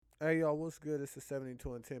Hey, y'all, what's good? It's the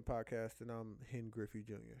 72 and 10 podcast, and I'm Hen Griffey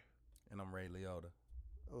Jr. And I'm Ray Liotta.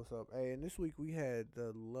 What's up? Hey, and this week we had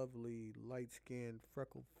the lovely, light-skinned,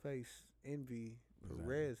 freckle-faced Envy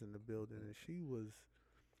Perez in the building, and she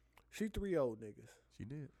 3 old niggas. She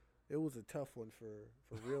did. It was a tough one for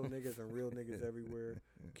real niggas and real niggas everywhere.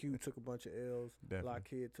 Q took a bunch of L's. Definitely.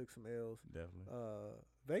 Lockheed took some L's. Definitely.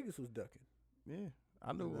 Vegas was ducking. Yeah.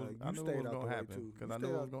 I knew And, it was going to happen. Because I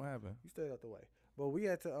knew it was going to happen. You stayed out the way. But we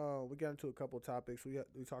had to we got into a couple of topics.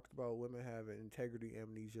 We talked about women having integrity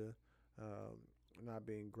amnesia, not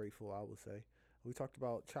being grateful, I would say. We talked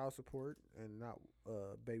about child support and not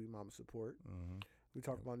baby mama support. Mm-hmm. We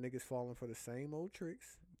talked about niggas falling for the same old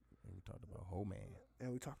tricks. And we talked about Ho Man.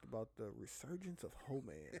 And we talked about the resurgence of Ho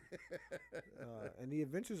Man. And the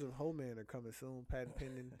adventures of Ho Man are coming soon. Patent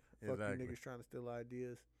pending. Fuck Exactly. you niggas trying to steal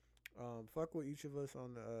ideas. Fuck with each of us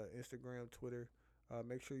on Instagram, Twitter.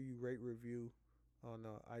 Make sure you rate, review on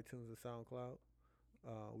iTunes and SoundCloud.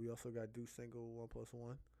 We also got Do Single 1+1.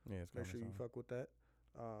 Yeah, it's Make sure you fuck with that.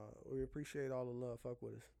 We appreciate all the love. Fuck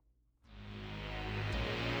with us.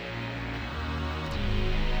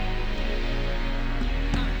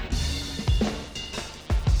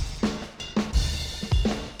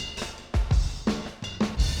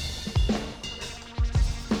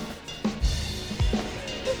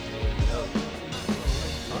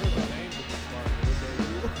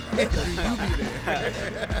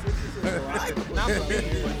 Not for me,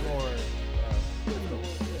 but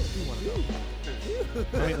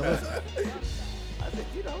for I mean, listen. I said, I But, think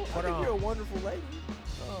you're a wonderful lady.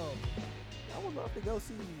 I would love to go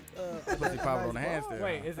see. Pussy popping on the handstand.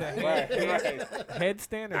 Wait, is it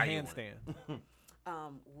headstand or handstand?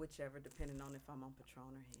 Whichever, depending on if I'm on Patron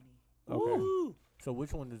or Henny. Okay. So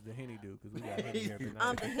which one does the Henny do? Because we got Henny here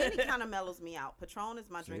tonight. The Henny kind of mellows me out. Patron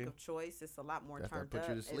is my drink See? of choice. It's a lot more That's turned that up.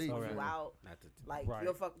 put you It to sleep. sends you Alright. out. Like Right.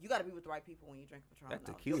 you got to be with the right people when you drink Patron. That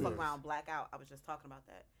though. tequila You'll fuck is- around, black out. I was just talking about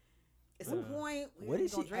that. At some Yeah. point, What you're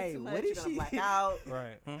is gonna she- drink hey, too what much. is You're gonna she- black out.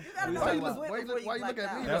 Right. You gotta know Why you you was look- with why you before look- you why you look black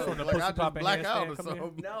at me out. That's though? when the Like I pussy just popping black handstand out or come in?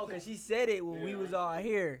 something. No, because she said it when we was all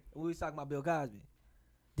here. We was talking about Bill Cosby.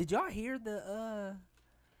 Did y'all hear the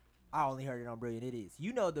I only heard it on Brilliant Idiots.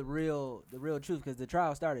 You know the real truth because the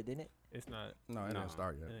trial started, didn't it? It's not. No, it didn't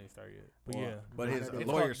start It yet. ain't started yet. But Well, yeah. but his It's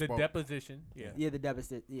lawyer called the spoke. deposition. Yeah. Yeah, the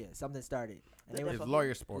deficit. Yeah, something started. And they The was His lawyer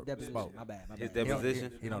the spoke. deposition. My bad. His bad.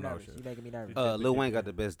 deposition? He don't I'm know nervous. shit. You making me nervous. Lil Wayne got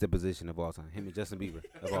the best deposition of all time. Him and Justin Bieber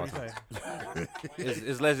of all time. Okay.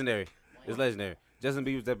 It's legendary. It's legendary. Justin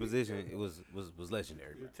Bieber's deposition was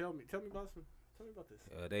legendary. Tell me about this.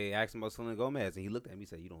 They asked him about Selena Gomez, and he looked at me and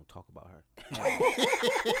said, "You don't talk about her."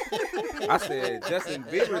 I said, "Justin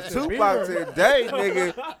Bieber, Tupac today,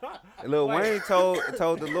 nigga." And Lil Wayne told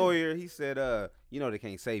the lawyer, he said, they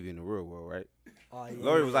can't save you in the real world, right?" Oh, yeah. The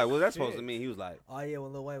lawyer was like, "What's that supposed to mean?" He was like, Oh yeah,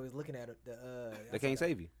 when Lil Wayne was looking at it, "They can't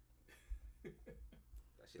save you."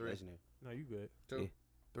 That shit legendary. No, you good. Two, Yeah.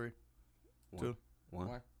 three, One. two, One.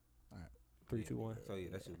 one. 3, 2, 1. So yeah,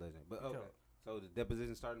 that shit legendary. But okay. So the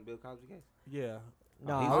deposition starting Bill Cosby case. Yeah.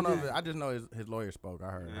 No, I I don't know. just- I just know his lawyer spoke.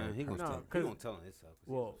 I heard. He gonna No, tell. He 'cause- gonna tell himself.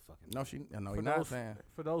 Well, No, he For not those, saying.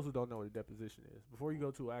 for those who don't know what a deposition is, before you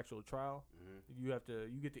go to an actual trial,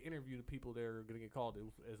 Mhm. you get to interview the people that are going to get called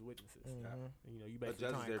as witnesses. Mhm. And, you But basically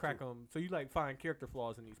judges try and there crack too. them. So you find character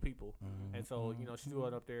flaws in these people. Mhm. And so she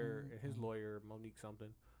went up there, and his lawyer Monique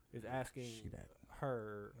something is asking She that.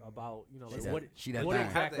 her about She like that- what she that what thing.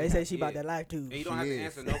 exactly. They say she Yeah. about that life too. And you don't have She to is.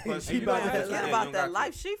 answer no questions. She You don't about have to that say life. you About don't that got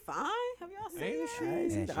life, she fine. Have y'all seen Ain't her? she? I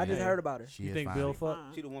ain't seen Yeah, her. I just she heard about her. She You is think fine. Bill fuck?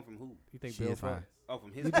 Fine. She the one from who? You think She Bill is fine. fuck? Oh,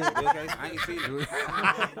 from his Bill case? I ain't seen it.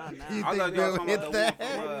 Not now. You I thought think y'all Bill talking hit about the that? one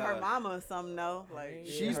from, Maybe her mama or something though. Like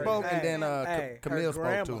She Yeah, spoke, and then Hey, her Camille spoke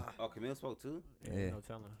grandma. too. Oh, Camille spoke too? Yeah. No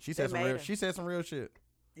telling. She said They some made real. her. She said some real shit.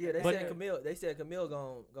 Yeah, they But- said Camille. They said Camille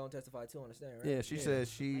gonna testify too on the stand, right? Yeah, she said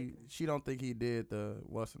she don't think he did the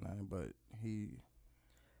what's the name, but he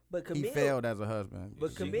But Camille failed as a husband.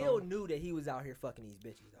 But She Camille knew that he was out here fucking these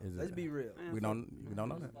bitches. Though. Is Let's it- be real. we don't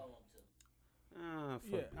know that.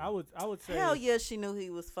 Yeah, I would say. hell yeah, she knew he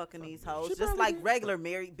was fucking these hoes. Just like regular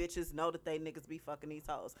married bitches know that they niggas be fucking these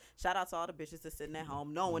hoes. Shout out to all the bitches that's sitting at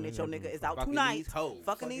home knowing that your nigga is out Fucking tonight these hoes.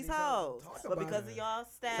 fucking these hoes. But because of y'all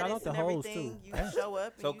Shout status out to and hoes, everything, too. you show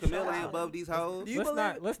up. So and you Camille show ain't out. above these hoes? Do you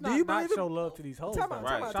believe? Let's do not you not believe show it? love to these hoes. Time though. out,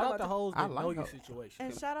 time out, Shout time out to out. hoes I that know like your her. situation.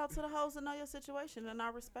 And shout out to the hoes that know your situation and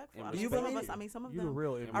are respectful. I And mean, respect. some of You us, I mean, some of You the them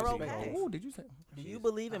real are MVP. okay. Oh, did you say? Do you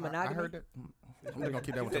believe in I monogamy? heard that. I'm just gonna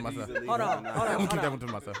keep that one to myself. Hold on, I'm gonna keep that hold one to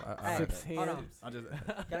myself. I Hey, heard Sips that. hold hand. on. I just.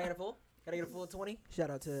 Can I get a full? Can I get a full 20? Shout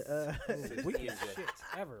out to Weakest shit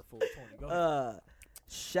ever full 20. Go ahead.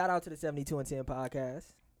 shout out to the 72 and 10 podcast.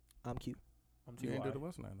 I'm cute. I'm You ain't do the TY.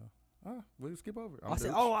 what's name though. We'll skip over. I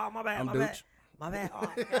said, Dooch. oh, my bad, I'm my Dooch. bad. My bad.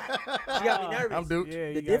 Oh, she got me nervous. I'm Dooch. Yeah,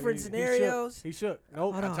 The you got- different he shook. scenarios. He shook.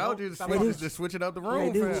 Nope. Hold on. I told you to Stop switch, it. just switch it up the Hey,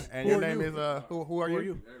 room, Dooch. fam. And Who your are name you? is who are Who are you?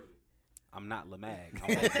 you? I'm not Lamag.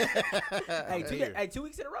 Hey, 2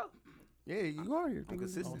 weeks in a row. Yeah, you are here. I'm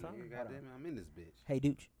consistent. time. Nigga. Goddamn, I'm in this bitch. Hey,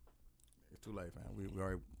 Dooch. It's too late, fam. We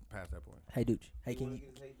already passed that point. Hey, Dooch. Hey,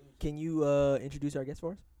 can you introduce our guest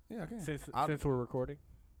for us? Yeah, I can. Since we're recording.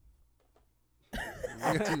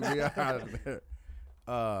 we are out of there.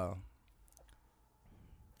 I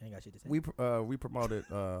ain't got shit to say. We promoted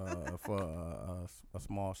for a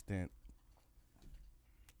small stint.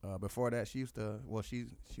 Before that, she was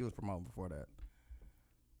promoting before that,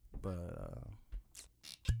 but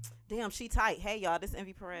Damn, she tight. Hey, y'all, this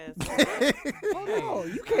Envy Perez. Oh, no,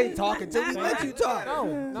 you can't talk until we let you talk.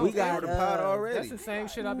 No, we got the pot That's already. the same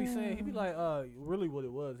shit I be saying. He be like, really what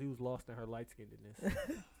it was, he was lost in her light skinnedness.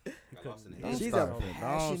 Got lost in the Don't head. She's start a it. Don't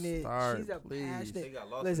passionate. start, She's a please. passionate. They got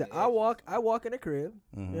lost Listen, in the I edge. walk in the crib.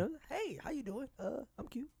 Mhm. You know, hey, how you doing? I'm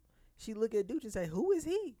cute. She look at Dooch and say, "Who is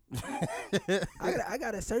he?" I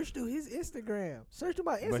gotta search through his Instagram. Search through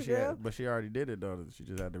my Instagram. but she already did it though. She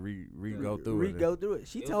just had to go through it. Go through it.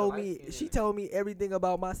 She It was a told light me. skin. She told me everything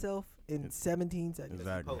about myself in 17 seconds.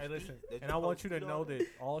 Exactly. Hey, listen, That and you I want you to posted know on that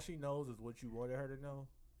all she knows is what you wanted her to know,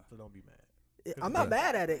 so don't be mad. I'm not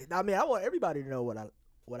mad at it. I mean, I want everybody to know what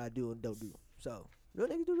I do and don't do. So real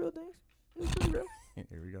niggas do real things. It's pretty real.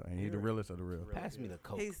 Here we go. And he's the realest of the real. Pass me the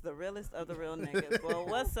coke. He's the realest of the real niggas. Well,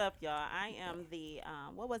 what's up, y'all? I am the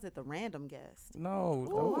what was it? The random guest. No.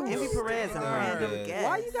 Ooh. Envy Perez, a random Yes. guest.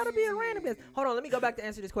 Why you gotta be a random guest? Hold on, let me go back to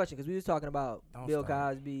answer this question because we was talking about Don't Bill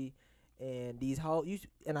stop. Cosby and these hoes.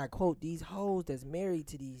 And I quote, "These hoes that's married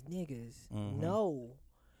to these niggas Mhm. know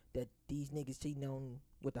that these niggas cheating on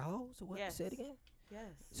with the hoes." So what? Yes. Say it again. Yes,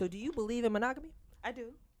 So do you believe in monogamy? I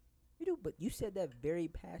do. You do, but you said that very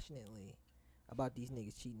passionately about these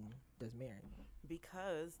niggas cheating that's married.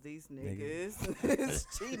 Because these Niggas. niggas is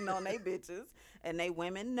cheating on they bitches and they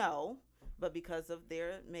women know, but because of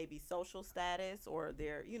their maybe social status or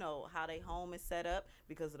their, how they home is set up,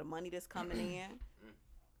 because of the money that's coming in,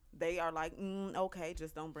 they are like, okay,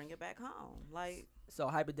 just don't bring it back home. Like, So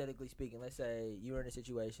hypothetically speaking, let's say you were in a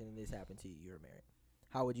situation and this happened to you. You're married.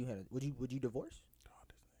 How would you handle it? Would you divorce?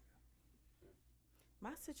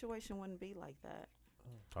 my situation wouldn't be like that.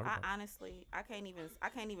 Talk I about it. honestly, I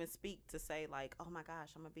can't even speak to say like, oh my gosh,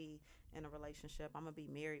 I'm gonna be in a relationship, I'm gonna be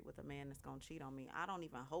married with a man that's gonna cheat on me. I don't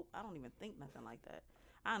even think nothing like that.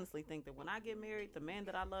 I honestly think that when I get married, the man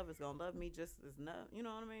that I love is gonna love me just as you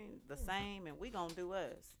know what I mean, the same, and we gonna do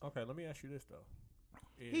us. Okay, let me ask you this though.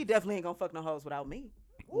 He definitely ain't gonna fuck no hoes without me.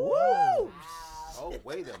 Woo! Oh,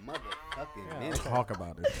 wait a motherfucking Yeah. minute. Talk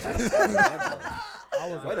about it. I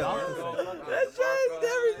was Wait a about minute. to say. That changed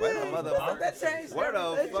everything. Wait a motherfucker. That changed Where the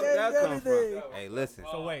everything. fuck That that changed come everything. from? Hey, listen.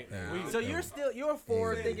 So wait, So you're a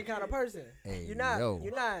forward thinking kind of person. Hey, You're not. yo.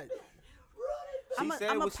 You're not. She said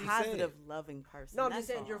I'm a what she positive, said. loving person. No, I'm just that's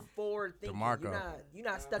saying all. you're forward thinking. DeMarco. You're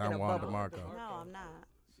not stuck in Don a Juan bubble. DeMarco. No, I'm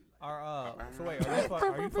not. so wait,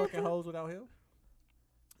 are you fucking hoes without him?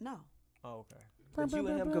 No. Oh, okay. But you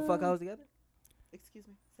and him could fuck hoes together. Excuse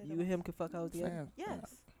me. Say You that and him could fuck hoes together. Man, Yes.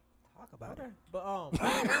 Talk about it. But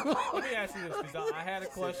let me ask you this because I had a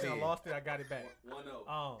question, I lost it, I got it back.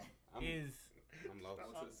 Is I'm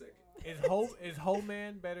lost. is whole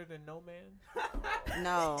man better than no man?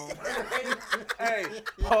 No. Hey,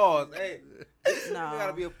 pause. Hey, you No.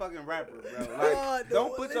 gotta be a fucking rapper, bro. Like, Oh,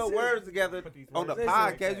 don't put your listen. words together Put these on the words-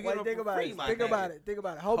 podcast. You Wait, get think them about free, it. my Think guy. about it. Think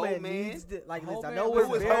about it. Whole Whole man man? needs to, like. Whole Listen, I man know was we're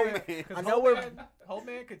Who is very. whole man? I know we're. Whole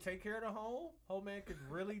man could take care of the home. Whole man could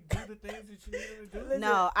really do the things that you need him to do.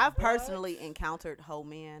 No, I've What? personally encountered whole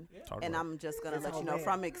man, Yeah. Talk and about I'm just gonna It's let a you know whole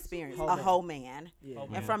from man. experience, Whole a man. whole man, Yeah. Whole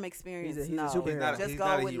and man. from experience, He's a no, superhero. just He's go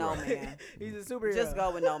not a with no hero. man. He's a superhero. Just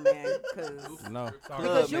go with no man, cause it. No. Sorry.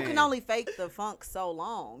 because you man. can only fake the funk so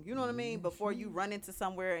long. You know what I mean? Before you run into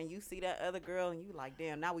somewhere and you see that other girl and you like,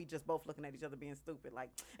 damn, now we just both looking at each other being stupid,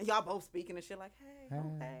 like, and y'all both speaking and shit, like, hey,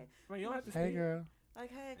 okay, I mean, you don't have to Hey, speak. girl. like,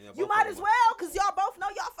 hey, Yeah, you both might of as them. well, cause y'all both know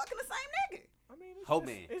y'all fucking the same nigga. I mean, it's Whole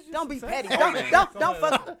just- man. it's just Don't be the petty. same. Don't man. don't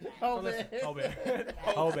fuck. Whole man. Whole man.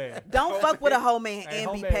 Whole man. Don't fuck with a whole man Hey, and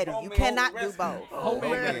whole be man. petty. Whole You man, cannot do rescue. both. Whole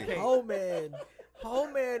man. man. got a cake. Whole man. Whole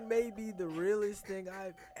man may be the realest thing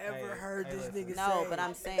I've ever Hey, heard hey, this listen. nigga say. No, but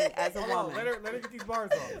I'm saying as a Hold on, woman. let her get these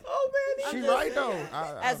bars off. Oh man, She I'm just right though. saying,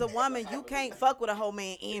 As a woman, you can't fuck with a whole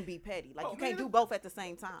man and be petty. Like Oh, you can't man. do both at the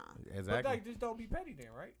same time. But Exactly. like, just don't be petty then,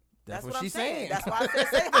 right? That's what what I'm she's saying. saying. That's why I said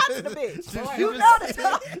say hi to the bitch. Right. You know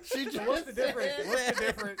that. She So just what's the difference? What's the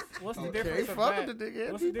difference? What's the difference of fuck that? with the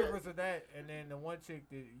nigga. What's the difference of that? And then the one chick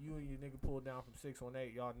that you and your nigga pulled down from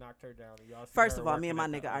 618, y'all knocked her down. And y'all see First her of all, me and my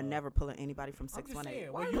working nigga at are the, never pulling anybody from I'm just 618.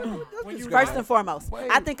 saying, when you First got- and foremost, Wait.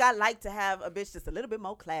 I think I like to have a bitch just a little bit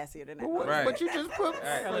more classier than that. Right. But you just put.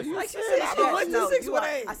 Right. You Like said she it. said, went to no,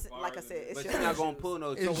 618. like I said, it's But your she's not gonna issues. pull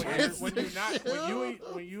no. It's So just- when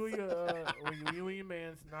you and your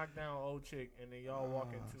man's knock down old chick and then y'all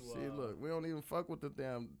walk into See, look, we don't even fuck with the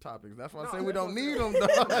damn topics. That's why I No, say that's we don't what need I'm them, saying.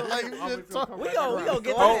 dog. Like, I'm just gonna talk. come We back gon' around.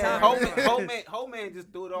 get Go that ahead. time. Whole man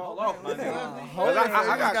just threw it all off, my nigga. Whole I man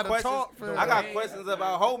got gotta questions. talk for I got it. questions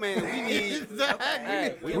about Whole Man. We need.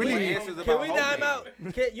 Hey, We We need need- answers about Can we Whole time Man. out?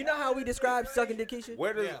 You know how we describe sucking dick, Keisha?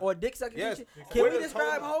 Where does Or dick sucking Yes. Keisha? Can Where we does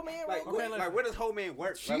describe Whole whole man real like, quick? like where does Whole Man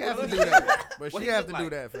work? She Like, has to what do does- that. But what she he has look to do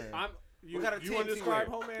like? that, fam. You What kind of want to tits he describe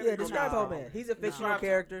wear? Home Man? Yeah, describe No. whole man. He's a fictional Describe-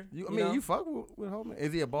 character. You, I you mean, know? you fuck with Whole Man?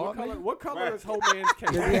 Is he a bald What color? nigga? What color Right. is Whole Man's cake?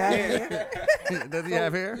 Does he have hair? Does he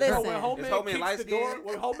have hair? Listen. So when Whole Is Man Whole Man kicks light the door, skinned?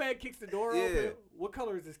 when Whole Man kicks the door Yeah. open, what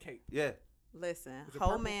color is his cape? Yeah. Listen, Is it Whole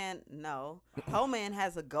purple? Man, no. Whole Man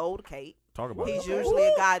has a gold cape. Talk about He's it. usually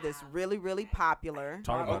a guy that's really, really popular.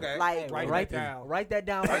 Talk about Okay. it. Like, Write Write that down. Write that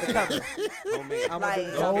down for the cover. Whole Man. I'm Like- gonna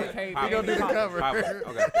do the Gold cover. cape. Pop He gonna do the Pop- cover. Pop it.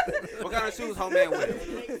 Okay. What kind of shoes Home Man wear?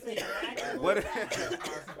 What?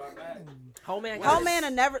 Whole man. Whole Man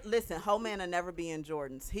will never listen. Whole Man will never be in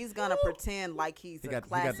Jordans. He's gonna pretend like he's He a got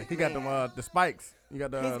classic the man. the spikes. You got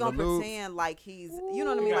the He's gonna the lubes. pretend like he's, you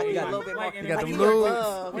know what I mean, like he's a little bit more. Like, You got like the he's lubes.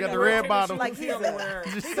 above. You got the When red you bottom. wear Like tennis he's shoes, a-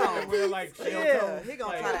 he he gonna gonna- wear like shell Yeah, toes. he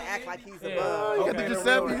gonna Like- try to act like he's Yeah. above. You got the Okay,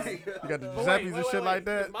 Giuseppe's. wait. You got the But Giuseppe's and shit like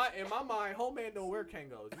that. In my mind, Whole Man don't wear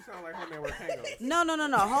Kangos. You sound like Whole Man wear Kangos.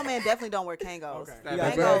 No. Whole Man definitely don't wear Kangos. Okay. He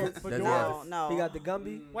got Kangos, the- But That's yours- no. He got the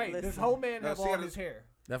Gumby. Wait, does Listen. Whole Man No, have she all got his hair?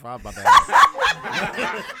 That's what I was about to ask.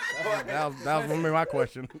 that was gonna be my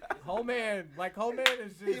question. Whole Man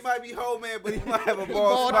is just. He might be Whole Man, but he might have a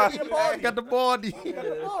bald spot. He got the baldy.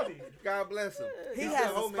 baldy. God bless him. He He's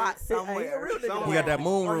has a a Whole spot Man. somewhere. real nigga. Somewhere. He got that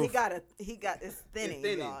moon Or roof. he got it's thinning,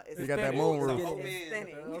 thinning. y'all. It's He got that thinning. moon He's a roof. Whole It's Man.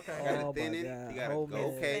 thinning. Okay. He got Oh a my thinning. God, He got a Whole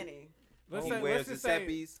gold Man. cape. Thinning. Let's He say, wears let's just say,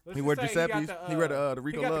 Giuseppe's. let's He just wear say Giuseppe's. got He wear the he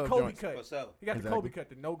Rico got the Love Kobe joints. cut. For sure. He got the Exactly. Kobe cut,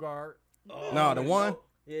 the no guard. No, the one.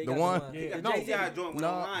 Yeah, he The got one? He Yeah, got no. the Jay-Z joint with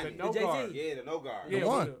No. no line. The in it. no Jay-Z. guard. Yeah, the no guard. The Yeah,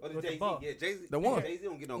 one. with Or the with Jay-Z. buff. Yeah, Jay-Z. The one. Jay-Z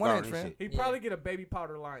don't get no 1 guard inch, and fam. shit. He probably get a baby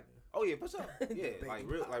powder lining. Oh yeah, for sure. Yeah, like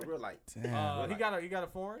real light. He got a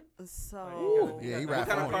foreign. So Yeah, he What rap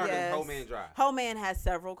kind of on. car does Yes. Whole Man drive? Whole Man has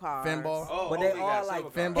several cars. Finball. Oh, But oh, they he all got like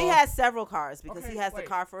several Finball. cars. He has several cars because Okay, he has wait. a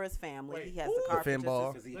car for his family. Wait. He has the car for just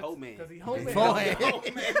Finball. Cause he Whole Man. Because he Whole Man. Whole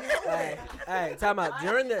Hey, hey, time out.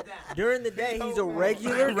 During the day, he's a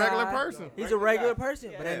regular Regular guy. person. He's a regular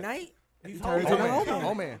person, but Yeah. at night, He's he Whole turns Man. into Whole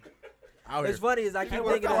Whole Man. Man. Out What's here. funny is I keep worked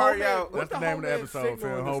thinking the of hard out. That's the What's name of the Whole Man episode, signal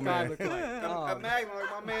fam. in the Whole sky Man. look like? A Magnum,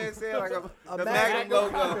 like my man said, like the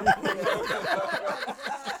Magnum Magnum logo.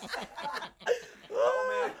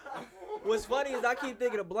 What's funny is I keep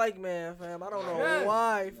thinking of Blake Man, fam. I don't know Yes.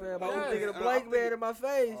 why, fam. I keep Yes. thinking of I'm Blake thinking- Man in my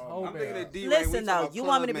face. Whole I'm Man. thinking of D. Listen though, you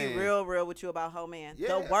want me to be real with you about Whole Man. Yeah.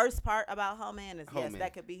 The worst part about Whole Man is Whole yes, Man.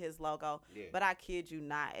 that could be his logo. Yeah. But I kid you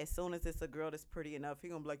not, as soon as it's a girl that's pretty enough, he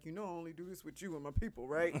gonna be like, you know, I only do this with you and my people,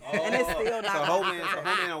 right? And it's still not. So gonna Whole be Man, considered.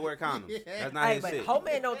 Whole Man don't wear condoms. That's not Hey, his but shit. Whole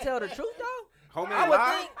Man don't tell the truth though. Whole I Man would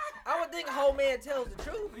lie? think Whole Man tells the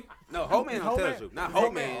truth. No, Whole Man don't Whole tell Man- the truth. Not Whole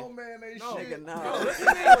Whole Man- Man. Man ain't No. shit. Nigga, no.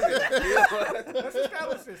 Let's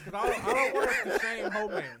establish this because I don't want us to shame Whole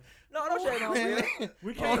Man. No, don't shame Whole Man.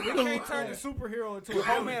 We can't turn the superhero into a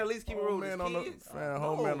Whole Man at least keep it Whole real with Man his on the kids.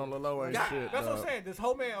 Whole Man on the low ain't God, shit. that's what I'm dog. saying. This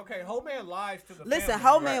Whole Man, okay, Whole Man lies to the Listen, family.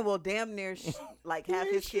 Whole Man will damn near like have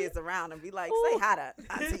his kids around and be like, say hi to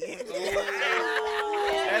Auntie Angie.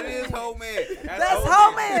 That is Whole Man. That's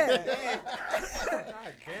Whole Man. God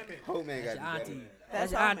damn it. Whole Man got That's to your get auntie. That's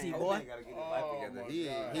That's your Whole auntie, Man. Whole boy. Man gotta get his life together. He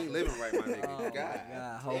ain't living right, my nigga. Oh my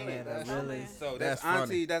God, Whole Man, Damn, that really. So That's that's Auntie.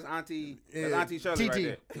 funny. That's Auntie. That's Yeah, Auntie Shirley right TT.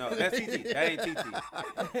 there. No, that's TT. That ain't TT.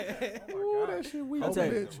 Ooh, that shit weak, Don't tell,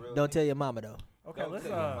 bitch. don't tell your mama though. Okay, let's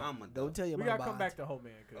Mama, Don't tell your we mama. gotta come about back it. to Whole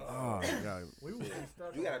Man because Oh, God. we was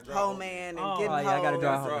stuck. You gotta draw Whole Man and Oh, getting yeah, I gotta hoes.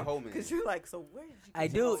 draw Draw Whole Man. Cause you're like, so where did you Hey,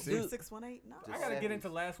 get dude, your dude. 618? No. I gotta get into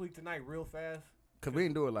last week tonight real fast Because we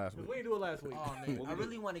didn't do it last because week. we didn't do it last week. I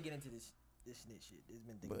really want to get into this snitch shit. It's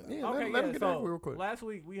been thinking But about. it. yeah, Okay, let him yeah. get that So real quick. last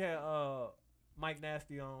week we had Mike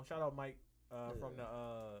Nasty on. Shout out Mike from the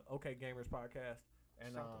OK Gamers podcast,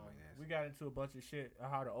 and Shout out to Mike Nasty. we got into a bunch of shit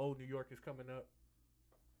how the old New York is coming up.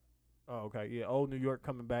 Oh, okay, yeah, old New York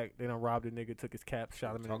coming back. They done robbed a nigga, took his cap,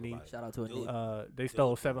 shot him in the Talk knee. about it. Shout out to a Do nigga. it. They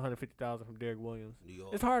stole $750,000 from Derek Williams. New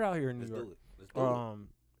York. It's hard out here in New Let's York. do it. Let's do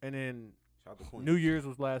it. And then Shout out to Queens. New Year's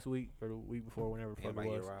was last week or the week before, whenever the fuck Everybody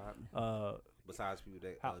it get was. robbed. Besides people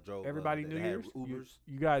that How- drove. everybody that New had Year's. Ubers.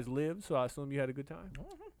 You guys lived, so I assume you had a good time. I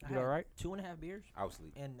You had all right? 2.5 beers I was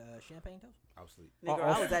asleep. and champagne toast. I was asleep. Nigga, Uh-oh.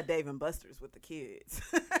 I was at Dave and Buster's with the kids.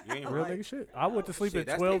 You ain't Real right. nigga shit. I went to sleep Shit, at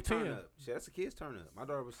that's 12, their turn 10. up. Shit, that's the kids' turn up. My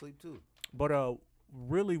daughter was asleep too. But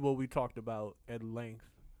really, what we talked about at length,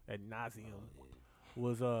 ad nauseum,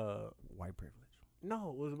 was White privilege.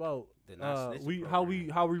 no, it was about The not snitching we program.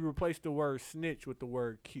 how we replaced the word snitch with the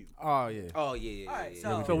word Q. Oh yeah. Oh yeah. Alright,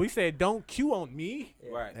 yeah. So we said don't Q on me. Yeah.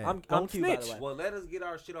 Right. Yeah. I'm Don't cute, by snitch. the way. Well, let us get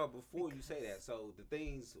our shit off before you say that. So the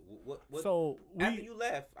things, what So after we you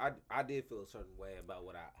left, I did feel a certain way about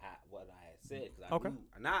what I had said. 'Cause I Okay. knew,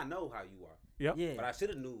 now I know how you are, yep. Yeah. but I should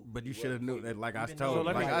have knew. But you what should have knew before that, like I You've been told, knowing-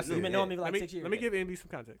 like So I let me- said. You've been knowing me for like let me 6 years. let me give Indy some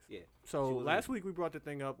context. Yeah. So She was last in. week we brought the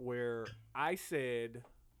thing up where I said,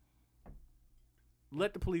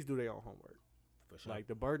 let the police do their own homework. For sure. Like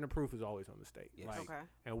the burden of proof is always on the state. Yes. Like, Okay.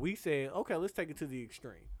 and we said, okay, let's take it to the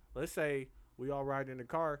extreme. Let's say we all ride in the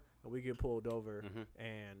car and we get pulled over, Mhm.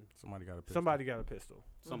 and Somebody got a pistol. somebody got a pistol.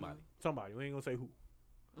 Somebody. Somebody. We ain't gonna say who.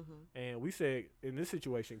 Mm-hmm. And we said in this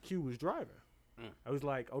situation, Q was driving. Mm. I was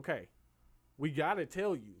like, okay, we gotta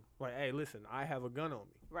tell you, like, hey, listen, I have a gun on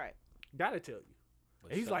me. Right. Gotta tell you.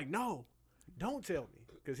 But And he's shut like, no, don't tell me,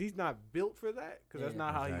 because he's not built for that. Because that's Yeah.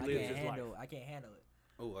 not how he I I lives can't his life. handle. I can't handle it.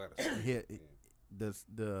 Oh, I gotta say. He,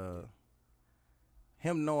 the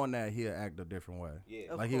him knowing that he'll act a different way.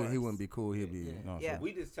 Yeah. Of Like course. he wouldn't be cool. He'll be. Yeah. You know what I'm Yeah. saying?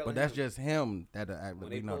 We just tell But that's just him that'll act. when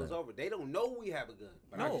We they know pull us that. over. They don't know we have a gun.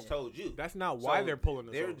 But I No. just told you. That's not why So they're pulling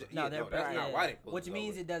us they're over. ju- No, yeah, they're that's not why they pull Which us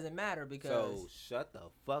means over. it doesn't matter because So shut the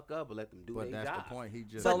fuck up and let them do But their that's job. the point. He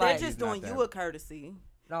just. But So, they're like- just he's not doing you that- a courtesy,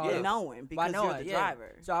 no, Yeah. no. knowing By because you're knowing, the yeah.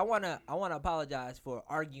 driver. So I wanna apologize for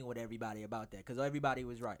arguing with everybody about that because everybody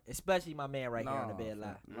was right, especially my man right here on the bed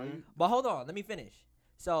line. No, you- But hold on, let me finish.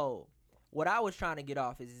 So what I was trying to get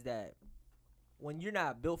off is that when you're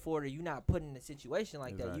not built for it or you're not put in a situation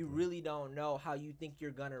like that, you Exactly. really don't know how you think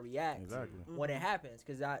you're gonna react Exactly. when it happens.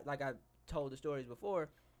 Because I told the stories before,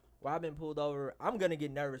 where I've been pulled over, I'm gonna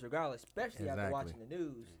get nervous regardless, especially after Exactly. watching the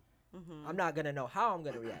news. Mm-hmm. I'm not gonna know how I'm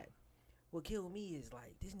gonna react. What killed me is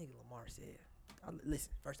like this nigga Lamar said.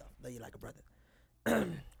 Listen, first off, love you like a brother.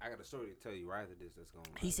 I got a story to tell you right after this. That's going.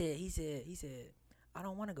 He said, I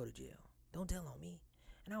don't want to go to jail. Don't tell on me.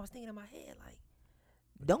 And I was thinking in my head like,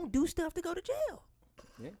 don't do stuff to go to jail.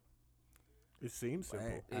 It seems simple.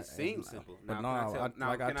 Hey, It seems simple. But Now, no, can I tell, now,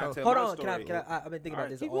 like I can I told- tell Hold my on, story? I've been thinking about Alright,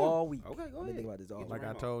 this keep all going. week. Okay, go I've been ahead. thinking about this all Get week.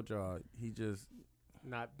 Like I told y'all, he's just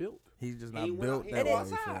Not built. he's just He not went built out- he that go way.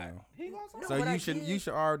 outside. So, He go outside. No, so but I you did.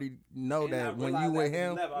 should already know And I that when realized you with after he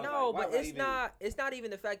him. left, I was No, like, why but would I it's even- not. It's not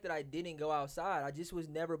even the fact that I didn't go outside. I just was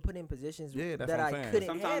never put in positions Yeah, that's that what I'm I saying. couldn't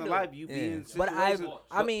Sometimes in handle. life you be Yeah. in But situations.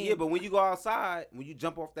 I mean- yeah, but when you go outside, when you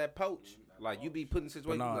jump off that porch, like you be put in But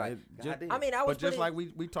situations no, like, it God just, damn. I mean, I was but just putting-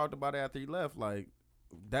 like we talked about it after he left, like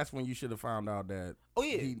that's when you should have found out that. oh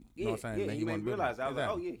yeah, he- you yeah, know what I'm saying, yeah. that You he made wasn't me built realize. I was like,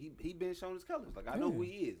 oh exactly. yeah, he been showing his colors. Like I know who he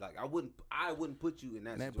is. Like I wouldn't put you in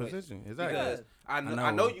that, in that situation position. Exactly. because I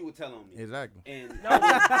know. know you would tell on me. Exactly. And like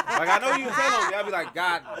I know you would tell on me. I'd be like,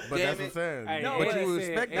 God But damn that's what I'm it. saying. Hey, No, but but you would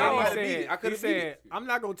said- expect and I that. he might right? have beat said- it. I could he have beat said, it. I'm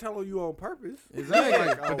not gonna tell you on purpose.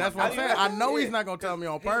 Exactly. But Oh, that's what I'm I saying. mean, I know yeah. he's not gonna tell me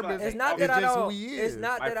on He's like- purpose. It's not It's that I just don't. who he It's is.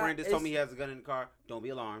 not My that friend I. just told me he has a gun in the car. Don't be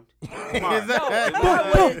alarmed.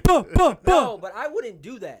 No, but I wouldn't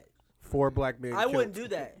do that. 4 black men. I killed. wouldn't do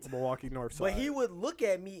that. Milwaukee North Side. But he would look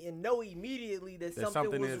at me and know immediately that That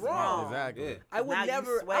something was is wrong. Exactly. Yeah. I would now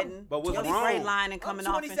never. You sweating. But what's on the wrong? straight line and I'm coming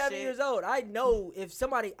off and 27 shit. years old. I know if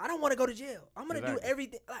somebody, I don't want to go to jail. I'm gonna do Exactly.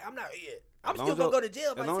 everything. Like I'm not. I'm As long still as gonna your- go to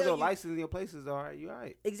jail. If As I long as tell your you. license and your place is all right, you all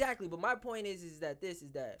right. Exactly. But my point is that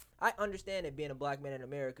I understand that being a black man in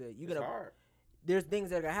America, you're It's gonna. hard. There's things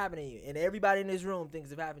that are happening to you, and everybody in this room things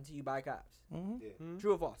have happened to you by cops. Mhm.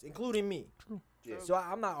 True or false, including me. Yeah. So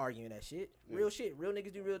I'm not arguing that shit. Real shit. Real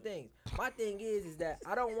niggas do real things. My thing is that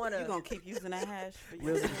I don't want You to. gonna keep using that hash for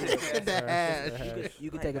Real you? niggas do The hash. You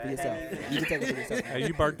can take it for yourself. You can take it for yourself. Hey,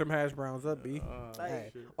 you burnt them hash browns up, B.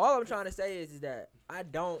 Hey, all I'm trying to say is that I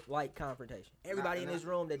don't like confrontation. Everybody in this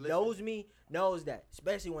room that knows me knows that,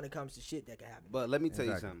 especially when it comes to shit that can happen. But let me tell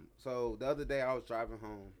Exactly. you something. So the other day I was driving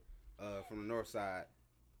home from the north side.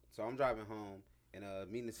 So I'm driving home and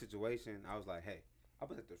meeting the situation. I was like, hey,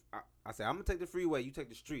 I said I'm gonna take the freeway. You take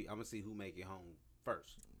the street. I'm gonna see who make it home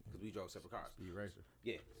first because we drove separate cars. Speed racer.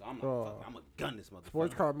 Yeah. So I'm gonna gun this motherfucker.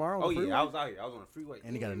 Sports car tomorrow. on Oh the yeah, freeway? I was out here. I was on the freeway.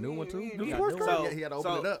 And he got a new one, too? New He got sports a new car? one? Yeah, he had to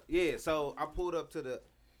open it up. Yeah, so I pulled up to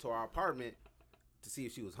our apartment to see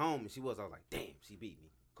if she was home, and she was. I was like, damn, she beat me.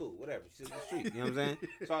 Cool, whatever. She's in the street. You know what I'm saying?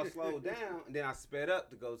 So I slowed down, and then I sped up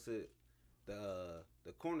to go to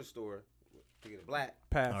the corner store to get a black.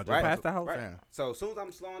 Past, Right. past the house. Right. Damn. So as soon as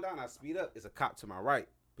I'm slowing down, I speed up. It's a cop to my right,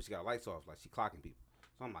 but she got lights off, like she clocking people.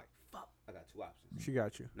 So I'm like, fuck. I got two options. She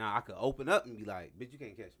got you. Now I could open up and be like, bitch, you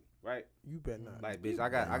can't catch me, right? You better not. Like, bitch, I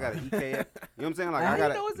got an EKF. You know what I'm saying? Like, How I you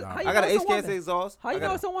got know it's a- Nah. how you I got know an it's a HKS woman? exhaust. How you I know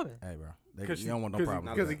got it's a woman? Hey, bro. Cause You don't want no cause-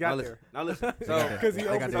 problem. cause he got there. Now listen. They So got that- 'Cause he they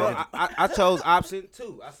got opened so that- I chose option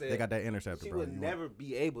 2. I said They got that interceptor, she bro. would You want- never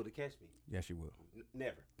be able to catch me. Yes, you will.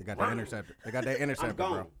 Never. They got that interceptor. They got that I'm interceptor,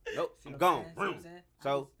 gone. bro. Nope, See I'm what gone. saying? See what I'm saying?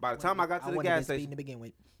 So by the time I got to the wanted gas this speeding station, to begin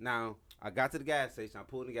with. now I got to the gas station. I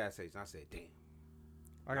pulled in the gas station. I said, damn.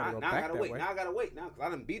 I gotta go now I back gotta that wait. way. Now I gotta wait. Now, because I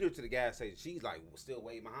done beat her to the gas station. She's like still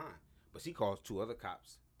way behind. But she calls 2 other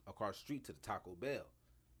cops across the street to the Taco Bell.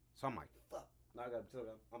 So I'm like, fuck. Now I gotta tell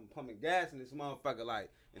them I'm pumping gas in this motherfucker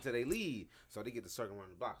like until they leave. So they get the circle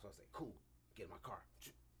around the block. So I say, cool, get in my car.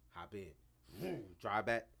 Hop in. Drive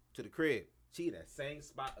back to the crib. She in that same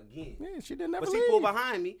spot again. Yeah, she didn't never But she leave. pulled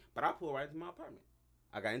behind me, but I pulled right into my apartment.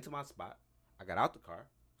 I got into my spot. I got out the car.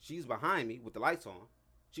 She's behind me with the lights on.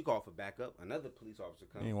 She called for backup. Another police officer You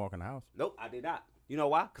comes. ain't walk in the house. Nope, I did not. You know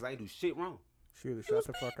why? Because I ain't do shit wrong. She would have shot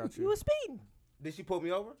the fuck out You you. was speeding. Did she pull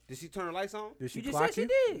me over? Did she turn her lights on? Did she You just clock said you?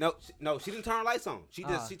 she did. No, she didn't turn her lights on. She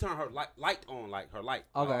just Ah. she turned her light on, like her light.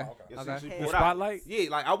 Okay. You see, Okay. she The pulled The out. spotlight? Yeah,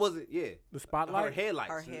 like I wasn't. Yeah, The her spotlight? headlights.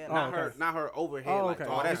 Her headlights. Not Oh, her. okay. Not her overhead Oh, lights. okay.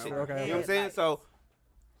 All that Okay, shit. okay. You know what I'm saying?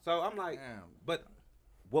 So I'm like, Damn. but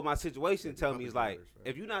what my situation tell me public is like, voters, bro.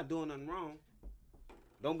 if you're not doing nothing wrong,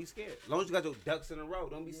 don't be scared. As long as you got your ducks in a row,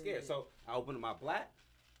 don't be scared. So I opened my black.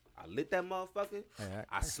 I lit that motherfucker. Hey,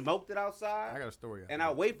 I smoked it outside. I got a story. And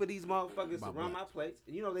I wait for these motherfuckers to My run black. my plates.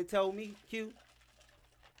 And you know they told me, Q,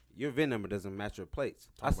 your VIN number doesn't match your plates.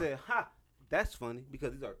 I Talk about said, ha, that's funny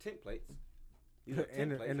because these are temp plates. These are temp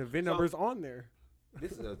And, plates. and the VIN So, number's on there.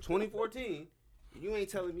 this is a 2014. You ain't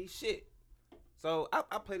telling me shit. So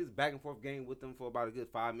I played this back and forth game with them for about a good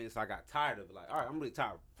 5 minutes. I got tired of it. Like, all right, I'm really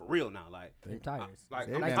tired for real now. Like, Them tires. like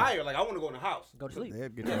They I'm got- tired. Like, I want to go in the house. Go to sleep.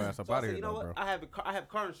 They'd get your ass up So I out of said, here, you know though, what? bro. I have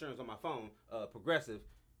car insurance on my phone, Progressive.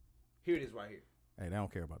 Here it is right here. Hey, they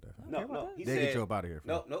don't care about that. No, no. He They said, get you up out of here.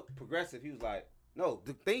 fam. no, Progressive. He was like, no.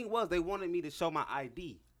 The thing was, they wanted me to show my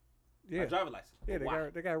ID, my Yeah. driver license. Yeah, they Why?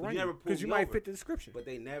 got they got to But run you you never pulled because you me might over. fit the description. But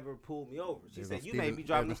they never pulled me over. She There's said, no you may Steven- be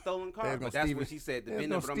driving a there's no- stolen car. there's no But that's Steven- what she said. The There's VIN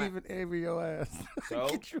no number. I'm like, Stephen Avery your ass. So?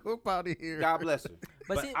 Get you up out of here. God bless her.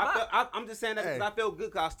 But But see, I'm just saying that because Hey. I felt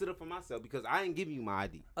good because I stood up for myself because I ain't giving you my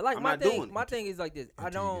ID. Like I'm my not thing, doing it. my thing is like this. I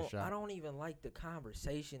Until you get don't, shot. I don't even like the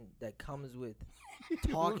conversation that comes with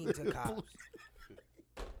talking to cops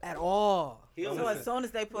at all. He So don't as soon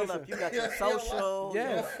as they pull up, you got your social.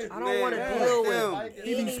 Yes. I don't want to Man, deal damn. with.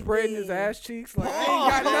 He be spreading his anything. ass cheeks like, I Oh,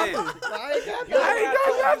 ain't got man. nothing. You know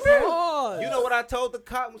what I told her? Pause. You know what I told the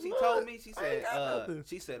cop when she told me? She I ain't said, got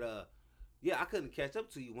nothing. yeah, I couldn't catch up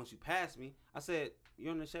to you once you passed me. I said,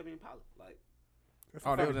 you're in the Chevy Impala. Like, That's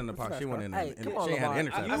Oh, a they fact. was in the That's a pocket. She fact, went in. bro. Hey, come on, She ain't had Lamar.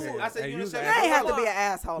 interceptor. I said, Hey, you in you the was Chevy You ain't have to Impala. be an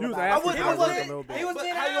asshole You was about it. asking I for wasn't. that a little bit. He was But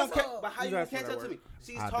being how you an gonna catch? asshole. But how You you gonna was asking catch for up that to me?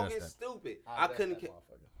 She's I talking dust that. stupid. I couldn't catch.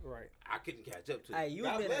 Right. I couldn't catch up to you. Hey, you God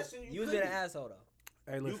was being, bless you you was being an couldn't. asshole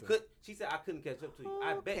though. Hey, You listen. could. She said I couldn't catch up to you.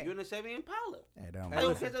 I bet Okay. you're in the Chevy Impala. Hey, they don't How you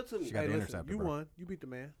listen. gonna catch up to me? She got Hey, the listen. interceptor, You bro. won. You beat the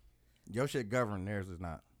man. Your shit governed. Theirs is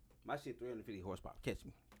not. My shit 350 horsepower. Catch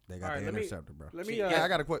me. They All got right, the let me- interceptor, bro. Let me. Shit, Yeah, I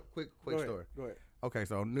got a quick go ahead. story. Go ahead. Okay,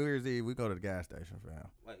 so New Year's Eve, we go to the gas station, fam.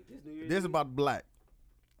 Wait, this New Year's This is Eve? about black.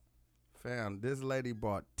 Fam, this lady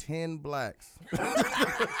bought 10 blacks.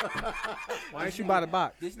 Why ain't she buy the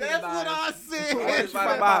box? This That's nigga what buys- I Why said. is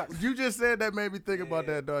by the box? You just said that made me think about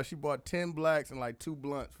Yeah. that, dog. She bought 10 blacks and like 2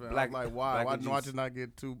 blunts, fam. Black- I'm like, why? black Why and do I juice. just not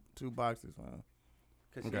get two boxes, fam?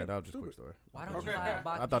 'Cause Okay, she- that was just a quick story. Why don't Okay. you buy a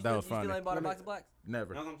box? I thought that You was still funny. ain't bought a Let me- box of blacks?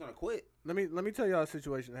 Never. No, I'm trying to quit Let me tell y'all a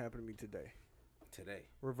situation that happened to me today. today.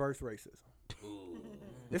 Reverse racism. Ooh.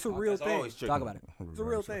 It's a real That's thing. always tricky. Talk about it. It's a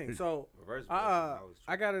real thing. So Reverse I always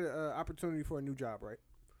I got an opportunity for a new job, right?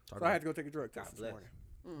 Talk So I had to go take a drug test God this bless. morning.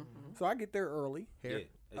 Mm-hmm. So I get there early. Yeah,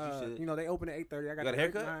 as you should. You know, they open at 8:30. I got You got a there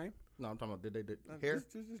at haircut? 9. No, I'm talking about did they hair?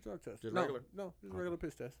 Just drug test. Just no, regular? No, just regular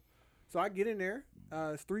piss test. So I get in there.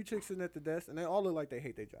 It's 3 chicks sitting at the desk, and they all look like they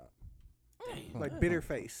hate their job. Like bitter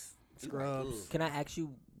face, scrubs. Can I ask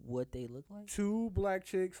you what they look like? 2 black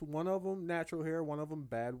chicks. One of them natural hair. One of them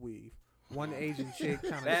bad weave. One Asian chick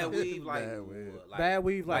kind of Bad weave, like Bad weave. what, Bad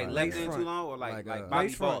weave, like left lace in too front. long, or Like, like uh, Bobby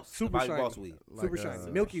lace front, Boss, the super Bobby shiny. Boss weave. Super Like,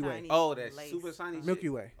 shiny. Milky Way. Shiny Oh, that lace. super shiny Milky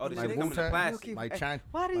shit. Way. Oh, the Like shit come in the Wu-Tang? plastic. Like China,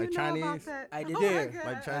 Why do you like know Chinese, about that? I did Oh Yeah. my God.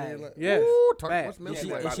 like Chinese. Hey. Yes. Ooh, Bad. what's Is Milky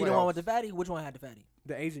she, Way? is she the one with the fatty? Which one had the fatty?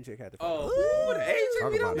 The Asian chick had the. Oh, the Asian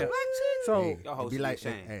Talk beat about up the it. black chick. So Hey, Y'all it be hosting like,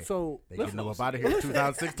 me hey, shame. hey, so they listen, getting them up out of here.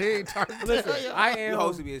 2016. listen, I You am.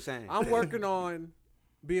 supposed to be ashamed. I'm working on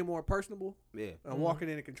being more personable Yeah. and walking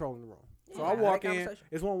in and controlling the room. So Yeah, I have walk that in. conversation.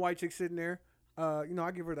 There's one white chick sitting there.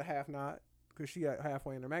 I give her the half nod because she got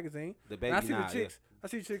halfway in her magazine. The And I baby see nod, the chicks. I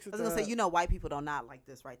see chicks. I was gonna say, white people don't nod like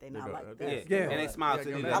this, right? They nod go- like yeah. that. Yeah. And they smile Yeah, to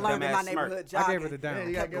give you. them that I learned in my dumbass smirk. neighborhood I jogging. gave her the down. Yeah, I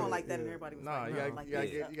you kept gotta going give like it- that, and yeah. everybody was Nah, like, you no, gotta like give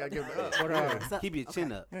this. you gotta give it up. But, So- Keep your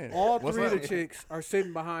chin up. Yeah. all What's three of the up? chicks are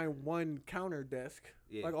sitting behind one counter desk.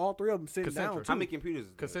 Yeah. Like all three of them sitting down. Concentric. Too. How many computers? Is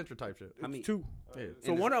there? Concentric type shit. How many? It's two. Yeah.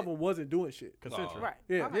 So And one it's- of them wasn't doing shit. Concentric. Right.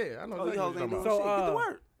 Yeah. Okay. Yeah, I know Oh, you exactly hoes what ain't you're doing talking So, shit. Get to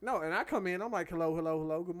work. No, and I come in, I'm like,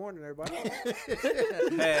 hello, good morning, everybody.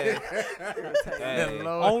 Hey. Hey.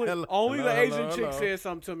 Hello, only hello, only the hello, Asian hello. chick said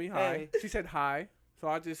something to me. Hi. Hey. She said hi. So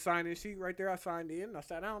I just signed in sheet right there. I signed in. And I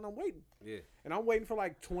sat down and I'm waiting. Yeah. And I'm waiting for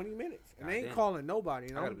like 20 minutes. And they ain't Goddamn. calling nobody.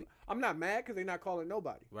 And I gotta I'm, be- I'm not mad because they not calling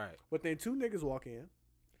nobody. Right. But then two niggas walk in.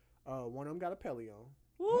 One of them got a Pelly on.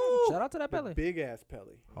 Shout out to that The belly. big ass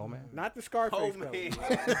Pelly. Oh man. Not the Scarface Oh Pelly.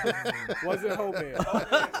 man. Wasn't Ho Man.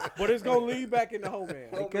 But it's going to lead back into Ho Man.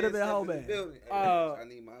 It could have been Ho Man. I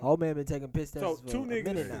need my. Whole man been taking piss tests So for two a minute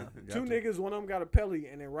niggas, now. two niggas, one of them got a Pelly,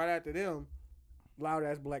 and then right after them, loud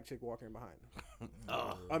ass black chick walking behind them.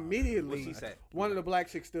 What'd Immediately, she say? one of the black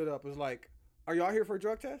chicks stood up. Was like, "Are y'all here for a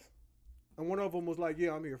drug test?" And one of them was like,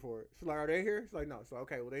 "Yeah, I'm here for it." She's like, "Are they here?" She's like, "No." So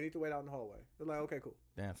okay, well they need to wait out in the hallway. They're like, "Okay, cool."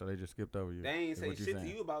 Damn, so they just skipped over you. They ain't is say what you shit to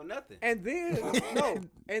saying. you about nothing. And then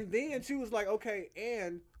and then she was like, "Okay,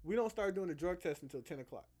 and we don't start doing the drug test until 10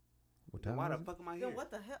 o'clock." What Then time why the was it? fuck am I Then here?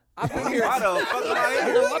 what the hell? I've been here. Why the fuck am I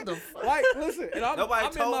here? What the fuck? Like, listen, and I'm, Nobody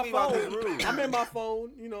I'm told in my me about phone. this rule. I'm in my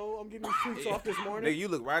phone. You know, I'm getting these tweets off this morning. Nigga, you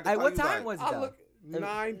look right at the Hey, clock, what you time like, was it I though? look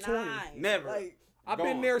 9:20. 9. Never. Like, I've Gone.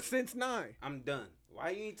 been there since 9. I'm done. Why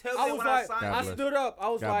you ain't tell I me was when like, I signed? God I bless stood up. I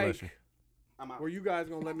was God bless you. like, I'm out. were you guys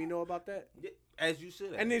gonna let me know about that? Yeah, as you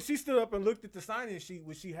should. And then she stood up and looked at the sign-in sheet,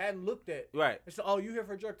 which she hadn't looked at. right. And said, "Oh, you here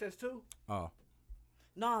for a drug test too?" Oh.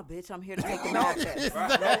 nah, bitch, I'm here to take the math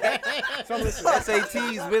test. So listen,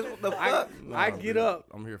 SATs, bitch. What the fuck? I Nah, get bitch, up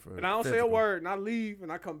I'm here for and I don't say a physical. word, and I leave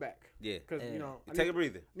and I come back Yeah. because Yeah. you know I Take a need,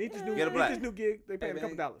 breather. need this new Get a need black. this new gig. They paying Hey, a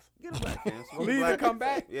couple man. dollars. Get a black man. Smoke a Leave black. and come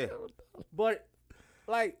back. Yeah. But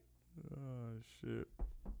like, Oh shit.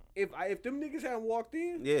 if them niggas hadn't walked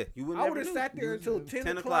in, Yeah. You would I never would have knew. sat there until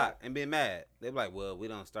 10 o'clock and been mad. They be like, well, we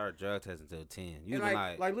don't start drug tests until 10. You And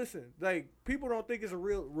been like, listen, like people don't think it's a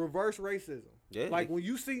real reverse racism. yeah. Like when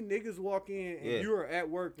you see niggas walk in and Yeah. you are at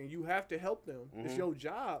work and you have to help them, it's Mhm. your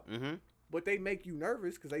job. Mm-hmm. But they make you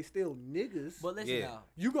nervous because they still niggas. But listen Yeah. now,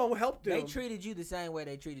 You gonna help them? they treated you the same way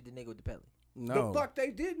they treated the nigga with the pelly. No. The fuck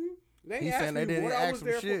they didn't. They He asked saying they me didn't what I ask was some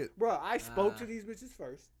there shit. for. Bro, I spoke Ah. to these bitches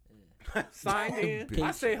first. Signed in. I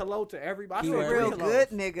Bitch. say hello to everybody. I You say a Real hellos. good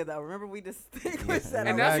nigga though. Remember we distinguished that. And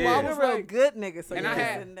on that's the why I show. was You're a real like- good nigga. So And you I just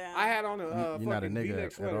had sitting down. I had on a You're not a fucking nigga V-neck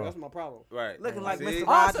at sweater. all. That's my problem. Right. looking like See? Mr. Oh,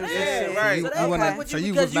 Rogers so and they, shit. right. so You they wasn't- fuck with so you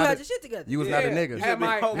you because was you not had a- your shit together. You was not a Yeah. nigga. Had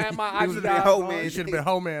my You was Adidas a hoe on. man. You should have been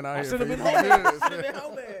home man out I here. should have been fam. home man. Yeah. Should have been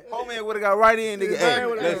home man. Ho man would have got right in, nigga. Yeah, Hey,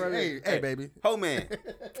 whatever, listen. whatever. Hey, baby. Ho man.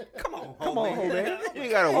 Come on, Come on, ho man. You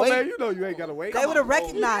ain't gotta Oh wait. man, you know you ain't gotta wait. They would have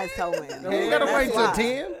recognized Ho Man. You ain't gotta That's wait till why.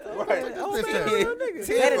 10. Right. Oh man, Ten. real nigga.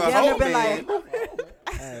 They'd have For damn Ho near been man.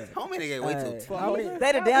 like, Ho man ain't gotta wait till Hey. 10. How many-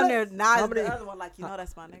 they'd have damn near how nodded many- the other one like, you know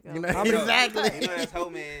that's my nigga. You know, How many- exactly. You know that's Ho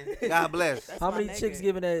man. God bless. That's How my many nigga. chicks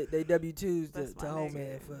giving they W-2s That's to my home nigga.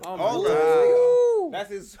 man for? Oh my All God. right. That's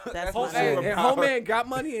his. That's Ho- my hey, nigga. and Ho man got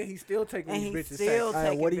money and he's still taking And these he's bitches. still sex. Hey,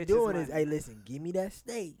 taking what he bitches' doing money. is, hey, listen, give me that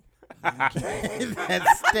steak.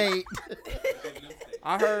 That state.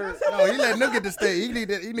 I heard. No, he letting them get the state. He need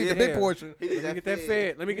the Yeah. big portion. He Let me get that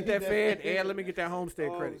fed. Let me get that fed, and let me get that homestead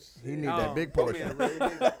Oh, credit. He need No. that big Ho portion. man,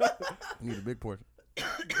 really. He need a big portion.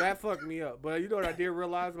 That fucked me up. But you know what I did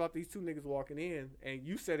realize about these two niggas walking in, and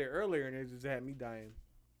you said it earlier, and it just had me dying.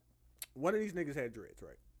 One of these niggas had dreads,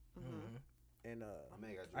 right? Mhm. And My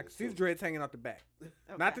man got I could dreads see the too. dreads hanging out the back.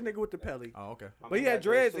 Not the nigga with the pelly. Oh, okay. My But he man had got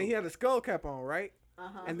dreads and too. he had a skull cap on, right?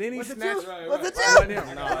 Uh-huh. And then he Was it snatched. you? Was it Wasn't you?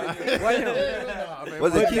 him. No, it wasn't him.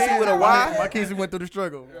 Was it But Kissy then- with a Y? My Keezy went through the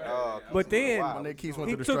struggle. Oh, But then- wow. My nigga Keith went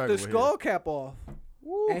He through the took struggle. the with skull cap off,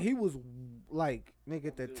 and he was like, nigga,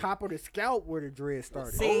 at the top of the scalp where the dread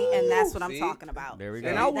started. See, and that's what I'm See? talking about. There we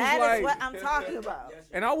And go. I was That like, is what I'm talking about.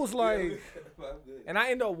 and I was like, and I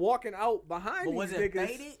ended up walking out behind But these was it niggas.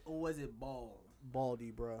 faded or was it bald? Baldy,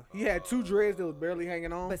 bro. He had two dreads that was barely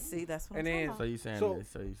hanging on. But see, that's what And I'm then- talking So about. you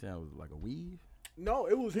saying it was like a weave? No,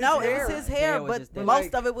 it was his No, hair. it was his His hair, hair was but just there. most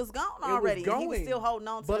Like, of it was gone was already. and he was going. still holding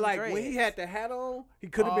on to But them like dreads. when he had the hat on, he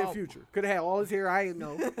could have Oh. been Future. Could have had all his hair. I didn't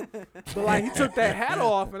know. But like he took that hat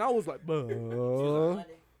off, and I was like, "Buh."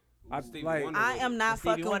 Stevie like Wonder. I am not Stevie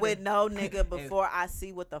fucking Wonder. with no nigga before I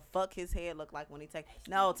see what the fuck his head look like when he take.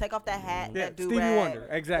 No, take off that hat, yeah, that do Stevie Wonder,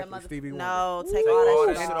 exactly. Stevie Wonder. No, take Take all all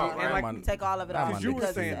that that shit shit off. off, and right? like Take all of it Not off my you were because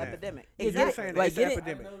it's saying an that. epidemic. You were Exactly. saying Like, it's get an it-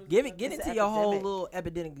 epidemic. Get It's into an your whole epidemic. little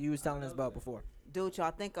epidemic you was telling us about before. Dude,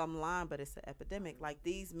 y'all think I'm lying, but it's an epidemic. Like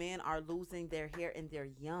these men are losing their hair and they're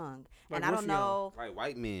young, Like, and I what's don't know, Like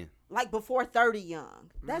white men. like before 30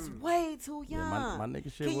 young. That's way too young. Yeah, my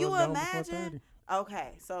nigga shit Can was you gone before imagine? 30. Okay,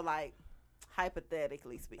 so like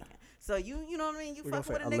hypothetically speaking, so you know what I mean? You We gonna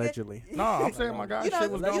fucking say with a nigga. allegedly. No, I'm saying my guy You know,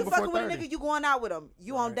 shit was gone you before fucking with 30. a nigga, you going out with him,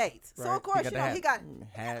 you on dates. So right. of course, He you got know the he got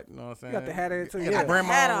hat, you know what I'm saying? You got the hat in too. He Yeah. got the brim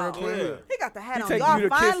hat on real on. quick. he got the hat He on. take Y'all you to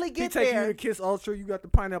finally kiss. get He take you there. to Kiss Ultra. You got the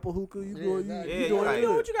pineapple hookah. You Yeah, go. exactly. You Yeah, doing like- You know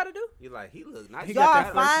good. what you gotta do? You like he look nice. He got Y'all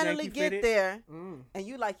that first finally Yankee get fitted. there, Mm. and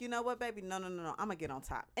you like, you know what, baby? No, I'm gonna get on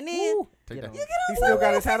top. And then Ooh. Take that. you get He on still top,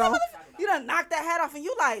 got his hat on. you done knock that hat off, and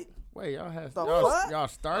you like Wait, y'all had The y'all, fuck? y'all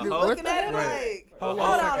started Uh-huh. with looking at it that? like, Hold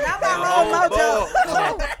hold on on, a not second. my whole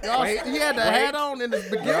mojo. Y'all, he had the hat on in the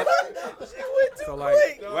beginning. So like,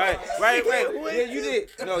 Wait. Yeah, you did.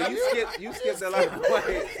 No, you skipped a lot of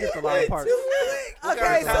wait. it's a lot of parts.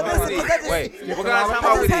 Okay, so listen, look at this. Wait, what kind of time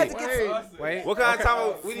out we just had need? to get Wait. What kind of time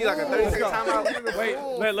out? We need like a 30-second timeout.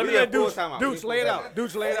 Wait, let We me need a let full Deuce, timeout. Deuce lay it out.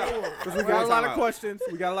 Deuce lay it out. Because we got a lot of questions.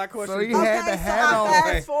 We got a lot of questions. So he Deuce- had the Okay, hat so I on.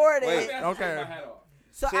 fast forwarded. Wait. Okay,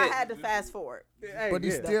 So I Shit. had to fast forward. Hey, but he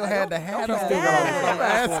yeah. still had the hat on. still got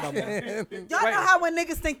I'm on. asking. Y'all know how when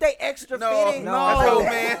niggas think they extra No, fitting? no. That's No. old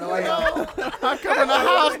man. I come in the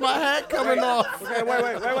house, my hat coming off. Okay,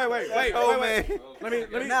 wait. Oh man. Let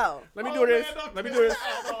me No. let me do this. Let me do this.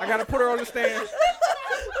 I gotta put her on the stand.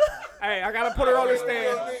 Hey, I gotta put her on the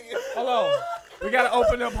stand. Hold on. We gotta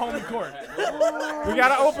open up homie court. We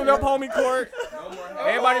gotta open up homie court.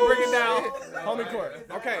 Everybody bring it down. Homie court.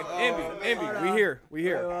 Okay, Envy. We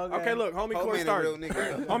here. Okay, look, homie Old court man a real started.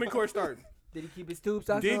 nigga. Homie court started. Did he keep his tube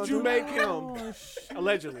socks Did on, you too? make him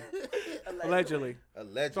allegedly? Allegedly.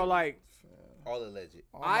 Alleged. So like, All alleged.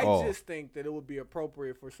 I Oh. just think that it would be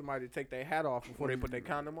appropriate for somebody to take their hat off before they put their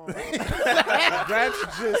condom on.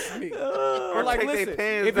 That's just me. Or like, take they listen,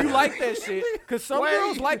 pants if you down. like that shit, because some Wait.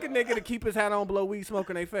 girls like a nigga to keep his hat on, blow weed, smoke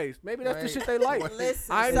in their face. Maybe that's the shit they like.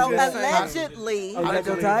 Listen, I'm so just saying. allegedly, Oh, you got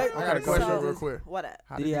your tight? I got a question So- real quick. what up?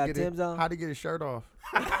 How Did he have get Tim's on? How'd he get his shirt off?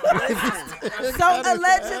 Listen. So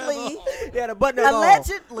allegedly, He had a button up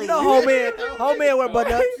allegedly, You know, homie wear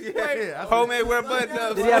button ups. Yeah, Homemade wear button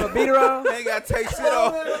up. Did he have a beater on? Ain't got to take shit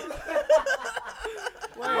off.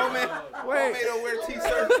 Homemade don't wear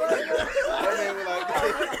t-shirts. Homemade was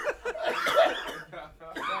like,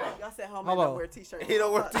 y'all said homie Hold don't on. wear t-shirts. he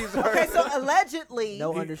don't wear t-shirts. Okay, so allegedly,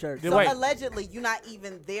 No undershirts. Did- so wait. allegedly, you're not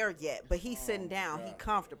even there yet, but he's sitting down, he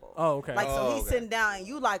comfortable. Oh, okay. Like so, Oh, he's okay. sitting down, and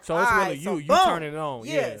you like, So it's all really right, so you boom. turning it on.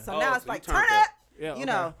 Yeah. So Oh, now it's so you like turned turn up. it. Yeah, You okay.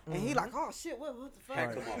 know, and he like, oh shit, what the fuck?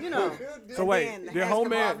 Hat come off. You know. So And wait, then the hands whole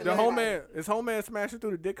come off man, and the then whole like- man, is whole man smashing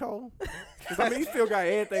through the dick hole? 'Cause I mean, he still got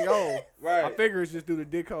everything on. Right. I figure it's just through the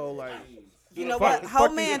dick hole, like. You know Fuck- what? fuck Whole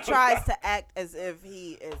you. man tries to act as if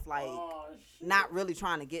he is like not really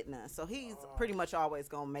trying to get none. So he's pretty much always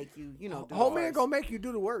gonna make you, you know, do Whole the man first. gonna make you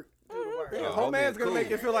do the work. Do the work. Yeah, Yeah, whole whole man's man's gonna make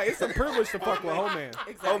cool. you feel like it's a privilege to fuck with whole man.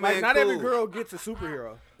 Whole Like man not every cool. girl gets a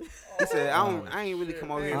superhero. He said, I ain't really come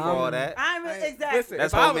over here for all that. I'm exactly. Listen,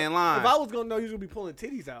 That's if I whole was- man line. If I was gonna know, you was gonna be pulling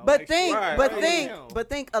titties out. But like, think, Right, but right. think, Damn. but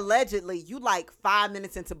think. Allegedly, you like 5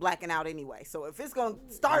 minutes into blacking out anyway. So if it's gonna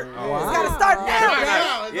start, Oh, it's wow. gotta start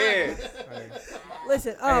now. man. Yeah.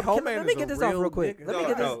 Listen, Whole let man me is get a this off real real quick. nigga. Let me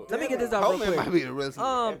get this. No, Let me get this off Whole real man might quick. be the realest.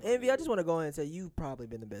 Envy, I just want to go ahead and say you've probably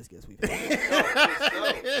been the best guest we've had.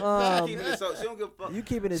 Keeping it so, she don't give a fuck. You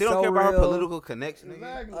keeping it She don't so care about her real. political connection.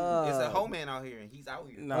 Nigga. It's a Uh, whole man out here, and he's out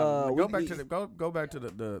here. No, go we- back to the go back to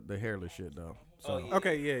the hairless shit though. So yeah.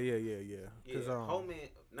 Okay, yeah. Yeah, 'Cause, whole man,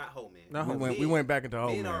 not whole man. Not we whole went, we went back into whole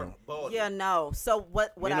Men are man. bald. Yeah, no. So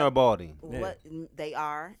what Men I are balding. what they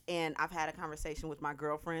are, and I've had a conversation with my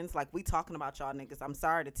girlfriends. Like we talking about y'all niggas. I'm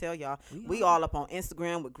sorry to tell y'all, we all up on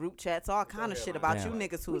Instagram with group chats, all kind of shit about Damn. you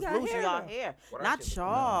niggas who We is got losing hair, y'all though. hair, Well, that not shit-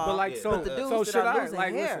 y'all. But like, Yeah. so, But the dudes so that should are I losing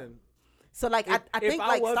like hair. listen? So like I If think I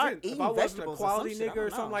like wasn't- start if eating I wasn't a vegetables quality or some shit, I nigga or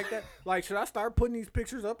don't something know. like that, like should I start putting these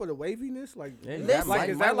pictures up of the waviness? Like, Yeah, you Listen, like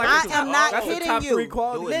is that like I a- am not that's a kidding top you. 3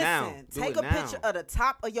 quality? Do it now. Listen, Do take it a picture now. of the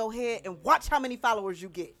top of your head and watch how many followers you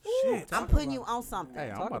get. Shit. I'm putting you on something.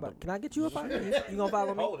 Hey, I'm Talk about about. to. Can I get you a follow? You gonna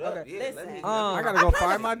follow me? Hold up. Okay. Yeah, Listen. let me- I gotta I go plan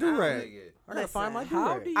find to- my do rag. Nigga. I gotta find my do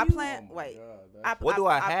How rag. do you? I plan. Oh my Wait. God, What do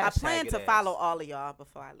I I plan hashtag to it follow as? all of y'all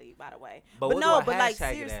before I leave. By the way, But but what no, do I but like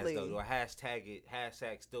hashtag it as, seriously, though? Do I hashtag it?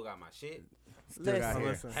 Hashtag still got my shit. Still got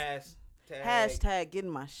listen. hair. Listen.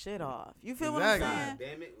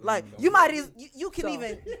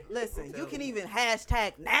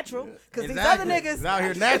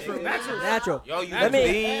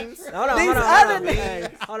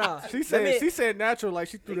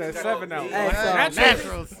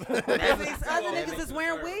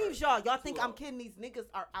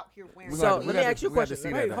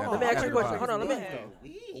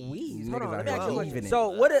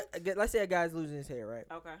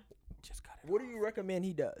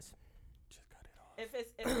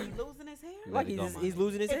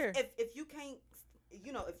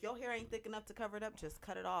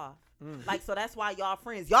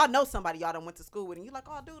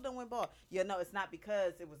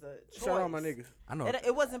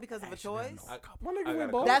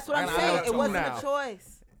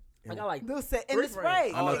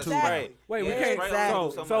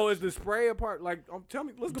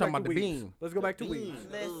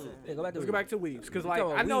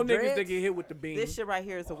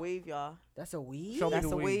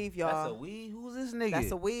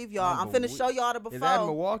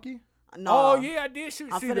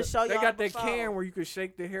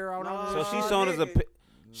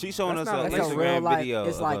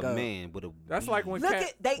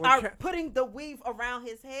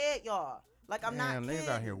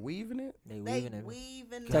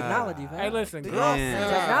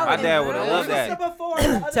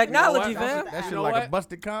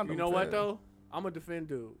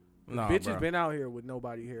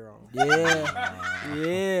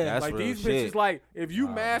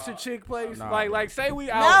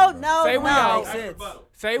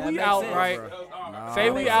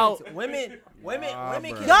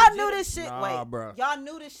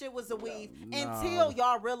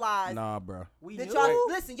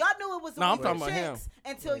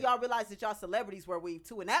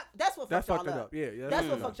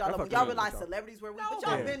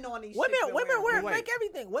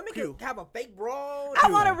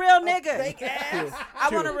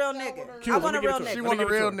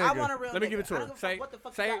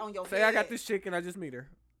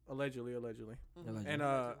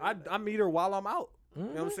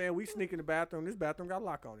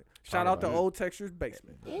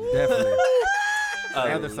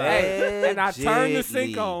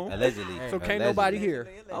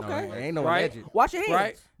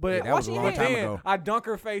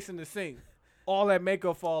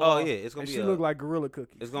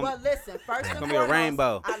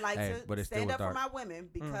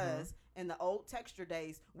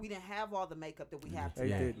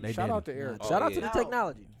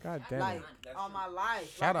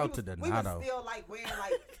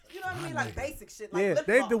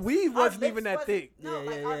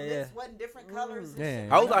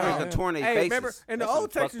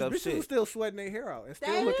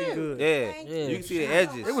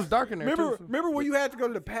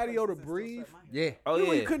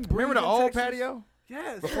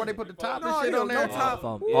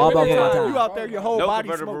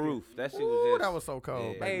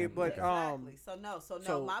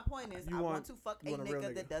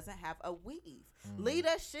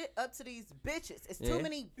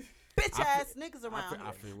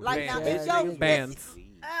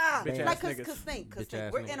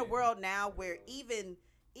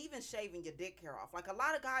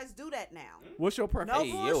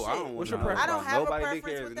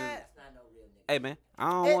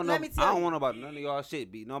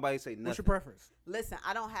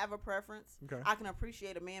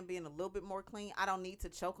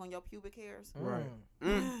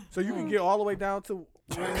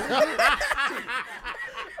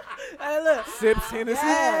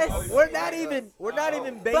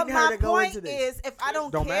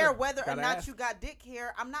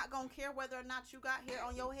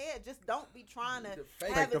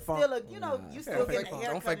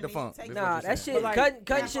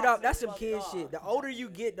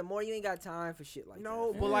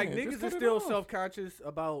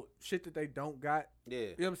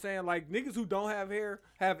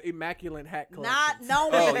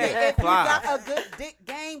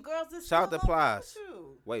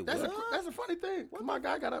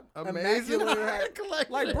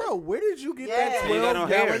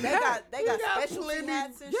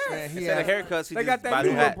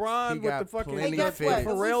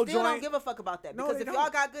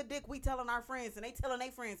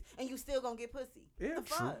 pussy. Yeah, The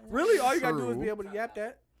fuck? really, all you gotta do is True. be able to yap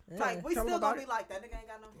that. Like we Tell 'em still about gonna it. be like that nigga ain't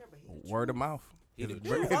got no hair, but he the Word of truth. mouth. He Is the the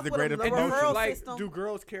truth. is Fuck the with him, greatest the promotion. referral Like, system. do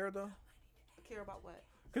girls care though? Care about what?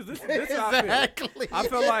 Because this is how I feel. Exactly. I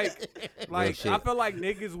feel like shit. I feel like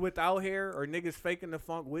niggas without hair or niggas faking the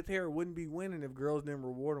funk with hair wouldn't be winning if girls didn't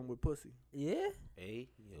reward them with pussy. Yeah. Hey,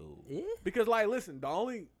 yo. Yeah. Because like, listen, the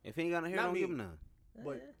only If he ain't got no hair, Not don't me. give him none.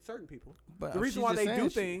 but certain people, But the reason she's why just they do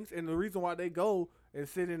saying things and the reason why they go and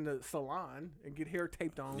sit in the salon and get hair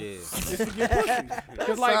taped on Yeah. is to get pussy. Because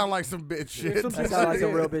Sound like, like some bitch Yeah, shit. some That shit sounds like some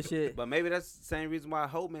Yeah. real bitch shit. But maybe that's the same reason why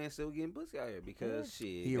Hope Man still getting pussy out here because shit.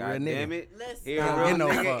 He a God real damn nigga. it. Listen, He a Nah, real get no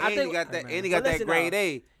nigga. fuck. And I he think- got that. Hey, And he man. got But that listen, grade though,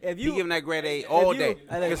 A. If He you giving that grade A all you- day.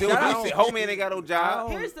 Hey, look, Because shout out- Hope Man ain't got no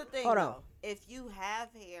job. here's the thing, Hold on. though. If you have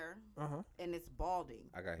hair uh-huh. and it's balding,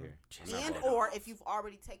 I got here. and or if you've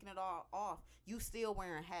already taken it all off, you still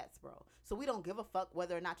wearing hats, bro. So we don't give a fuck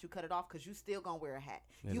whether or not you cut it off because you still gonna wear a hat.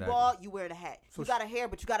 You Exactly. bald, you wearing a hat. So You got a hair,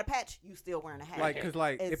 but you got a patch, you still wearing a hat. Like, cause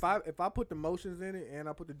like It's- if I put the motions in it and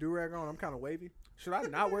I put the do rag on, I'm kind of wavy. Should I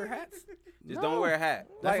not wear hats? Just don't wear a hat.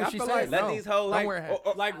 That's Like, what I she feel said. like- Let No, these hoes. don't wear a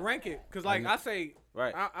hat. Like rank it, cause like I say,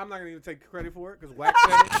 Right. I'm not gonna even take credit for it, cause Wax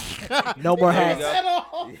said it. no more There you hats.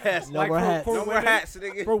 go. Yes. No Like, more for- hats. for No more women- hats,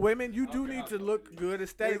 nigga. For women, you do need to look good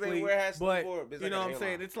aesthetically, wear hats no but more, bitch, you like know a what I'm saying?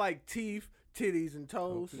 hairline. It's like teeth, titties, and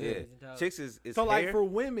toes. Yeah. Chicks is So like hair. for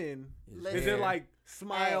women, is Hair. it like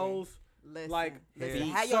smiles Listen, like, listen,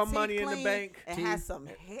 feet, have your some teeth money in the clean bank, and teeth, have some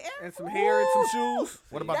hair. and some hair and some shoes?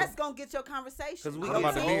 What about That's gonna get your conversation. 'Cause we Your get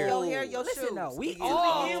about the teeth, hair? your hair, your Listen, shoes. no, we To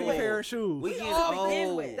all- begin Teeth, with. hair, and shoes. We To get begin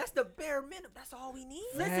old. with. That's the bare minimum. That's all we need.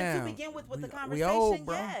 Listen, Damn. to begin with the We conversation, old,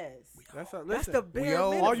 bro. yes. That's That's the bare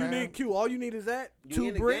old. minimum. all you fam. need. Q. All you need is that You two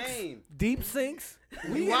in the bricks, game. deep sinks.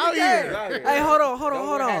 We out here. You out here. Hey, hold on, Don't hold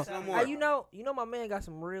wear on. hats no more. Hey, you know, my man got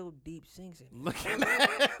some real deep sinks in. Looking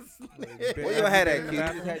at Where your hat at, Been kid? in You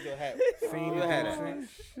the just had your hat. Seen Where it your hat in at? the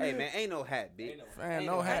sinks. Hey man, ain't no hat, bitch. Fam, Ain't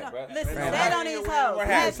no hat. bruh. Listen, Fam. say it on these hoes. Wear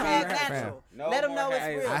hats. Hashtag Fam. natural. No Let them more know it's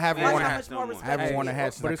hats. real. I haven't Watch worn how hats much more no more. I haven't respect worn a you hat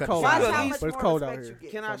get. since But I it's cut cold. the Watch sides. how Look, much it's more cold out respect here. you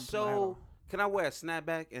get. Can I From the hat show? on. Can I wear a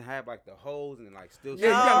snapback and have like the holes and like still? Yeah,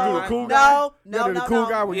 you gotta do the cool guy. No, You no, gotta do no, the cool no.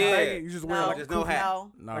 guy when you Yeah. bang it. You just wear No, like just a no cool hat.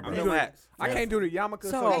 No. Nah, Like, bro. No do the- hats. I can't do the yarmulke. So-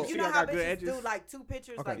 So, Like, you see, know I how got good bitches edges. do like two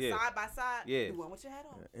pictures Okay. like Yeah. side by side? Yeah. Do one with your hat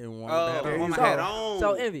on. And one Oh, that there with you my go. hat on.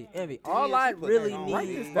 So envy. Damn, All I she put really that on. need. Write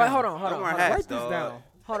this Wait, down. hold on, Don't hold wear on. hats, Write this dog. down.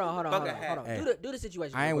 Hold on. Fuck a hat. Hey. Do the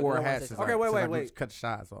situation. I ain't real quick. wore Hold on, hats say since something. Okay, wait, I wait. cut the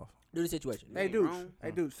sides off. Do the situation. Hey, ain't dude. wrong.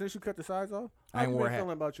 Hey, dude. Since you cut the sides off, I how ain't you wore a been hat.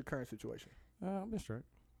 feeling about your current situation? I've been straight.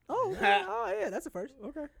 Oh, yeah, that's a first.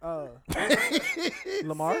 Okay.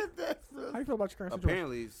 Lamar, how you feel about your current situation?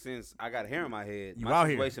 Apparently, since I got hair in my head, You my out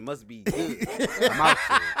here. situation must be good. I'm out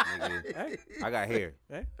here, nigga. Hey, I got hair.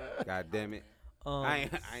 hey. God damn it. Um, I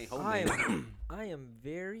ain't holding I it. am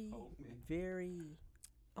very.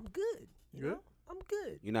 I'm good. You Good? know, I'm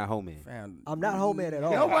good. You're not home man. Fam, I'm not home man at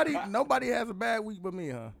all. nobody has a bad week but me,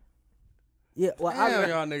 huh? Yeah, well, Damn,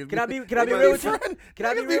 y'all niggas. can I be Nobody real with you? front- Can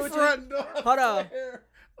I be niggas real with you? fronting, dog. Hold on.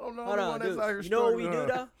 I'm the Hold only on, one that's dude. out here You know what we do struggling,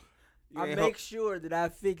 huh? though? You I ain't make sure that I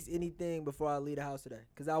fix anything before I leave the house today,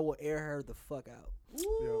 cause I will air her the fuck out.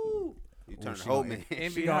 You turn she the whole gonna- man.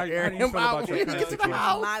 Envy, gonna how you air feel him about out your when current he gets to the situation?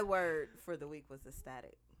 house. My word for the week was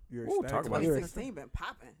ecstatic. You're Ooh, ecstatic talk about about it. it. 2016 been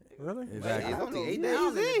popping. Really? Exactly. It's only 8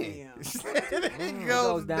 Now days in the in. DM. It It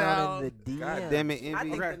goes down down. in the DM. God damn it, I Envy.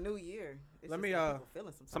 think Okay. the new year. It's Let just me, like people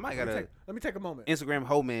feeling some type Somebody of way. gotta Let me take a moment. Instagram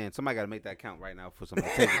whole man. Somebody gotta make that count right now for somebody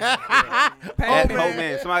to take it. Pat Add Penny. whole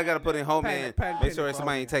man. Somebody gotta put in whole Pat- man. Pat Make Penny sure for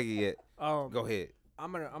somebody whole ain't take it yet. Go Go ahead.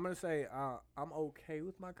 I'm gonna say I'm okay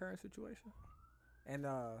with my current situation, and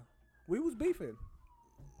we was beefing.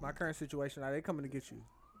 My current situation, they coming to get you.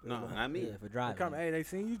 No, not me. Yeah, for They driving. come, hey, they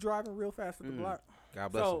seen you driving real fast at the block.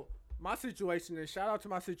 God bless So my situation, and shout out to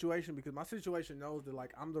my situation because my situation knows that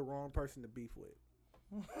like I'm the wrong person to beef with,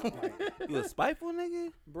 him. You a spiteful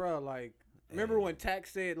nigga? Bruh, like. Remember when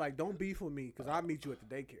Tax said like, "Don't beef with me because I'll meet you at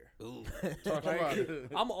the daycare." Ooh. Talk about Like,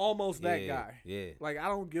 it. I'm almost that Yeah, guy. Yeah. Like I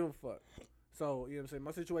don't give a fuck. So you know what I'm saying.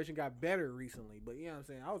 My situation got better recently, but you know what I'm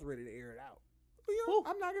saying. I was ready to air it out. But, you know,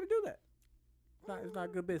 I'm not gonna do that. It's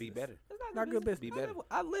not good business. Be better. It's Not good business. Be better.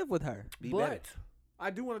 I live with her. Be but better. I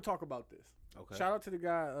do want to talk about this. Okay. Shout out to the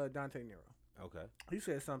guy Dante Nero. Okay. He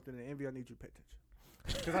said something, and Envy, I need you to pay attention.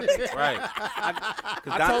 'Cause I think Right.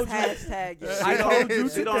 I told you. Hashtag it. I told you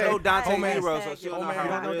She don't today. know Dante Hashtag Nero, it. so she don't Oh, know man, how you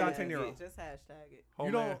don't know real Dante it Nero. is. Just hashtag it.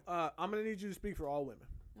 You don't. I'm gonna need you to speak for all women.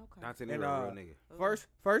 Okay. Dante And, Nero, real nigga.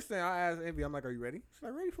 First thing I asked Envy, I'm like, "Are you ready?" She's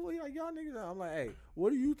like, "Ready for you? Like y'all niggas?" I'm like, "Hey, what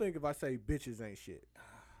do you think if I say bitches ain't shit?"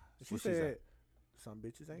 And she What she said, say? "Some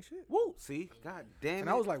bitches ain't shit." Woo. See? God damn it. And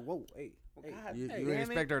I was like, "Whoa, hey." Hey, God You damn didn't it.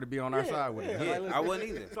 expect her to be on our side with it. yeah. Yeah, Like, I listen. wouldn't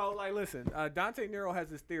either. So like, listen, Dante Nero has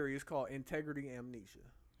this theory. It's called integrity amnesia.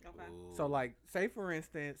 Okay. So like, say for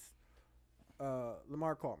instance,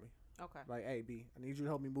 Lamar called me. Okay. Like, hey B, I need you to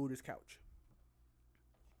help me move this couch.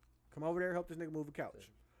 Come over there, help this nigga move the couch.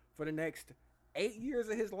 for the next 8 years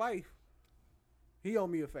of his life, he owe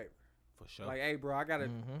me a favor. For sure. Like, hey, bro, I gotta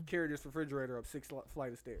carry this refrigerator up 6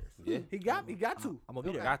 flight of stairs. Yeah. He got to. I'm gonna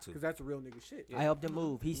be there. Got to. Because that's a real nigga shit. I helped him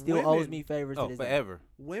move. He still Women- owes me favors to Oh, this day. forever.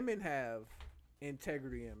 Women have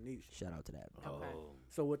integrity amnesia. Shout out to that. Bro. Okay. Oh.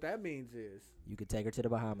 So what that means is You could take her to the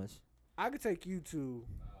Bahamas, I could take you to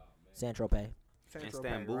San Tropez, Saint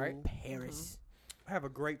Istanbul. right? Paris. Have a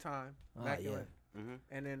great time. Oh, Immaculate. Mm-hmm.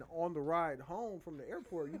 And then on the ride home from the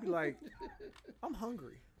airport, you'd be like, I'm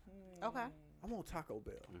hungry. Okay. I'm on Taco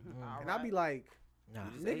Bell. Mm-hmm. And I'd be like, Nah.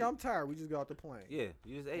 You just nigga, ate. I'm tired. We just got off the plane. Yeah,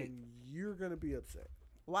 you just ate. And you're going to be upset.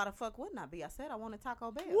 Why the fuck wouldn't I be? I said I wanted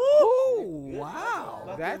Taco Bell. Ooh,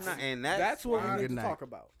 wow. That's That's what we fine. need Good to night. talk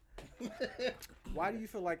about. Why do you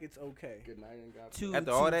feel like it's okay? Good night and God. To-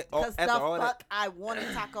 After all that, Because after the all that, fuck I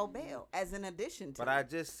wanted Taco Bell as an addition to but it. I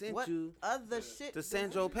just sent What you other shit? to San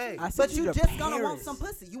Tropez. I sent But you to just gonna Paris. want some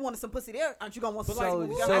pussy. You wanted some pussy there. Aren't you gonna want some But like, So, we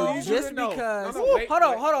pussy? gotta- I so need you just to know. because, No, no, wait, hold on,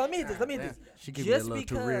 wait. hold on. Let me hit this. Let me hit this. She keeping it a Just little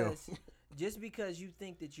too real. because, just because you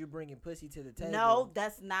think that you're bringing pussy to the table. No,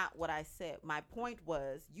 that's not what I said. My point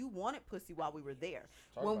was you wanted pussy while we were there.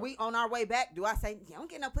 When we on our way back, do I say you don't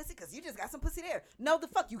get no pussy because you just got some pussy there? No, the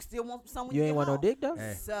fuck you still want some when You you ain't get want no home. dick though.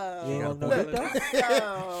 Hey. So You ain't want no got a dick though.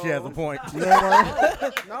 so- She has a point. You ain't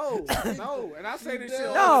want. No. And I say this shit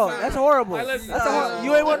all No, the time. that's horrible. Hey, listen, That's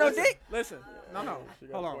you ain't want no dick. Listen. No.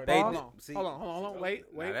 Hold on. They Hold did- on. see- Hold on. Wait.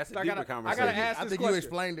 Nah, that's a I deeper gotta conversation. ask I this think you question.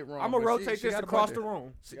 explained it wrong. I'm gonna but rotate she this got a across point the there.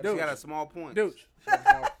 room. She Dude, got a small point. dude,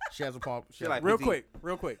 She has a point. She like real 15.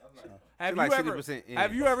 quick. Have like you ever 60% in.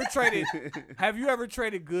 have you ever traded have you ever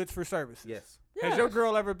traded goods for services? Yes. Has your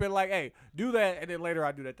girl ever been like, hey, do that, and then later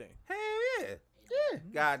I do that thing? Hell yeah. Yeah.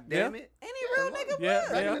 God damn it. Any real nigga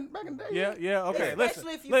Yeah, would. Back in the day. yeah. Okay, listen,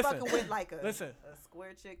 Especially if you listen. fucking with like a Listen.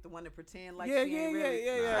 square chick, the one that pretend like Yeah, she ain't really.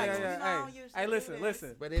 Like, you know, yeah. you Hey, should listen, do this.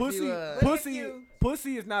 listen. But if Pussy, you, But if pussy, you-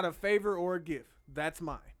 pussy is not a favor or a gift. That's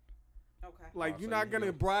mine. Okay. Like Oh, you're so not you gonna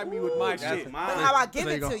go- bribe me with my That's shit. mine. But how I give So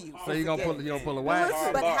it gon- to you. So you gonna pull a wax?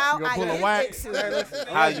 But how You gonna I pull a give wax? it to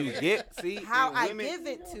you. How you get, see? How and I women- give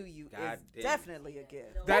it to you God is damn. definitely a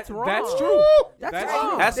gift. That's wrong. That's true. That's That's wrong.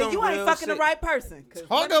 true. That's Then some you ain't real fucking shit. the right person. 'Cause Talk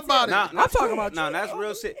let me about tell it. you, I'm talking about No, that's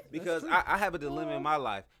real shit. Because I have a dilemma in my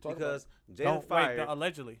life. Because Jada Don't Fire wait.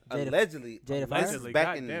 Allegedly. allegedly, Jada this Fire? is Allegedly,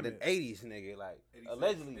 back in goddamn the it. 80s, nigga. Like,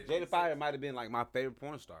 allegedly, Jada Fire might have been like my favorite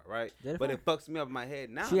porn star, right? Jada But Fire? it fucks me up in my head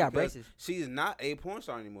now. She got because braces. She's not a porn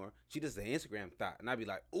star anymore. She just an Instagram thought. And I'd be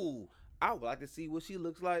like, ooh, I would like to see what she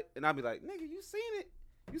looks like. And I'd be like, nigga, you seen it.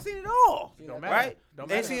 You seen it all. Don't matter. Right? Don't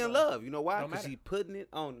And matter. she in love. You know why? Don't Because matter. she putting it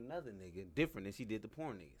on another nigga different than she did the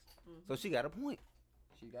porn niggas. So she got a point.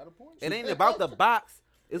 She got a point. It ain't about the box.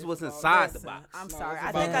 It's what's inside the listen, box. I'm No, sorry. it's I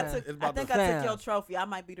about think I the- took. it's I about think the I took fam. your trophy. I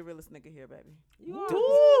might be the realest nigga here, baby. You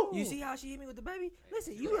are. You see how she hit me with the baby?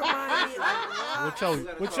 Listen, you remind me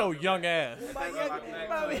like With your young ass.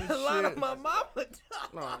 remind me a lot of my mama.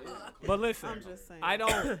 But listen, I'm just saying.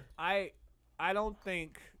 I don't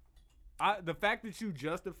think the fact that you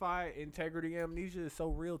justify integrity amnesia is so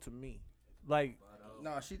real to me. Like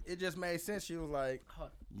No, it just made sense. She was like,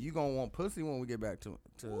 "You gonna want pussy when we get back to I'm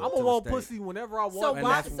to gonna the want States." pussy whenever I want. So And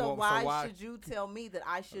why? that's So what- why, so why- should you tell me that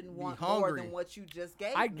I shouldn't Be want more hungry. than what you just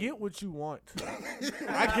gave? I me? get what you want.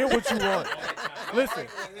 I get what you want. Listen,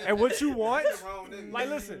 and what you want, like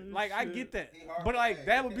listen, like I get that, but like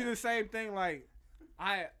that would be the same thing. Like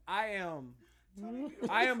I am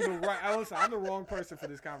the right. Listen, I'm the wrong person for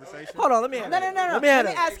this conversation. Hold on, let me have No. it. Let have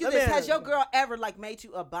me it. ask you Let me this: have has it. your girl ever like made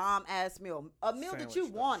you a bomb ass meal, a meal that you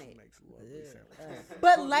Sandwich, though. wanted? She makes lovely sandwiches.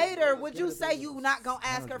 But later, would you say you not gonna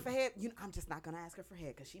ask her for head? I'm just not gonna ask her for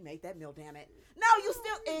head because she made that meal. Damn it! No, you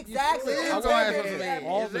still exactly. still I'm gonna ask gonna her for head head.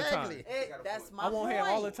 all the Exactly. time. That's my I want point. head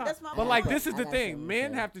all the time. That's my But like point. this is the I thing, got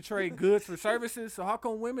men you. have to trade goods for services. So how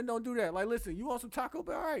come women don't do that? Like, listen, you want some Taco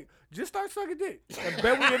Bell? All right, just start sucking dick. And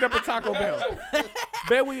bet we end up at Taco Bell.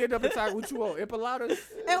 Bet we end up at Taco. What you want? Empanadas?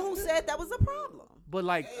 And who said that was a problem? But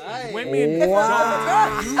like Hey. women If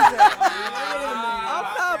don't do that. I'm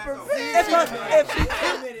not prepared.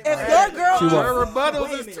 If your girl, She Her was.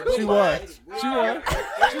 rebuttals is too She was. She was.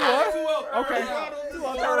 She was. Okay.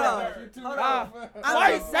 Hold on.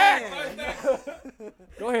 I'm just saying.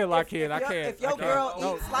 Go ahead, Lockheed. I can't. If your I can't. girl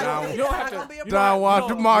No, eats like no, this, you don't it's have not to. gonna be a You problem. Don Juan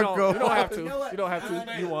don't- DeMarco. You don't have to. You don't have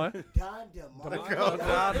to. You won.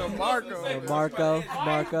 Marco.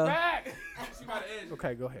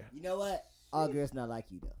 Okay, go ahead. You know what? All girls not like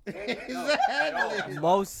you though. Exactly.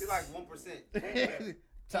 Most. She like 1%.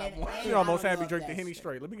 Top one. She almost had me drink the Henny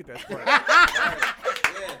straight. Let me get that straight.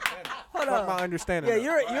 Hold Fuck my on. understanding.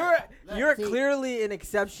 Yeah, of it. you're See- clearly an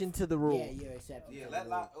exception to the rule. Yeah, you're accepting. Yeah, to let the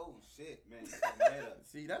lock. rule. Oh shit, man. You fucked my head up.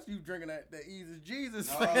 See, that's you drinking that easy Jesus.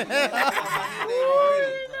 No, man. I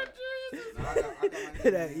got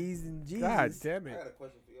my That ease in Jesus. God damn I it. got a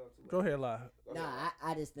question for y'all too. Go ahead, La. No,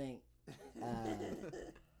 I just think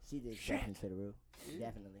she's the exception to the rule.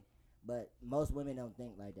 Definitely. But most women don't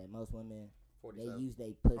think like that. Most women, they 47. use their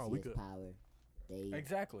pussy Oh, we as good. power. They,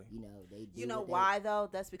 Exactly. you know, they do You know what they- why though?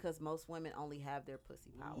 That's because most women only have their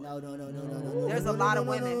pussy power. No. There's a lot of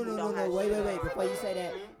women who don't have Wait. shit. Before you say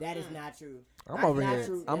that, that is not true. I'm That's over not here.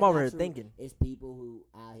 true. I'm That's over not here true. thinking. It's people who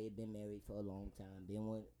out here been married for a long time, been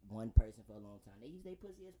with one person for a long time. They use their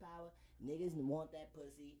pussy as power. Niggas want that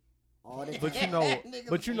pussy all the time.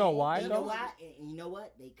 But you know why You know though? why? And you know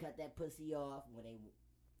what? They cut that pussy off when they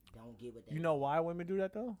don't get what they You know why women do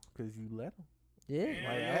that though? Because you let them.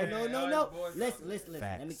 Yeah. No. Listen. Let me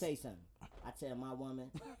Facts. tell you something. I tell my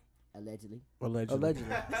woman, allegedly. Allegedly.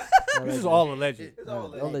 This is all alleged. It's all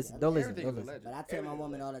Don't listen. Don't listen. Don't listen. But I tell my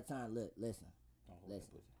woman all the time, look, listen.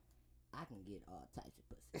 I can get all types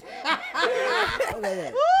of pussy.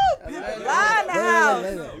 Lie in the house.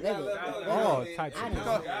 Oh, type I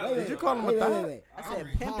of done- Did you call him a thot? wait. I said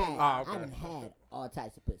done pimping. had- I done had all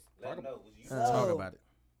types of pussy. Let them know. Was you Talk about it.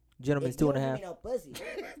 Gentlemen's If you 2.5. don't give me no pussy,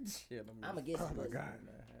 Shit, I'm gonna get some pussy.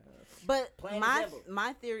 But Plain and my simple.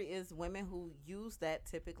 my theory is women who use that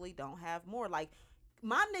typically don't have more. Like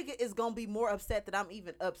my nigga is gonna be more upset that I'm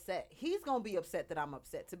even upset. He's gonna be upset that I'm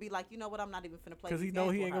upset. To be like, you know what, I'm not even finna play. Because he these know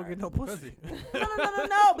games he with ain't gonna her. get no pussy.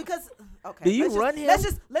 No. Because okay. Do you let's run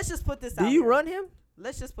just, him? Let's just put this out. Do you here. run him?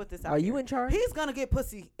 Let's just put this out. Are you here. in charge? He's gonna get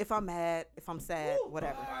pussy if I'm mad, if I'm sad,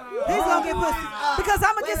 whatever. He's gonna get pussy because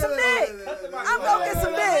I'm gonna get some dick. I'm gonna get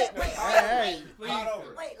some dick. Hey,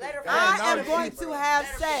 Wait, later. I no, am going to have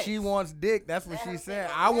sex. she wants dick. That's what she said.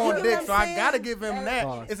 I want You know dick, what so I'm I gotta saying? give him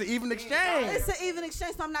that. It's an even exchange. It's an even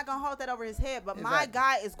exchange, so I'm not gonna hold that over his head. But my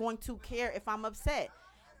guy is going to care if I'm upset.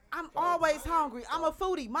 I'm always hungry. I'm a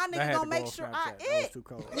foodie. My That nigga had gonna to make go sure on I Snapchat. That was eat. too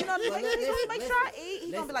cold. You know, he's gonna make sure I eat. He's gonna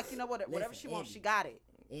be listen, like, you know what, whatever she wants, Envy. she got it.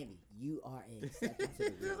 Envy, you are an exception to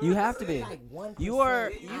the rule. You have to be. Like 1% You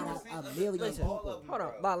are- out of a million Listen, people. hold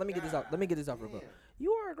on. Bob, let me get this off. Let me get this off real quick.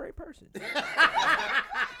 You are a great person.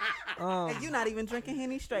 And you're not even drinking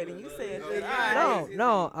Henny straight, and you said,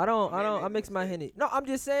 No, I don't. I mix my Henny. No, I'm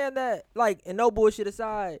just saying that, like, and no bullshit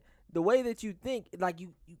aside, the way that you think, like,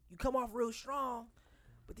 you come off real strong,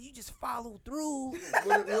 but then you just follow through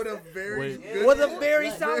With a very Wait. good with a very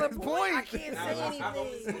solid good point. I point. can't I've say only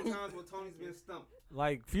seen anything. times when Tony's been stumped.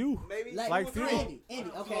 Like few. Maybe. Like few. Envy,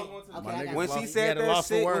 okay. My I nigga got When you. she He said had a that loss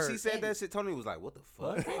for shit, when words. she said that shit, Tony was like, "What the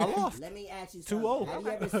fuck?" I lost. Let me ask you 2-0. something. Have you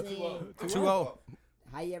ever seen? 2-0.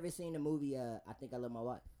 Have you ever seen the movie? I think I love my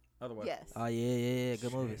wife. Otherwise, yes. Oh yeah,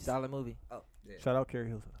 good movie, solid movie. Shout out Carrie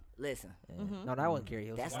Hilson. Listen, Yeah. No, that wasn't Carrie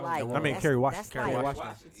Hilson. that's That was like the I woman. mean, that's- Kerry Washington. that's Kerry like-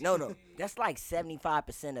 Washington. No, that's like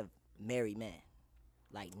 75% of married men.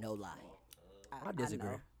 Like no lie. I disagree.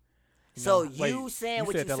 know. So Wait, you saying you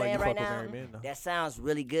what said you're that like saying you right fuck with now? married men, though. That sounds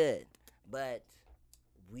really good, but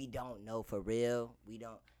we don't know for real. We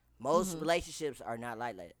don't. Most relationships are not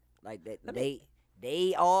like that. Like that.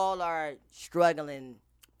 They all are struggling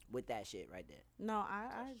with that shit right there. No,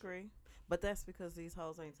 I agree. But that's because these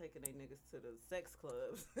hoes ain't taking their niggas to the sex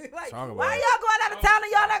clubs. Like, Talk about why it. y'all going out of town and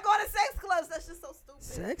y'all not going to sex clubs? That's just so stupid.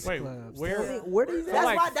 Sex Wait, clubs. where- Tell me, where do you That's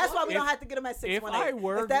like, why. That's why we if- don't have to get them at 618. if I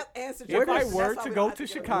were- if that answered If your I question, were that's why to we go don't have to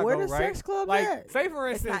get them. Chicago, Where the right? sex club like, at? say for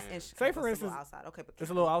It's instance, not in say Chicago, for it's a instance, little outside. Okay, but it's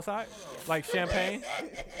a little outside, like Champagne.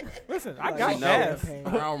 Listen, I Like got gas. champagne.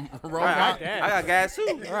 Around I got got gas. gas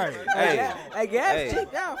too. Right. Hey, Hey, gas Hey.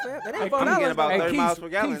 cheap now, fam. That Hey, ain't I'm I'm $4. getting about Hey, 30 Keith, miles per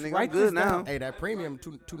gallon. Keith, Nigga, I'm write good this now. down. Hey, that premium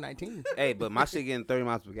 219. Hey, but my shit getting 30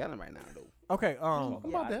 miles per gallon right now though. Okay. I'm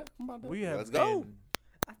about that. We have Let's go. been-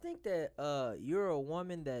 I think that you're a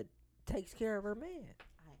woman that takes care of her man.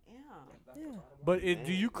 I am. Yeah. But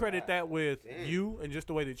do you credit that with you and just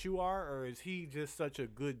the way that you are, or is he just such a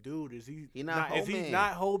good dude? Is he He not is hoe he man.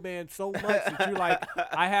 not hoe man so much that you're like,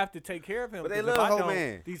 I have to take care of him? But they 'cause if love I hoe don't,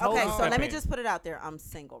 man. These Okay, hoes so let me step just put it out there. I'm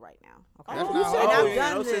single right now. Okay. That's and not hoe. I've Yeah,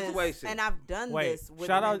 done no this. situation. And I've done in. Wait, this with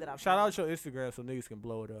shout the men out that I've shout found. out your Instagram so niggas can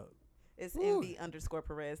blow it up. It's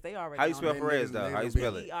Envy_Perez. They already How you know spell me. Perez though? How you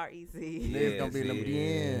spell it? Perez. Niggas gonna be in them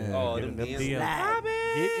DMs. Oh, Get them in them DMs.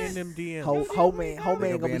 DMs. Get in them DMs. Hoe man They gonna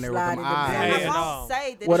gonna be be in there with them sliding eyes. them And Hey, I and, won't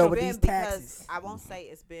say that what it's over been these because taxes? I won't say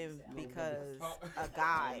it's been because a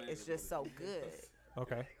guy is just so good.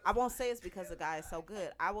 Okay. I won't say it's because the guy is so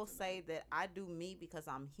good. I will say that I do me because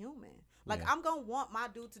I'm human. Like, Yeah. I'm going to want my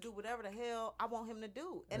dude to do whatever the hell I want him to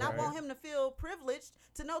do. And Right. I want him to feel privileged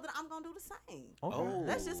to know that I'm going to do the same. Okay. Oh.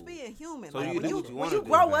 That's just being human. So like, you when do what you when wanna you do,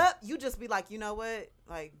 grow man. up, you just be like, you know what?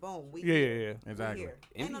 Like, boom. We Yeah, here. yeah, yeah. We Exactly. here.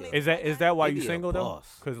 Ain't no Envy. need Is to that fight is that why He you be a single though?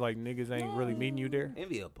 boss. Cause like niggas ain't really meeting you there.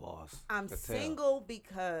 Envy a boss. I'm Could tell. single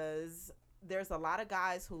because there's a lot of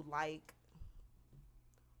guys who like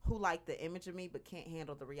the image of me but can't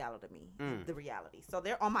handle the reality of me. The reality. So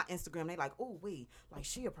they're on my Instagram. They like, oh, like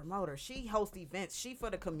she a promoter. She hosts events. She for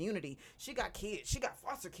the community. She got kids. She got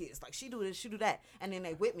foster kids. Like she do this, she do that. And then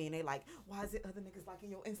they with me and they like, why is it other niggas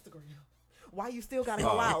liking your Instagram? Why you still gotta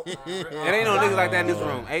go out? It ain't no niggas like that in this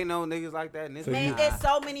room. Ain't no niggas like that in this So room. Man, it's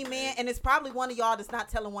so many men, and it's probably one of y'all that's not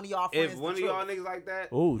telling one of y'all friends. If one of the y'all truth. niggas like that,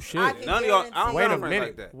 Oh shit. I can none of y'all. I don't Wait got a no friends minute.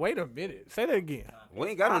 like that. Wait a minute. Say that again. We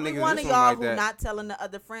ain't got no Probably niggas one in of this room y'all like who that. not telling the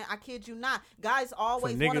other friend. I kid you not. Guys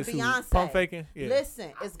always So want a niggas who Beyonce. pump faking? Yeah.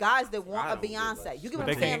 Listen, it's guys that want I a don't get Beyonce. like- You get But what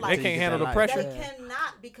they I'm saying? can't. Like They can't handle the They pressure. they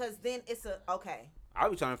cannot because then it's a okay. I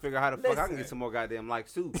be trying to figure out how the fuck I can Listen. get some more goddamn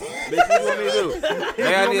likes too. Bitch, what you want me to do?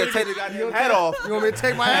 Hey, I need to take the goddamn hat off. You want me to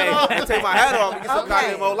take my hat off? Hey, take my hat off and get some Okay.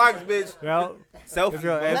 goddamn more likes, bitch. Well, Selfie. it's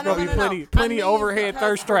gonna No, be no, no, no. plenty I mean, overhead because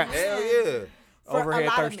thirst for straps. men- Hell yeah. For Overhead a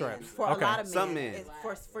lot thirst of men, straps. For Okay. a lot of men. Some men. It's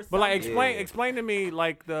for some But like men. explain to me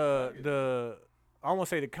like the I don't want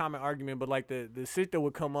to say the common argument, but like the shit that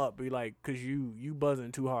would come up be like, cause you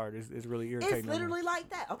buzzing too hard is really irritating. It's literally like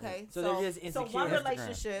that. Okay. So they're just so insecure. one Instagram.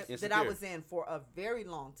 relationship that Insecure. I was in for a very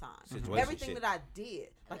long time. Situationship. Everything that I did,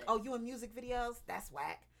 like, oh, you in music videos? That's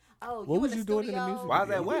whack. Oh, What you was in you the doing in the studio? music Why is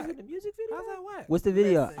that You whack? was in the music video? How's that whack? What's the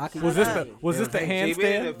video? Listen. I can Was this see the it. was this the She been in a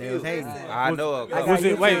handstand? They was few. hating. I know a I couple. got Was it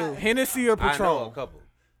you. wait Hennessy or I know a Patron? couple.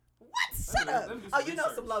 What? Shut up. Oh, you know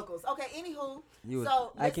some locals. Okay, anywho. You was-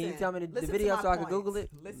 So, Hey, can you listen, tell me the listen to video my so I can points. Google it?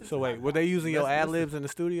 Listen So to wait, my were they points. using your Listen. ad libs in the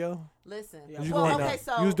studio? Listen. You Well, doing okay, the-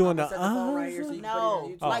 so you was doing I'm the gonna set the phone right here so you can put it No,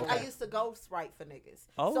 on YouTube. like Okay. I used to ghostwrite for niggas.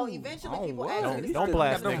 Oh, So eventually oh, people wow. ask Don't- me. don't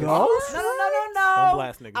blast Them niggas. ghosts? No. Don't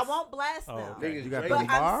blast niggas. I won't blast Oh, them. okay. You got But them I'm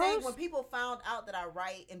bars? saying when people found out that I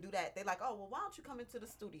write and do that, they like, oh well, why don't you come into the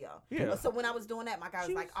studio? Yeah. So when I was doing that, my guy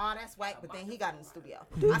was like, oh that's whack. But then he got in the studio.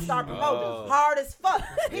 I started promoting Oh. hard as fuck.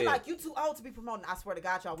 He Yeah. like, you too old to be promoting. I swear to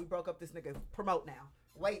God, y'all, we broke up this nigga. Promote now.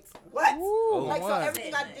 Wait, what? Like so, what?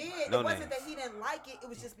 everything I did, No it wasn't names. that he didn't like it. It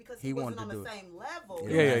was just because He he wasn't wanted on to the do it. same level.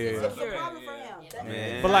 Yeah. It was a problem for him.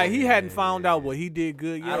 Man. But like he hadn't found out what he did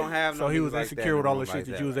good yet. I don't have so no he niggas was like that insecure in with the all the room shit like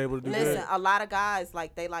that that. you was able to do Listen, good. a lot of guys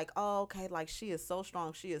like they like, oh, okay, like she is so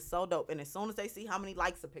strong, she is so dope, and as soon as they see how many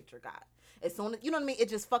likes a picture got, as soon as you know what I mean, it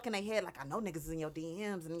just fucking their head. Like I know niggas is in your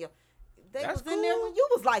DMs and your, they That's was in there cool. when you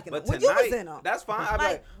was liking them, But when you was tonight, in them. that's fine. I be Like,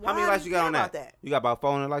 like, how many why likes do you you got on care that? about that? You got about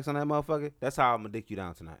 400 likes on that motherfucker? That's how I'm gonna dick you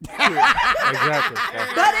down tonight. Exactly.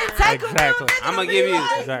 But it take Exactly. I'm gonna give you,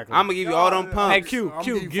 Exactly. I'm gonna give you all them pumps. Hey Q, I'm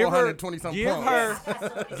Q, giving give her, 420 something give her,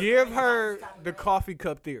 pumps. give her the coffee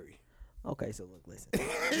cup theory. Okay, so look, listen.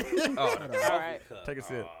 Oh, All right. Take a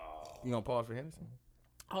sip. You gonna pause for Henderson?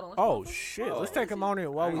 Hold on. Oh shit, let's take a moment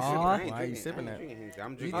while we I sip. ain't Why drinking. are you sipping I ain't that? drinking Hennessy.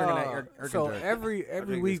 I'm You drinking. drinking that So Erkin every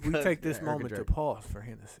drink week this we take this Erkin moment to drink. pause for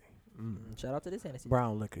Hennessy. Shout out to this Hennessy.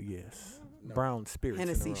 Brown liquor, yes. Brown spirits. in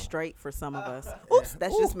the Hennessy room. straight for some of us. Oops,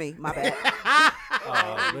 that's just me. My bad.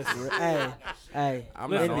 Listen, Hey, I'm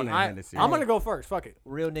listen, not on that I, Hennessy. I'm gonna go first. Fuck it.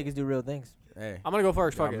 real niggas do real things. Hey, I'm gonna go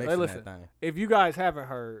first. Fuck y'all it. Hey, mixing listen. that thing. If you guys haven't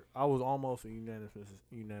heard, I was almost a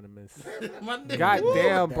unanimous.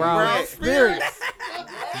 Goddamn brown spirits.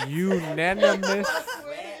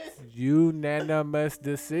 Unanimous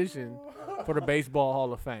decision for the Baseball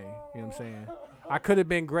Hall of Fame. You know what I'm saying? I could have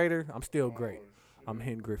been greater. I'm still great. I'm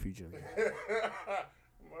Hen Griffey Jr.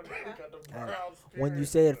 When you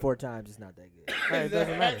say it 4 times, it's not that good. Hey, it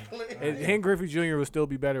doesn't matter. Hen Griffey Jr. will still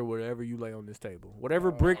be better whatever you lay on this table.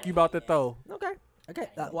 Whatever brick you about to throw. Okay.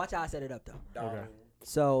 Watch how I set it up though. Okay.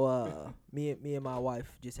 So me and my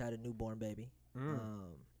wife just had a newborn baby. Mm.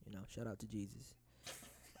 You know, shout out to Jesus.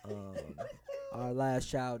 Our last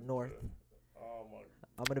child, North.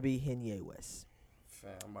 I'm gonna be Henye West.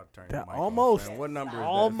 Fam, I'm about to turn That your mic almost- off, fam. What number is that?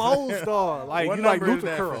 Almost, dog. Like What you like number is Luther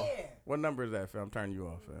that, Curl. fam? What number is that, fam? I'm turning you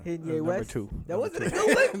off, fam. Henye Number West. 2. That Number wasn't a 2.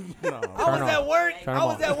 good one. No. I was at work. I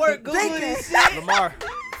was at work googling this shit.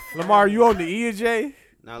 Lamar, you on the E or J?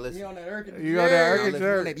 Now listen. You on that Erkin? You on that Erkin You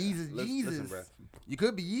jerk? on that Yeezus, Listen, Yeezus. bruh. You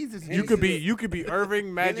could be Yeezus. You could be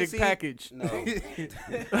Irving Magic Hennessy? Package. No.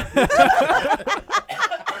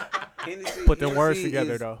 Hennessy- Put them words Hennessy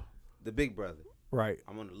together is though. The big brother. Right.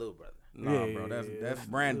 I'm on the little brother. Nah, Yeah, bro, yeah, that's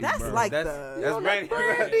Brandy, That's bro. like That's the. Brandy.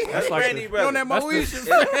 That's like Brandy the- You on that brother. Moesha?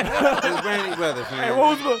 That's Brandy brother, Hey, fam.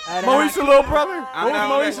 what was Hey, Moesha little brother? I'm What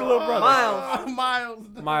not on was that- Moesha little brother? Miles.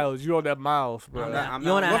 Miles. Miles, you on that Miles, bro? I'm not. I'm You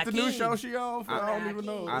not. wanna- What's the new Hakeem. show she on? For? I don't even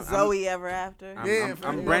know. I'm- Zoe ever after. Yeah, I'm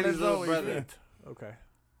fam, Brandy's that's little Zoe, brother. shit. Okay.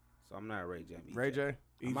 So I'm not Ray J. I'm Ray J.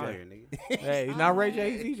 I'm out here, nigga. Hey, he's not Ray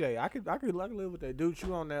J. He's EJ. I could live with that dude.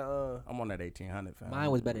 You on that? I'm on that 1800. Fam.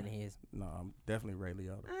 Mine was better than his. No, I'm definitely Ray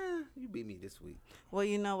Liotta. You beat me this week. Well,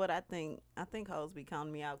 you know what I think? I think hoes be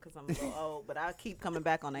counting me out because I'm a little old, but I keep coming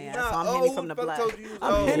back on their ass. Nah, So I'm oh, Henny who from the the fuck block. told you you was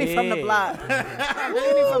I'm old? Henny from the Yeah. block. I'm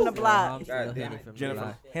Henny from the block. I'm still God Henny damn it. from the Jennifer.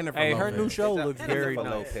 block. Jennifer Hey, her Lopez. new show looks Jennifer very nice.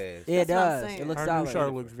 Lopez. Yeah, it That's what I'm does. saying. It looks Her solid. new show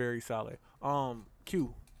looks very solid.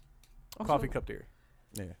 Q. Coffee cup theory.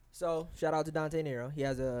 Yeah. So shout out to Dante Nero. He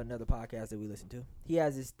has another podcast that we listen to. He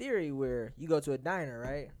has this theory where you go to a diner,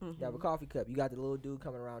 right? You have a coffee cup. You got the little dude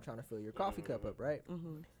coming around trying to fill your coffee cup up, right?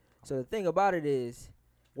 Mm-hmm. So the thing about it is,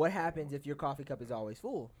 what happens if your coffee cup is always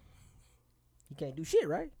full? You can't do shit,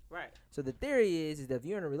 right? Right. So the theory is that if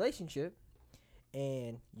you're in a relationship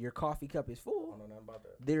and your coffee cup is full,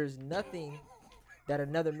 there's nothing that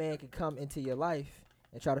another man can come into your life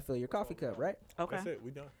and try to fill your coffee cup, right? Okay. That's it.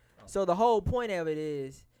 We done. So the whole point of it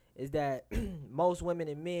is that most women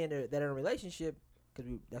and men that are in a relationship, because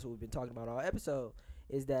that's what we've been talking about all episode,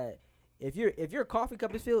 is that if your coffee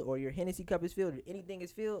cup is filled or your Hennessy cup is filled or anything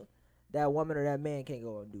is filled, that woman or that man can't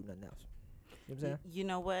go and do nothing else. You know what I'm saying? You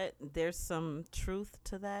know what? There's some truth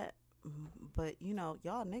to that, but you know,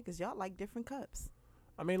 y'all niggas, y'all like different cups.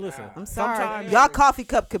 I mean, listen. I'm sorry. Sometimes Y'all coffee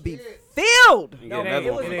cup could be filled. You No, get man, another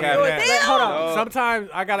it one was from it Kevin was- Nash. hold on. No. Sometimes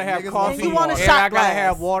I gotta have Niggas coffee. want- You want a and shot I gotta glass.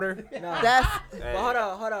 have water. No. That's But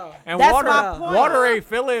hold on. And That's water, my point. water ain't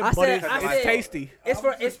filling, I but said- it's I said- tasty.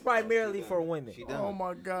 It's primarily for women. She done. Oh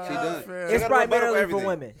my God. She done. fam. She It's got a little butter primarily for everything.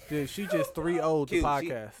 women. Dude, she just 3-0 the Cute.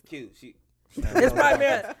 podcast. Cute. She. It's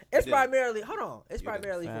primarily. It's You done. primarily. Hold on. It's You done.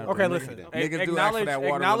 primarily for Fam. women. Okay, Niggas- listen. niggas do ask for Acknowledge, that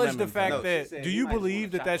water with acknowledge the lemons, fact though. No, she that. said Do you you might just believe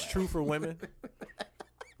want that a that's shot true glass. for women?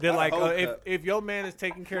 That like whole if cup. if your man is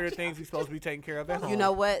taking care of the things he's supposed to be taking care of at home. You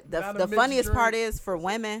know what? Not a The mixed funniest part drink. is for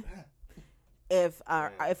women, if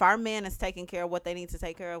our man is taking care of what they need to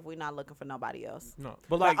take care of, we're not looking for nobody else. No,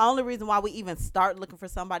 but like the only reason why we even start looking for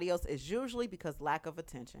somebody else is usually because lack of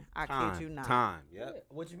attention. I kid you not. Time. Yep.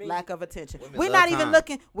 What you mean? Lack of attention. Women We're love not even time.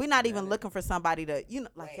 looking. We're not even looking for somebody to, you know,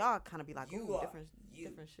 like y'all kind of be like, You ooh, are- different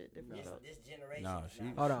shit, different This, stuff. this generation. No, is she.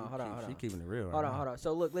 not- Hold on. She keeping it real. Hold on.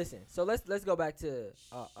 So look, listen. So let's go back to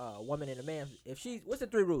a woman and a man. If she, what's the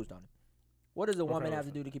 3 rules, Donnie? What does a woman have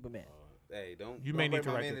to do to keep a man? Hey, don't. you don't may need bring to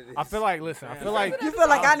my write man this. into I feel this. like listen. I feel like You feel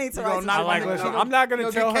like I need to You write gonna some knock I like him listen. out. I'm not gonna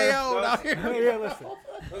You'll tell get her. KO'd out here. Yeah, listen.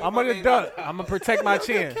 I'm gonna duck. I'm gonna protect my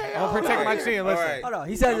chin. I'm gonna protect my chin. Listen. Alright. Hold on.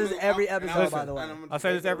 He says this every episode, Listen. by the way. I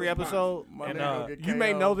say this every episode, My and nigga gonna get you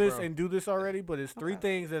may KO'd, know this bro. and do this already, but it's 3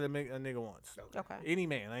 things that a nigga wants. Okay. Any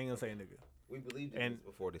man, I ain't gonna say a nigga. We believed And- in this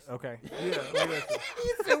before this. Okay. Yeah. Like listen.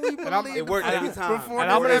 He said we believe It worked the- every time. Before And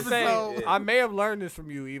I'm this gonna say, episode. I may have learned this from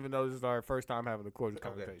you, even though this is our first time having a cordial Okay.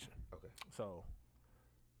 conversation. Okay. So,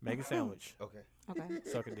 make a sandwich, Okay. Okay.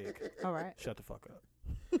 suck a dick, All right. shut the fuck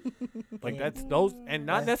up. Like that's those, and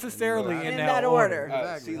not necessarily in In that that order.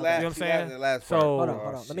 order. She You know laughed. what I'm She saying? laughed at the last So- part. Hold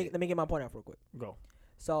on. Oh, Let me get my point out real quick. Go.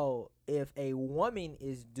 So if a woman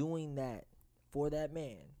is doing that for that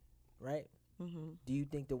man, right? Mm-hmm. Do you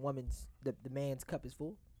think the man's cup is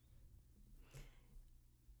full?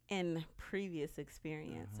 In previous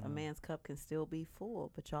experience, a man's cup can still be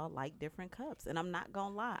full, but y'all like different cups. And I'm not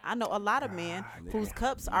gonna lie, I know a lot of men whose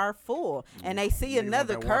cups are full, and they see Niggas want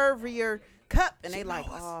another that water. curvier cup, and they like,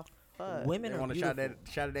 oh fuck. Women They are want to beautiful.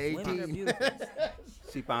 shot at the Women are 18. beautiful.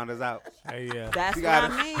 She found us out. Hey, yeah. That's She what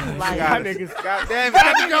got I it. mean. Like, got Y'all it. niggas. God damn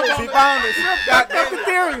it. She found us. God damn it.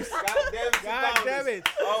 Theories. God damn it. She God found damn us. it.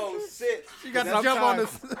 Oh, shit. She got to jump on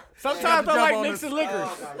this. Sometimes I jump like on mixing us. liquors.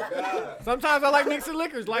 Oh, my God. Sometimes I like mixing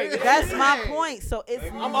liquors. Like that's my point. So it's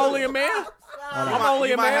I'm only a man, I'm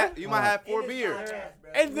only a man, You might have 4 beers.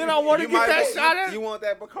 and then I want to You get might that want- shot at. You want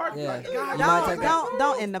that Bacardi? Yeah. Like, God, You might take that.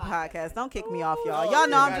 don't end the podcast. Don't kick me off, y'all. Y'all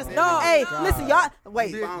know I'm just No. Hey, listen, y'all.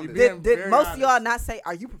 Wait, You being did very most of honest. y'all not say,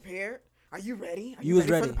 "Are you prepared? Are you ready? Are You was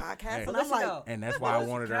for ready. the podcast?" Hey. And I'm like, And that's why I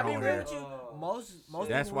wanted her Can I be on real here. with you? Most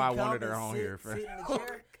That's people why I who come wanted her and on sit- here, fam. sit in the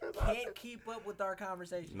chair can't keep up with our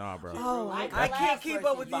conversation. Nah, bro. "Oh, I can't keep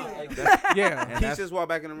up with you. Yeah, And Keith that's- just walked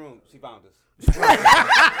back in the room. She found us.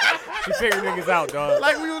 she figured niggas out, dog.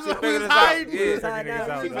 Like we was figured us out. hiding. Yeah. Figured niggas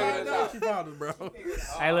out, She dog. figured us out. She found us, bro.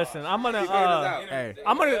 Hey, listen, I'm gonna She figured us out. Hey,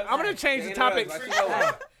 I'm gonna change the topic. Like, she know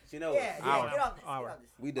us. She knows. Hour. Get off this. Hour. Get off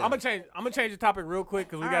this. We done. I'm gonna change the topic real quick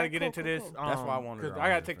because we All gotta right, get cool, into cool, this. cool. That's why I wanted her 'cause on I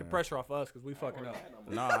gotta here, take the fam. pressure off us because we fucking up.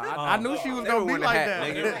 No, I knew she was Never gonna be worn a like hat,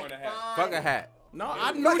 that. nigga. Fuck a hat. No,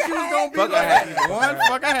 I knew she was gonna be Fuck a like hat. that. One,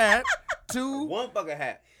 fuck a hat. Two, One fucking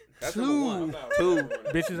hat. That's Two. number one. Two.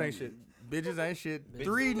 Bitches ain't shit. bitches ain't shit.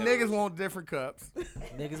 Three niggas want different cups.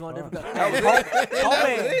 Niggas want different cups. That was it. That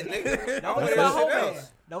was it, nigga. Don't Don't forget worry about about Home shit Man.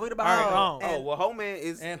 else. Don't forget All right, about Home wrong. Oh, well, Home Man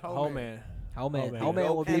is. And Home Home man. Home Man. Man. Home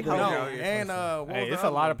Man will be And good. Home. No, and what Hey, was it's the a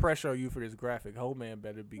other lot one? of pressure on you for this graphic. Whole man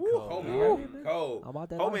better be Home cold. Man. Cold. I'm out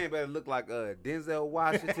that Home way. Man better look like Denzel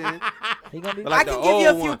Washington. He gonna be. But like I can the give you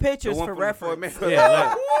a old few one, pictures the one for from the Fort reference. Mac-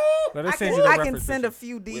 Yeah, let us send you the I can reference send a pictures.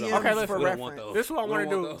 few We DMs don't- Okay, listen. for we don't want reference. those. This is what I We want don't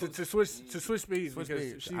to want do those. to switch speeds Switch because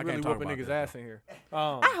speeds. she I really can't talk whooping about niggas' that, ass in here.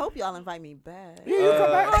 I hope y'all invite me back. You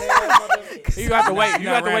got to wait. You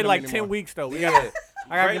Not got to wait random like anymore. 10 weeks though. We Yeah. got.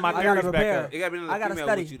 I gotta get my I gotta theories back prepare. up. It gotta be another I gotta female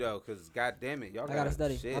study. with you though, cause goddamn it, y'all I gotta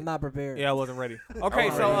study. Shit. I'm not prepared. Yeah, I wasn't ready. Okay,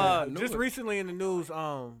 Oh, so yeah. I knew just it. recently in the news,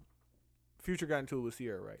 Future got into it with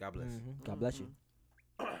Sierra, right? God bless. God bless you.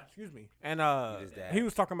 Excuse me. And just dabbed. he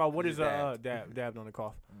was talking about what You is just dabbed on the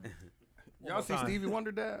cough. Y'all see Fine. Stevie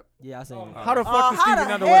Wonder dab? Yeah, I seen it. How the fuck Oh, does how Stevie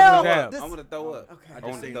the Underwood hell dab? this- I'm gonna throw up. Okay. I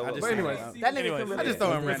want to throw up. But anyways, That nigga anyways, can I really just throw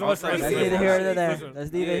him Listen, random. listen, I'm listen, That's saying- neither listen, here nor listen, there. listen.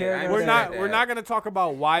 That's neither Yeah, here I nor We're there. not that. we're not gonna talk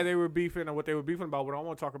about why they were beefing or what they were beefing about. What I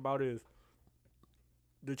want to talk about is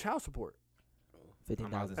the child support.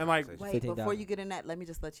 15,000. And like, Wait, 15,000. before you get in that, let me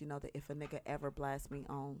just let you know that if a nigga ever blasts me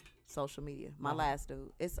on social media, my last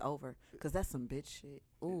dude, it's over. Because that's some bitch shit.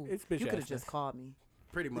 Ooh, It's bitch you could ass have just shit. called me.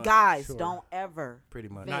 Pretty much. Guys, Sure. don't ever Pretty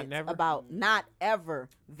much. Not vent never? not ever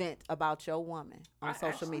vent about your woman on social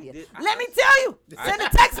actually media. did- Let me tell you, send a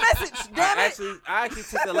text message, damn it. I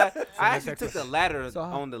actually took the ladder So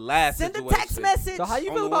how- on the last Send a situation. text message. So how you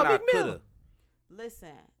On feel the one about I Big Mill? coulda. Listen,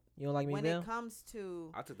 You don't like me when now? it comes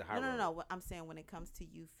to I took the high no, road. what I'm saying when it comes to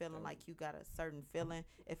you feeling like you got a certain feeling,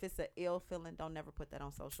 if it's an ill feeling, don't never put that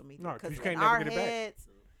on social media. No, 'cause you in can't never our get it back. heads,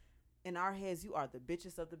 in our heads, you are the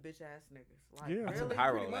bitches of the bitch ass niggas. Like, Yeah. I took really? the high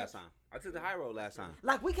road last time. I took the high road last time.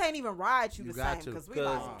 Like we can't even ride you, You the got same to, because we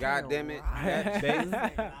Cause like, goddamn it, that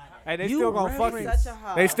baby. Hey, they You still gonna fuck reference- you. such a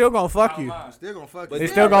hoe. They still gonna fuck you. Still gonna fuck But you. They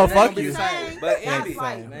Yeah, still gonna it ain't fuck gonna you. be Same. But That's Andy,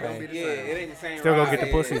 like, Ain't gonna be the yeah, same. it ain't the same. Still gonna ride. get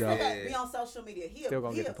the pussy, though. Yeah. be on social media. Still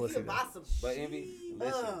gonna get the pussy, He'll though. buy some But shit. Envy,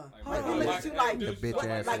 listen. Like, he looks at you like, The bitch what,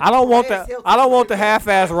 ass. like I don't want Perez the Hilton. I don't want the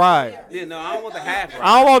half-ass ride. Yeah, no, I don't want the half ride.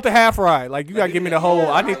 I don't want the half ride. Like you gotta give me the whole.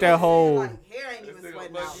 I need that whole. Like, hair ain't even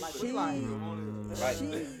sweating out. Like, we like,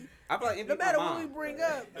 Like, I feel like Envy No matter my what we mom. bring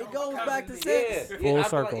up, it goes back to Yeah, sex. yeah, Full I feel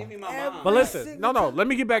circle. Like Envy my mom. But listen, no. Let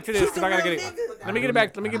me get back to this because I gotta get it. Let me get it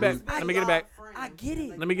back. Let me get it back. Let me get it back. I get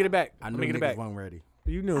it. Let me get it back. I Let knew me get it niggas back. weren't ready.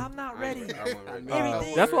 You knew. I'm not ready. Everything.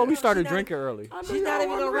 Everything. That's why we started She not- drinking early. She's not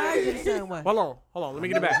even gonna ride you the same way. Hold on. Let me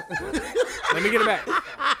get it back. Let me get it back.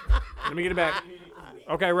 Let me get it back.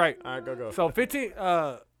 Okay, right. All right, go. So 15.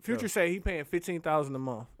 Future say he paying 15,000 a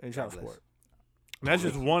month in child God bless. support. And that's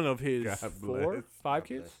just one of his God 4, bless. 5 God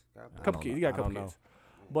kids. bless. God bless. Couple kids. You got a I couple don't kids.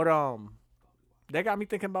 But that got me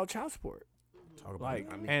thinking about child support. Talk about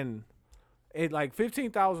Like, it. and it like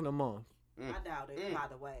 15,000 a month. I doubt it, by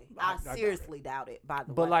the way. I seriously doubt it, by the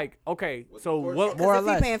way. But like, okay, so what? More or Because if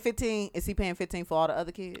less. he paying 15, is he paying 15 for all the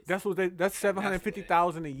other kids? That's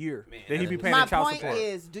 750,000 a year Man, that he be that's- paying My in child point support.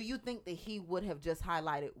 is, do you think that he would have just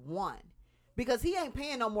highlighted one? Because he ain't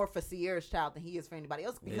paying no more for Sierra's child than he is for anybody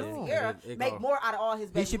else. Because Yeah. Sierra It make go. more out of all his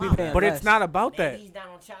baby should be mamas. paying But less. it's not about that. He's down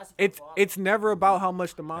on child support It's for all it's never about how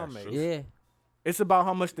much the mom That's makes. true. Yeah. It's about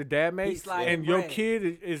how much the dad makes, like and your bread. kid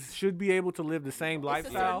is should be able to live the same It's a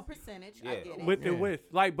lifestyle certain percentage. I Yeah. get it. with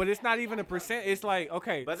like, but it's not even a percent. It's like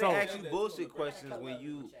okay, But so they ask you bullshit questions when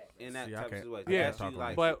you in that See, I type of can't- situation. I They yeah, ask you,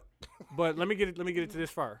 like, but let me get it to this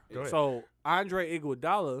far. Go ahead. So Andre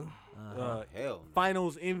Iguodala, hell, no.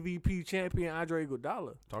 Finals MVP champion Andre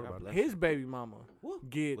Iguodala, Talk about it. his baby mama What's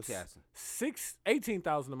gets he asking?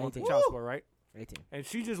 18,000 a month in 18. child support, right? 18. And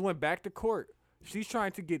she just went back to court. She's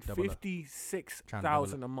trying to get Double up.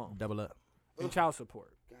 56,000 a month Double up. in child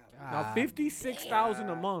support. Now 56,000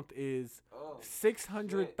 a month is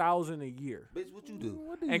 600,000 a year. Bitch, what you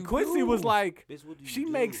do? And Quincy was like, Bitch, what do you she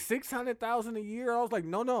do? makes 600,000 a year. I was like,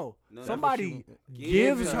 no, No, that's somebody what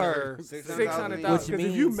gives her 600,000 600,000. Which Because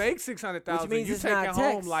if you means- make 600,000, which means you it's take not it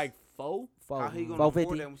home tax. like four. How he gonna 450.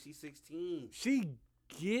 afford that when she's 16? She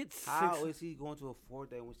gets How six. is he going to afford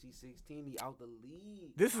that when she's 16? He out the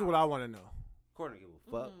league. This is what I want to know Corner give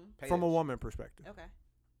a fuck. Pay from that a shit. woman perspective. Okay.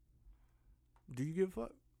 Do you give a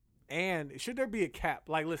fuck? And should there be a cap?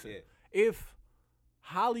 Like, listen, Yeah. if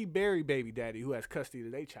Holly Berry baby daddy, who has custody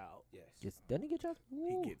of their child, Yes. Doesn't he get child?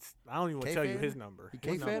 he gets, I don't even want to tell you K-Fed? his number. He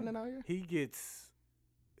His K-Fed number. out here? He gets,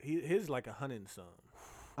 his like 100 and some.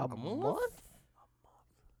 A month?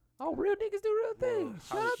 Oh, real niggas do real things.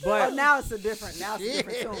 Shut up. But Oh, now it's a different tune.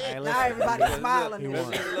 Hey, Now listen. everybody's smiling. He and won.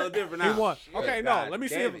 shit. It's a little different he now. won. Okay, no. God Let me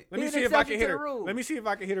see. damn If, it. let me He's see an if I can exception hit to her. the rule. Let me see if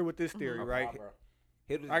I can hit her with this theory, right?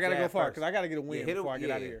 Hit with I gotta the go jab far first. because I gotta get a win Yeah, hit her- before I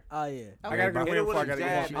get out of yeah. here. Oh, yeah. I gotta get a Hit win her with before I a gotta go.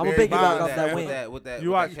 jab, home. I'ma and piggyback then off with that win. With that, You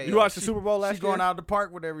with watch. that You KO. watched the Super Bowl She's last year. going out the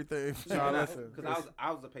park with everything. Nah, listen. Because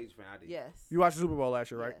I was a Patriots fan. I did. Yes. You watched the Super Bowl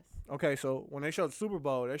last year, right? Yes. Okay, so when they showed the Super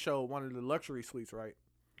Bowl, they showed one of the luxury suites, right?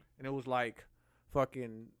 And it was like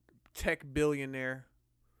fucking tech billionaire,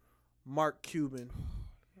 Mark Cuban,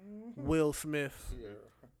 Will Smith,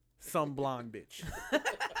 some blonde bitch.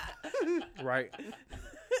 Right?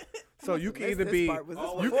 So you can either be Was this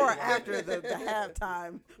Oh, before or you- after the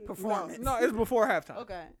halftime performance? no, it's before halftime.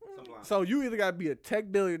 Okay. So you either gotta be a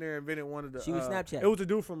tech billionaire invented one of the. She was Snapchat. It was the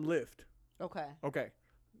dude from Lyft. Okay. Okay,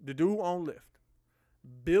 the dude on Lyft,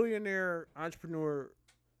 billionaire entrepreneur,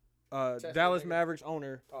 Dallas Mavericks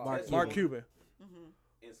owner, Mark Cuban,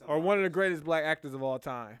 or one of the greatest black actors of all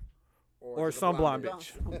time, or some blonde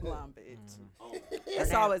bitch. Some blonde bitch.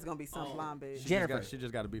 It's always gonna be some blonde bitch. Jennifer. She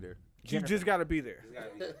just got to be there. You just gotta be there.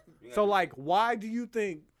 So like, why do you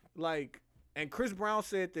think like? And Chris Brown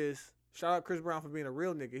said this. Shout out Chris Brown for being a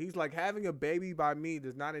real nigga. He's like, having a baby by me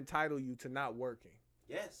does not entitle you to not working.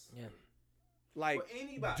 Yes. Yeah. Like, For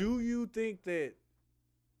anybody. do you think that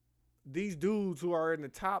these dudes who are in the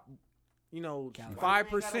top, California.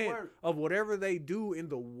 5% of whatever they do in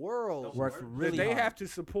the world, Work that really they hard. have to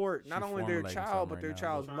support not She's only their formulating child something but right their now.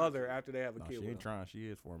 child's mother after they have a No, kid she with ain't them? trying. She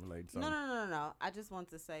is formulating No, something. no. I just want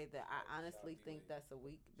to say that I honestly think that's a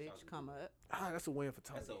weak bitch come up. Ah, that's a win for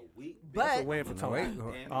Tony. That's a weak. That's a But win for No, Tony. wait.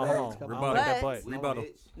 Damn. Oh, hold on. Rebuttal. That But- butt. Rebuttal.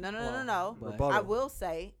 No. But- Rebuttal. I will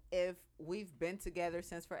say if we've been together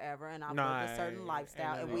since forever and I've lived a certain Nah,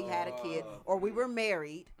 lifestyle ain't and we had a kid nothing- or we were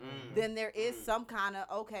married, Mm. then there is some kind of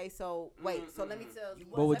okay. So wait. So let me tell you.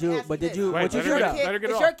 But would let me you- ask but did this. you- Wait, what you let do her though? get it- let her get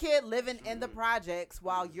it Is off. your kid living in the projects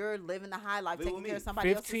while you're living the high life, Live taking with care me. of somebody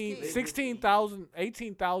else's 15, kids? 16,000,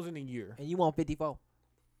 18,000 a year. And you want 54.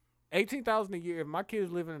 18,000 a year. If my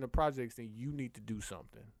kid's living in the projects, then you need to do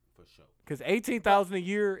something. For sure. Because 18,000 a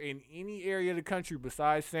year in any area of the country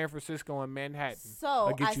besides San Francisco and Manhattan. So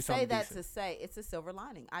I'll get I you say something that decent. to say it's a silver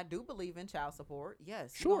lining. I do believe in child support.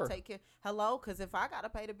 Yes, you Sure. gonna take care. Hello, because if I gotta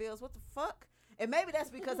pay the bills, what the fuck? And maybe that's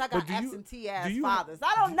because I But got do you- absentee ass do you- fathers.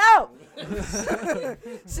 I don't know.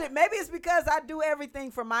 Shit, maybe it's because I do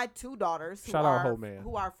everything for my two daughters who Shout out are Ho Man.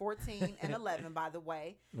 who are 14 and 11. By the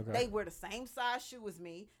way, Okay. they wear the same size shoe as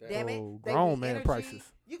me. Damn it, Oh, they grown be man energy.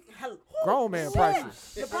 prices. Hello, Grown man shit.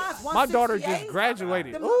 prices. LeBron's My daughter just 168.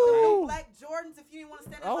 graduated. Them little Ooh. black Jordans. If you didn't want to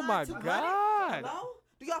stand in Oh line, my 200. God. Hello?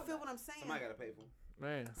 Do y'all feel what I'm saying? Somebody gotta pay for 'em.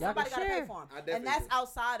 Man. Y'all Somebody can gotta pay share. for I them, definitely and that's do.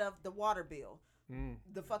 outside of the water bill, Mm.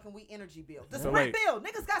 the fucking we energy bill, the So Sprint wait. bill.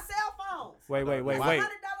 Niggas got cell phones. Wait. $100 a Wait. phone.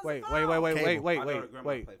 Wait. Cable. My daughter grandma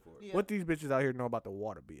Wait. pay for it. Yeah. What these bitches out here know about the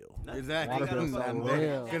water bill? Exactly. Water bill's so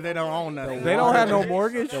real. Because they don't own nothing. They don't have no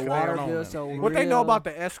mortgage. The They water don't own bill them. so What they know real. about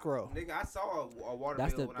the escrow? Nigga, I saw a water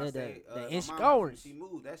That's bill the- when I the- stayed. the my inch mom, goers. She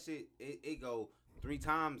moved. That shit, it go 3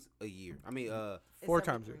 times a year. I mean, It's 4 every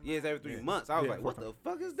times. 3 yeah, it's every 3 months. I was Yeah, like, 4 what the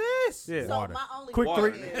fuck is this? Yeah. So Water. my only Quick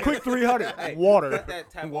Water. 300. Hey, Water. cut that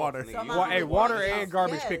tap off, Water. nigga. So You my want hey, only water point and is,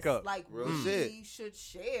 garbage yes, pickup. Like Real we shit. should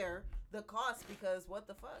share the cost because what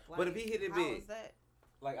the fuck? Like, But if he hit it how big, is that?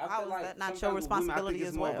 Like, How I feel is like that not your sometimes with women, I think responsibility it's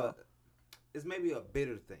as more of well? it's maybe a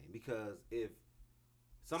bitter thing because if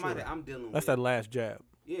somebody Sure. that I'm dealing That's with, that last jab.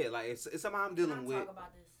 yeah, like it's somebody I'm dealing with.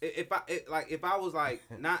 If I was like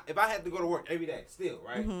not if I had to go to work every day still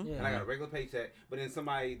right, Mhm. Yeah. and I got a regular paycheck, but then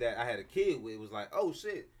somebody that I had a kid with was like, oh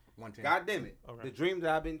shit, 110. god damn it, Okay. the dream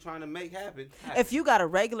that I've been trying to make happen. If you got a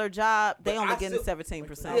regular job, they But only I getting still-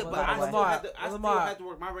 17%. yeah, but I still Lamar, have to. I still Lamar. have to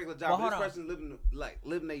work my regular But job. hold This on. person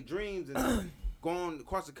living their dreams and going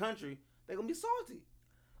across the country, they gonna be salty.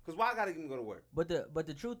 Cause why I gotta even go to work? But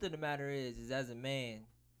the truth of the matter is as a man,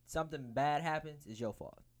 something bad happens is your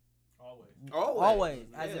fault. Always.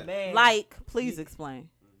 As Yeah. a man, Like, please explain.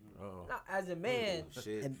 Uh-oh. no, as a man,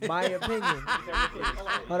 Shit. in my opinion.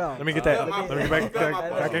 Hold on. Let me get that. my Let me point. get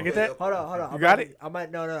back. My Can I get that? Hold on. You got it? I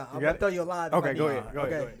might no. I'm got gonna it? throw you a line. if Okay, I go need ahead, it. go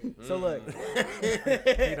ahead, Okay. So look.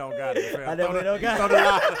 He don't got it. fam. I definitely don't got Throw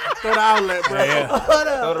it. the outlet, bro. Yeah. Hold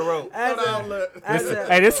Throw on. the rope. As Throw the a, outlet. as This, a,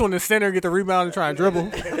 hey, this one the center get the rebound and try and dribble.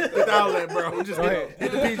 Get the outlet, bro. Just Go hit, ahead.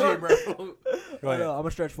 hit the PG, bro. Go hold ahead. on, I'm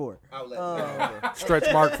gonna stretch forward. Outlet.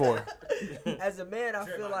 Stretch mark 4. As a man, I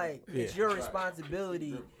feel like it's your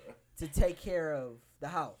responsibility to take care of the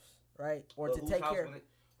house, right? Or But to whose take house care.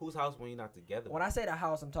 whose house when you're not together? When I say the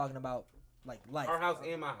house, I'm talking about like life. Our house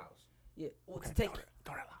and my house. Yeah, well, to take.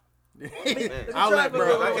 I'll let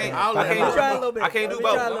bro. I can't. I'll I let can't. him. Try a little bit. I can't do Let me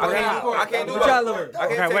both. try a little bit. I can't do Let me try a little both. bit. I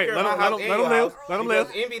can't Okay, take wait, care let of him- my let house him- and let him your live. house Let him because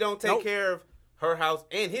live. Envy don't take Nope. care of her house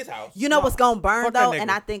and his house. You know what's gonna burn Fuck that though, nigga.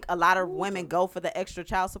 and I think a lot of women go for the extra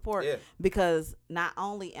child support Yeah. because not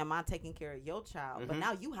only am I taking care of your child, but Mhm.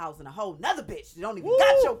 now you housing a whole nother bitch that don't even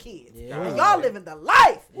got your kids. Yeah. And y'all living the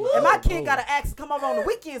life, and my kid gotta ask to come over on the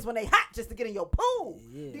weekends when they hot just to get in your pool.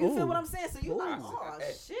 Yeah. Do you Ooh. feel what I'm saying? So you like, Ooh. oh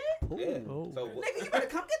Hey. shit, Yeah. Ooh. So nigga, you better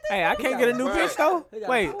come get this. Hey, I can't get a new Right. bitch though. They got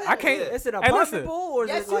Wait, a pool. I can't. It's an Hey, apartment listen. pool or is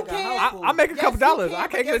Yes, it like you a can. house pool? I make a couple you dollars. can, I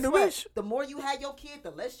but can't get a guess new what? bitch. The more you have your kid,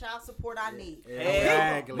 the less child support I need.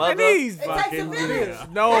 Exactly. Mother- These It takes a fucking village.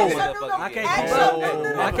 niggas. No. Extra new little- I can't extra keep up. new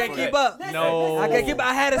little- I can't keep up. No. I can't keep up.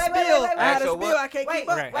 I had a Wait, spill. wait, wait, wait, I had a wait. spill. I can't Wait, keep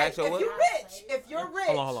up. Okay. wait. Ask her If what? you're rich, if you're rich,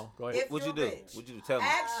 Hold on. Go ahead. if What'd you you're do? rich, What'd you do? Tell me.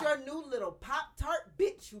 ask your new little Pop-Tart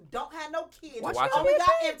bitch who don't have no kids, Why who she gotta only be a got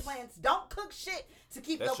bitch? implants, don't cook shit to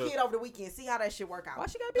keep That's your true. kid over the weekend. See how that shit work out. Why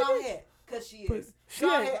she gotta be Go a bitch? ahead, cause she But is. she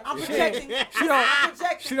Go ain't- ahead. I'm she projecting. ain't- I'm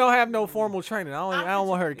projecting. She don't have no formal training. I don't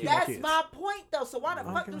want her to keep my That's kids. my point, though. So why the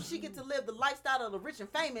fuck Okay. do she get to live the lifestyle of the rich and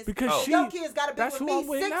famous? Because Oh. she. Your kids gotta be that's with who me I'm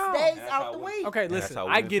with 6 now. days That's out how the we- week. Okay, That's listen. how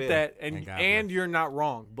I women get feel. that, And and God and bless. you're not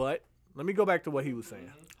wrong. But let me go back to what he was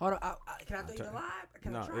saying. Hold on. Can I throw you the live?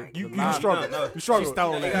 Can I No, try? it- You Nah, struggle. no. You struggle. She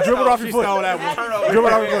stole that. You dribbled off your She foot. stole that one.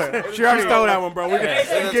 Dribbled off your foot. She already stole that one, bro. We Hey, can it's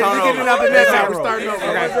a we getting turnover. out the net now. Turnover. We're starting over.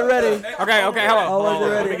 Okay. I wasn't ready. Okay, hold on. I Hold on. wasn't Let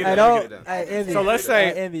me ready. get Hey, it, don't. let me get it. Hey, Envy. So let's say-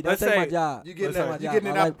 Hey, Envy, don't let's take my say- job. You Don't take my job. getting it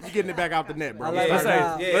I out. like- You getting it back out the net, bro. I We like Let's starting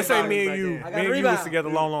that. over. say, let's say me and back you, in. me I got and a you was rebound. together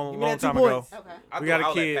long Give me that 2 time ago. points. Okay. We got a I'll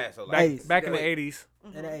let kid pass, so like- back, Eighties. back in the 80s,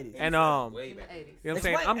 In the 80s. and Way you know back. what I'm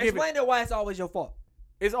saying. I'm giving. Explain to why it's always your fault.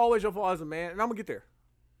 It's always your fault as a man, and I'm gonna get there.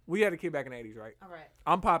 We had a kid back in the 80s, right? All right.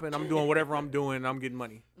 I'm popping. I'm doing whatever I'm doing. And I'm getting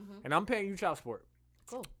money, Mhm. and I'm paying you child support.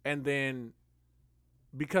 Cool. And then,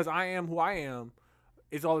 because I am who I am,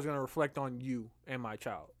 it's always gonna reflect on you and my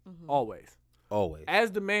child. Mhm. Always. Always.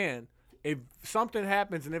 As the man, if something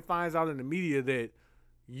happens and it finds out in the media that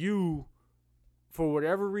you, for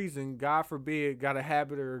whatever reason, God forbid, got a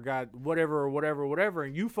habit or got whatever,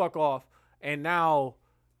 and you fuck off, and now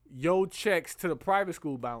your checks to the private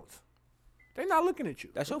school bounce, they not looking at you.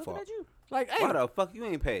 That's your fault. Like, hey, Why the fuck you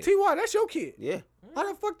ain't paid? Ty, that's your kid. Yeah. How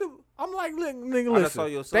the fuck I'm like, look, nigga, I just saw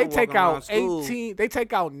your listen. son They take walking around out school. 18. They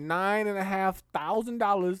take out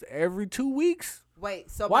 $9,500 every 2 weeks.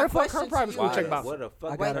 Wait, so Why my the fuck her question private to school you check is- bounce? What the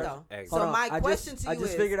fuck? I Wait got her. though. Exactly. So Hold on, my I just- question to I you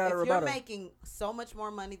just is, figured out a if you're rebuttal. making so much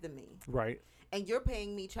more money than me, Right. and you're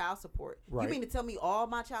paying me child support, Right. you mean to tell me all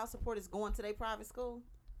my child support is going to their private school?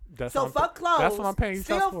 That's So what I'm fuck clothes. That's what I'm paying you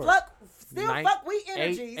Still child support. still Nine- fuck we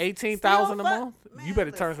energies. 18,000 a still fuck- month. Man, You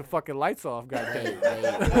better turn listen. some fucking lights off, goddamn. Wait, You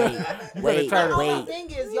better wait, turn it- My wait.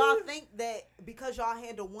 thing is, y'all think that because y'all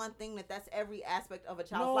handle one thing, that's every aspect of a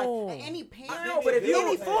child's life. No. And any parent, No, but if you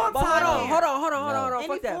any full-time but hold on, parent, hold on. any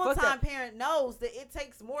Fuck that. Fuck full-time that. parent knows that it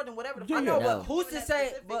takes more than whatever the Yeah, fuck. yeah. you're No. doing Who's in to that say?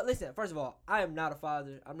 specific- But listen, first of all, I am not a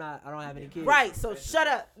father. I don't have any kids. Right. So shut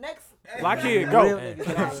up. Next. Black kid, Real go.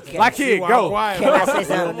 niggas. Black kid, go. Quiet, Can I bro. say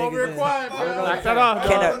something? I'm over here quiet, bro. Knock that off,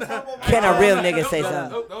 Can dog. can a real nigga say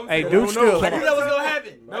something? Hey, dude, still. Can I I- knew that was gonna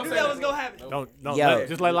happen. I knew that was gonna happen. Don't Yo.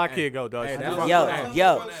 just let Black kid go, dog. Hey, She's that's wrong. Yo, Hey,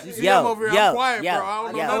 yo, you see I'm over here, I'm quiet, yo, bro. I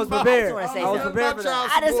don't know yo. nothing was about- prepared. I just wanna say I was something. prepared for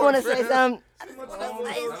that. I just want to say something. I don't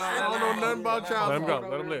know nothing about child Let him go.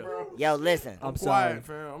 support, Let him live. bro. Yo, listen. I'm sorry. Quiet,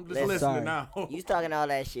 fam. I'm just Listen. listening Sorry. now. You talking all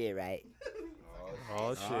that shit, right?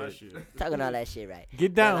 Oh, shit. Talking all that shit, right?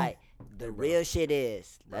 Get But, down. like, the real shit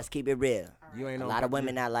is, let's keep it real. You ain't A no lot of country.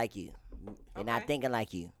 women not like you. They're not thinking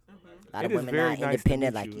like you. A lot It of is women very not nice to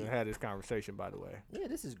independent meet like you you. and have this conversation, by the way. Yeah,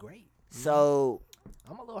 this is great. So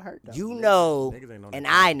I'm a little hurt though. you know, Niggas ain't no and niggas,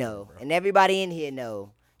 I know, bro. and everybody in here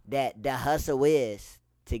know that the hustle is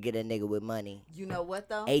to get a nigga with money. You know what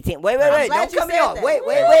though? 18. Wait, I'm don't glad you cut me said off. that.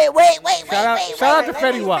 Wait. Shout out to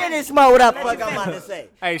Fetty Wap. Finish what up, fuck I'm about to say.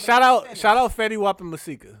 Hey, shout out Fetty Wap and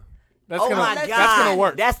Masika. That's Oh gonna my God, that's gonna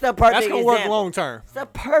work. That's the perfect That's gonna work example. long term. It's the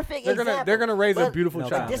perfect They're example. gonna raise a But- beautiful No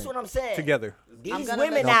child But this is what I'm saying. together. I'm These gonna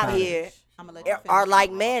women let out you here finish. I'm gonna let you are finish.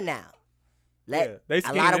 like men now. Yeah, they a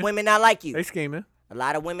lot of scheming. women not like you. They scheming. A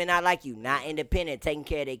lot of women not like you, not independent, taking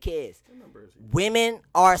care of their kids. Women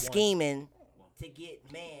are scheming to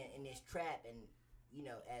get man in this trap, and you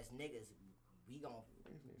know, as niggas, we gon'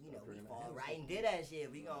 we fall right and did that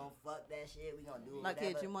shit. We gon' fuck that shit. We gon' do Like,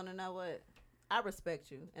 whatever. kid, you want to know what? I respect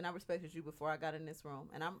you, and I respected you before I got in this room,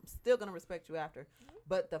 and I'm still gonna respect you after.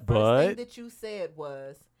 But the first thing that you said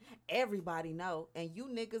was, everybody know, and you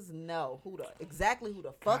niggas know exactly who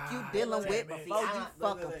the fuck you dealing with before you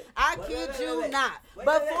fuck them. I kid you not.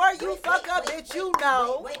 Before you fuck up, bitch, you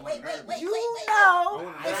know. You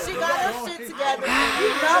know if she got her shit together. You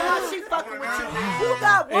know how she fucking with you. You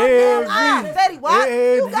got one damn eye, Betty White.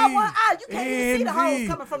 You got one eye. You can't even see the hoes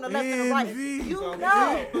coming from the left and the right. You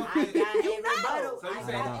know. You know. So he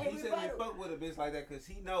said he fuck with a bitch like that because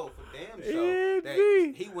he know for damn sure that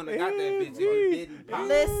he wouldn't have got that bitch if he didn't pop.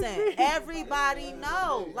 Listen, everybody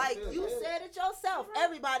know. Like you said it yourself.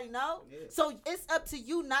 Everybody know. So it's up to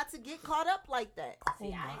you not to get caught up like that.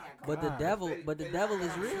 But the devil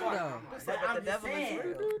is real though. The devil is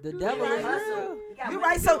real. The devil is real. You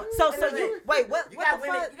right. So you wait. What the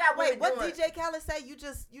fuck? Wait. What DJ Khaled say? You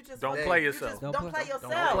just Don't play yourself. Don't play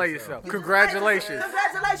yourself. Don't play yourself. Congratulations.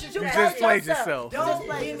 Congratulations. You just played yourself. Don't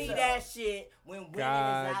play Give me yourself. that shit when women is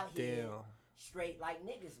out here damn. straight like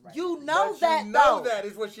niggas. Right You now. know But that you though. know that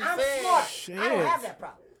is what she I'm said. smart. Shit. I don't have that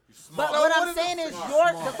problem. But So what what I'm is saying a is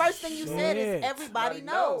smart? the first thing you said is Shit. everybody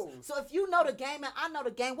knows. knows. So if you know the game and I know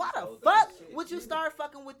the game, why the fuck would you start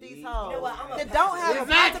fucking with these hoes know what? I'm a- that don't have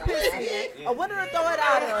a pot to piss in, a winner to throw it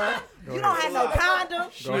out of? You don't have no condom.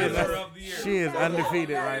 She is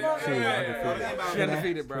undefeated right now. She is undefeated. She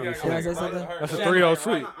undefeated, bro. Can I say something? That's a 3-0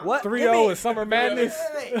 sweep. What? 3-0 is Summer Madness.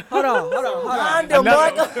 Hold on.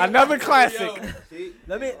 Another classic.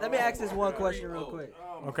 Let me ask this one question real quick.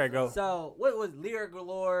 Okay, go. So, what was Lyra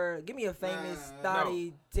Galore? Give me a famous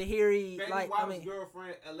thotty, Tahiri, Betty like White's I mean,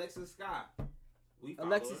 girlfriend Alexis Scott. We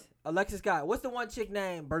follow Alexis Scott. What's the one chick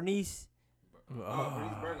named Bernice?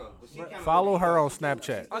 Bernice Burgo, but she kinda Follow low-key. her on She's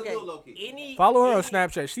Snapchat. a Okay. little low-key. Any Follow her on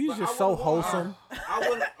Snapchat. She's just so wholesome. I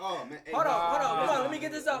wouldn't. Oh man. Hold on. Let me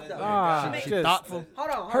get this off though. Ah, She's just- thoughtful. Hold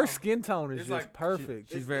on. Her skin tone is It's just like-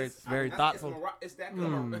 perfect. She's very thoughtful. It's that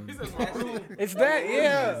color. It's that,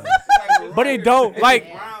 yeah. But it don't like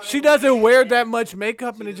she doesn't wear that much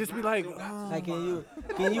makeup, and it just be like Hey,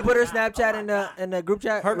 can you put her Snapchat in the group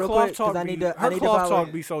chat her real cloth quick? 'Cause talk. I need to Her I need to cloth follow.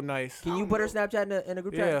 talk be so nice. Can you put her Snapchat in the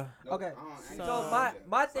group Yeah. chat? Okay. So So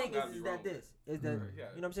my thing is that this is that you know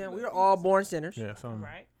what I'm saying? We are all born sinners, Yeah. Some.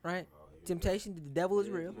 Right. right? Temptation, the devil is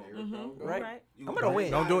real. Right? Right. I'm gonna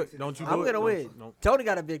win. Don't do it. Don't you do it. I'm gonna Don't- win. don't. Tony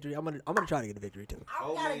got a victory. I'm gonna try to get a victory too.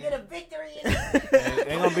 I gotta get a victory in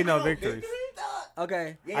Ain't gonna be no victories.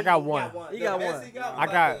 Okay. I got one. You got one. I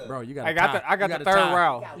got. Bro, you got. I got the third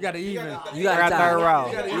round. You got to even. You got I a got tie. third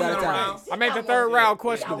round. You got a tie. I made the third round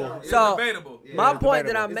questionable. So Debatable. my point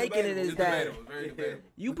that debatable. I'm making it is that Very debatable.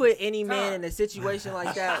 you put any man in a situation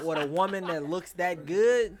like that with a woman that looks that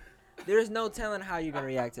good, there's no telling how you're gonna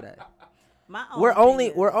react to that. My We're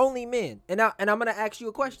only only men, and I'm gonna ask you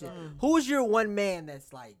a question. Who's your one man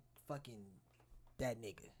that's like fucking that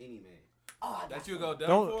nigga? Any man. That you go down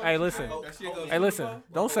Don't. for? Hey, listen. That shit go Hey, listen.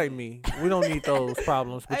 Don't say me. We don't need those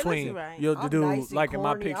problems Hey, between listen, right. the I'm dude nice and liking my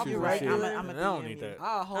corny. pictures I'm and right. shit. I'm I a don't DM need you. that.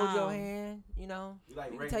 I'll hold your hand. You know, You like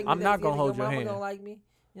you can regular- take me I'm to not Thanksgiving, gonna hold your mama hand. Gonna like me.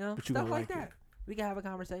 You know, But you stuff gonna like like that. it. We can have a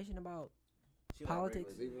conversation about She like politics.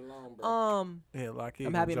 regular. Yeah, like he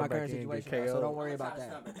I'm gonna happy in my jump back current in and get situation, though, so KO'd. don't worry about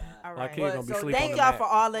that. All Like right. he gonna be so sleeping on Thank the y'all mat. for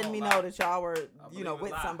all letting me know that y'all were, you know, believe it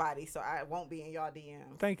with live. somebody, so I won't be in y'all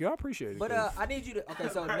DMs. Thank you. I appreciate it. But 'cause I need you to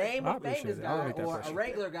so name I a appreciate famous it. I don't guy need that or a pressure.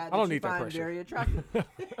 regular guy I that don't you need that find pressure. very attractive.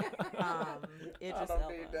 Idris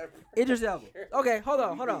Elba. Idris Elba. Okay, hold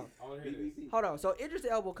on. So Idris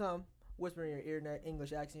Elba come whisper in your ear in that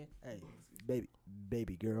English accent. Hey,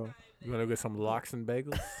 baby girl, you wanna get some lox and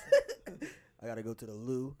bagels? I gotta go to the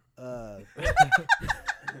loo.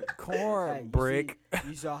 Corn Hey, brick. You see,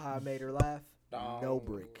 you saw how I made her laugh? No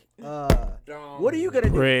brick. What are you gonna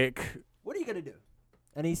do? Brick. What are you gonna do?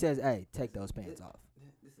 And he says, "Hey, take those pants off."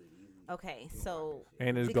 Okay, so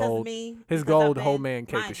And his because gold. me, his because gold I've whole been- man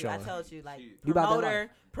cake mind is you, I showing. told you, like You about that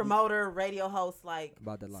promoter, radio host, like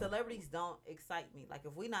About that life. celebrities don't excite me. Like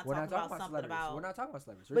if we not We're talking not talking about something celebrities. about, We're not talking about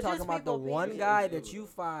celebrities. We're But talking just about the people one being- guy that you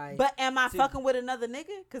find. but am I See- fucking with another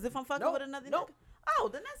nigga? Because if I'm fucking Nope, with another nope. nigga, oh,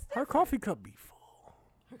 then that's Her different. coffee cup be full.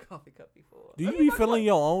 Her coffee cup before. Do you be filling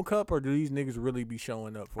your own cup, or do these niggas really be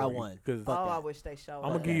showing up for I you? won. Because Fuck Oh, that. I wish they showed.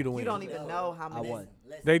 I'ma up. give you the win. You don't even know how I many. won.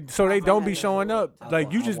 they don't be showing up.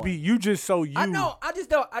 Like you I just won. be you just so you. I know. I just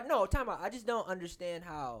don't. I know. Time out. I just don't understand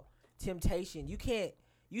how temptation. You can't.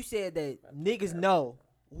 You said that niggas know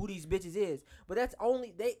who these bitches is, but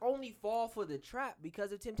they only fall for the trap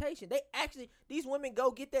because of temptation. They actually, these women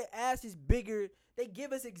go get their asses bigger. They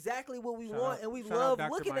give us exactly what we Shout want, out- and we shout out love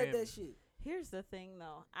Dr. looking at Miami. that shit. Here's the thing,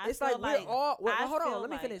 though. It's feel like we're all. I hold on. feel Let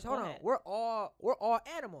me like- finish. go Hold on. ahead. We're all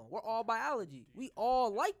animal. We're all biology. We all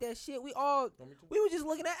like that shit. We were just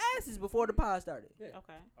looking at asses before the pod started.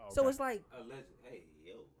 Okay. So it's like Hey,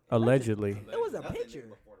 yo. Allegedly. it was a Nothing picture.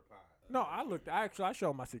 before the pod. No, I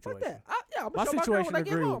showed my Fuck situation. that. I'm My gonna show my girl when I situation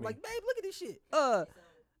get agree with home. me. Like, babe, look at this shit.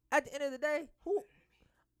 At the end of the day,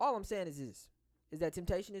 all I'm saying is this: is that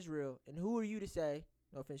temptation is real, and who are you to say?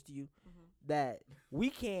 No offense to you, that we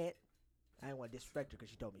can't. I didn't want to disrespect her because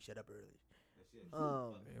she told me shut up earlier.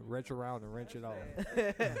 And wrench around and wrench it off.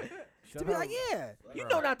 To be like, yeah, you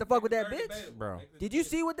know not to fuck with that bitch. Bro. Did you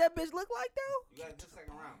see what that bitch looked like though?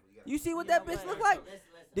 You see what that bitch looked like?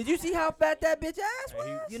 Did you see how fat that bitch ass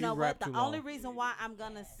was? You know what? The only reason why I'm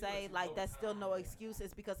gonna say like that's still no excuse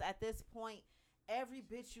is because at this point, every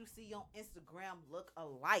bitch you see on Instagram look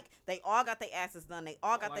alike. They all got their asses done. They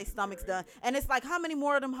all got their stomachs done. And it's like, how many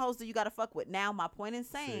more of them hoes do you got to fuck with? Now, my point in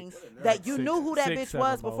saying that you knew who that bitch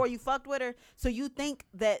was before you fucked with her. So you think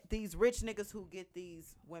that these rich niggas who get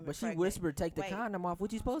these women But she pregnant, whispered, "Take the wait. condom off."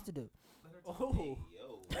 What you supposed to do? Oh.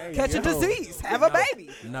 Catch a disease. Have a baby.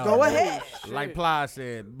 No. Go ahead. Like Ply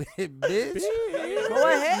said, bitch. Go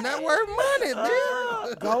ahead. Network money,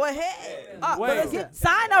 bitch. Go ahead. Wait. But listen,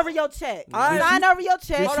 Sign over your check. All right. Sign over your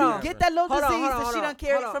check. Hold on. Get that little Hold on, disease hold on, that hold she on, done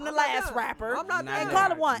carried hold on. from the I'm not last done. rapper. I'm not and done.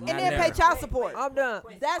 call it one. Not And then never. pay child support. I'm done.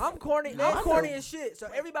 That's I'm corny. I'm corny as shit. So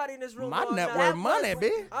everybody in this room, My know I'm network not- money,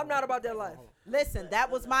 bitch. I'm not about that life. Listen, that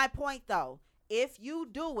was my point though. If you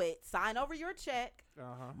do it, sign over your check,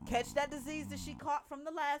 catch that disease that she caught from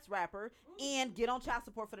the last rapper, and get on child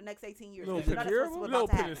support for the next 18 years. Little You know that's what's penicillin. about Little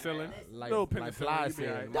to happen. penicillin. Like, Little like Fly penicillin. You be said,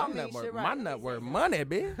 alright. my Don't mean network, shit my right. network money,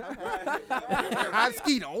 bitch. I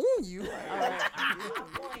skeet on you.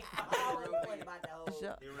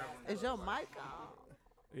 Is your mic on?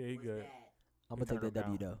 Yeah, he good. I'm gonna take that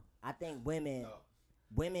W though. I think women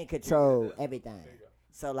control everything.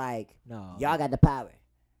 So like, No. y'all got the power.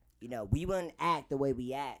 You know, we wouldn't act the way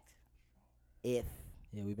we act if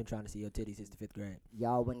Yeah, we've been trying to see your titties since the 5th grade.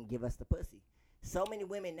 y'all wouldn't give us the pussy. So many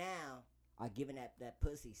women now are giving that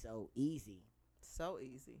pussy so easy. So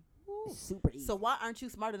easy. It's super easy. So why aren't you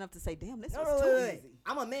smart enough to say, damn, this no, was no, too wait, wait. easy?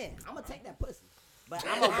 I'm a man. I'm gonna take that pussy. But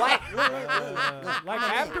I'm a white. Like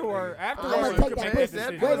afterward, I'm you gonna can take that make pussy.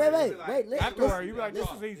 decision. Wait. Afterward, you be like, this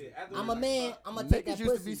was easy. I'm a man. I'm gonna take Niggas that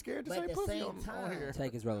used to pussy. be scared to but say at the pussy same on time, here.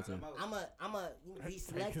 Take his relative. I'm a be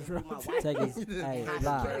selective his with my relative. wife. Take his. Hey, How you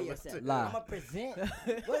lie. carry yourself. Lie. I'm gonna present. Wait.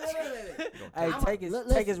 Hey, I'ma- take his. look,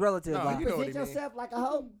 Take his listen. relative. No, lie. you know what Present he mean. yourself like a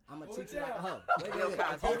hoe. I'm gonna treat you like a hoe.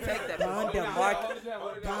 Wait.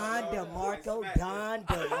 Don DeMarco.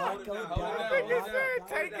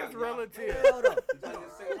 Take his relative. Hold on.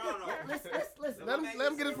 Listen. Let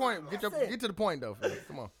him get his point. Get to the point though. Fellas.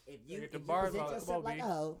 Come on. If you the bars present on. yourself Come on, like B. a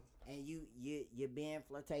hoe and you're being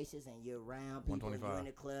flirtatious and you're around people, you 125. in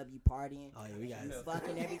the club, you partying, Oh yeah, we got you it.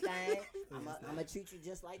 fucking everything, I'm gonna treat you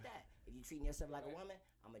just like that. If you treating yourself like a woman,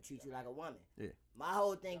 I'm gonna treat you like a woman. Yeah. My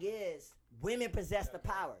whole thing is women possess the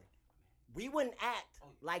power. We wouldn't act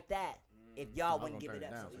like that if y'all I'm wouldn't gonna give it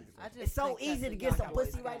turn up it so down easy. so I just It's so think that's easy a to get young some boys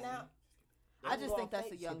pussy right game. now. I just think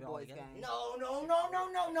that's a young boys game. No. No,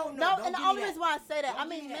 don't and the give me only that. reason why I say that, I Don't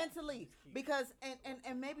mean give me that. mentally, because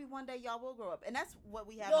and maybe one day y'all will grow up, and that's what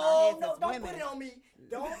we have in our heads as don't women. put it on me.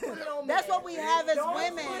 Don't put it on me. That's what we have as Don't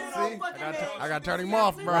women. put it See, on fucking me. I got to turn him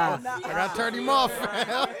off, bro. I got to turn him off. You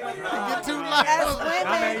get too loud. As Nah,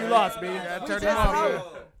 man, women, you lost, B. we turn just him off,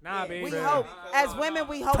 hope. Nah, B. We hope. As women,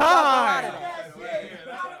 we hope y'all grow out of that.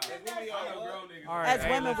 All right, As hey,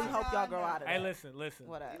 women, we listen. hope y'all grow out of Hey, that. listen.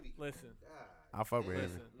 What up? Listen. I fuck with him.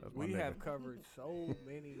 Listen, we have covered so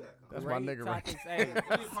many. That's my great nigga right topics.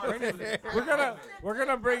 Hey, we're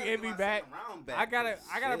gonna bring Envy back. I gotta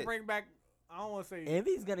bring back. I don't want to say.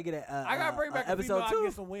 Envy's gonna get a. I gotta bring back a episode female I can 2.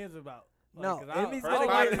 get some wins about. No, 'cause I- Envy's I gonna don't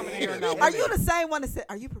like get- coming here and not Are winning. you the same one that said,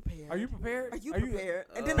 "Are you prepared? Are you prepared? Are you prepared?"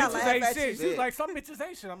 And then I Bitches laugh ain't at shit. you. She was like, some bitches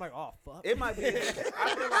ain't shit. I'm like, oh fuck. It might be. I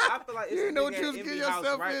feel like it's You didn't know what a you nigga was at getting Envy House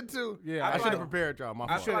yourself right- into. Yeah, I I feel should have like- prepared y'all. My I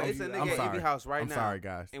fault. feel like it's a I'm nigga at sorry. Envy House right I'm now. sorry,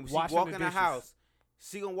 guys. And when she Washing walk the in the dishes. house,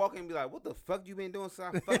 she gonna walk in and be like, "What the fuck you been doing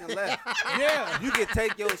since I fucking left?" Yeah. You can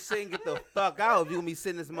take your shit and get the fuck out if you gonna be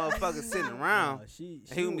sitting this motherfucker sitting around. No, she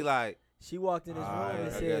And he gonna be like, she walked in this room "Alright, and I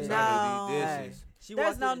guess said, I do these No. dishes." she There's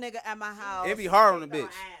walked no in- nณ์at my house. It be hard on the bitch.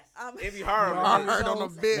 Um, It be hard I on the bitch. heard on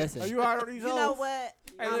the bitch. Listen, Are you hard on these you hoes? know what?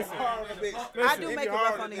 Hey, listen. I do It make be it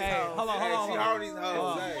hard rough on the these Hey, hoes. hold on. She hard on these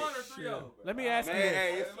hoes. Hey. Hey. Let me ask you Man,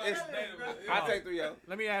 this. hey, it's I take 3 yo.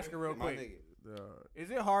 Let me ask you real My quick. nigga. Is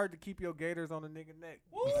it hard to keep your gators on a nigga neck?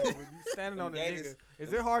 Like, when you standing on a Gators. nigga,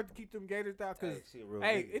 is it hard to keep them gators down? Cause Hey, she a real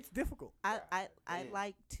hey, nigga. it's difficult. I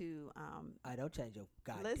like to I don't change your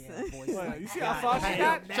goddamn Listen. voice. Well, you see how soft she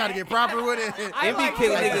got? Trying to get proper with it. Envy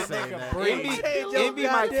kick that niggas. nigga breathe. Envy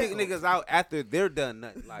might kick niggas out after they're done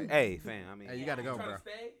nothing. Like, hey, fam, I mean, Hey, you gotta go, bro.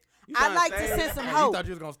 I'd like to send some You hope. thought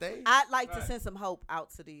you was gonna stay? I'd like to send some hope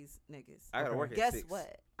out to these niggas. I gotta work at Guess 6.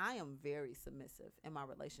 what? I am very submissive in my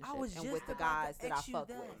relationship I was and just with the about guys to that I ask you fuck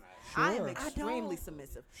that. with. I am Sure. extremely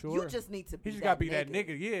submissive. Sure. You just need to be He just that gotta be that nigga.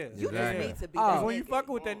 nigga, yeah. You Exactly. just need to be Oh. that Cause when you nigga.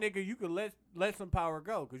 fucking with that nigga, you can let some power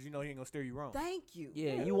go, cause you know he ain't gonna steer you wrong. Thank you.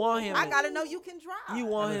 Yeah, you want him. I to- gotta know you can drive. You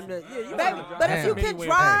want him to. Yeah, you Baby, want him to but drive. if you Damn. can Anyway,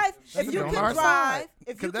 drive, That's if you on can our drive, side. if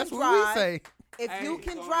you Because that's can what we drive, say. if you Hey,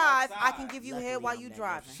 can it's on drive, our I can side. give you head while you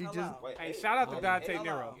driving. She Hello. just- Hey, shout out to Dante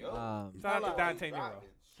Nero. Shout out to Dante Nero.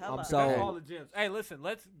 Hello. I'm That's so- all the gems. Hey, listen,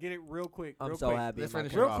 let's get it real quick. I'm real so quick. happy. Let's my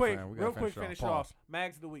finish it girl- Real off, quick, man. We real gotta quick, finish finish it off. off.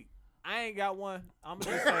 Mags of the week. I ain't got one. I'm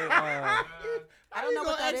gonna just say, I don't know You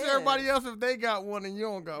what gonna that ask is. everybody else if they got one and you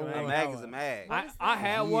don't got A A one. mag is a mag. I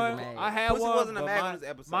had He's one. mad. I had Pussy one. wasn't a but mag on mine, this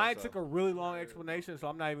episode, mine so. took a really long explanation, so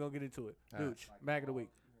I'm not even gonna get into it. Dooch, mag of the week.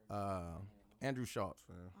 Andrew Schultz,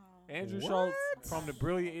 man. Andrew Schultz from the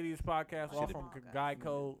Brilliant Idiots podcast, all from Guy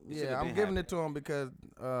Code. Yeah, I'm giving it to him because,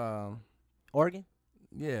 Oregon.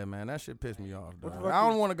 yeah, man, that shit pissed me off. What Dog. the fuck I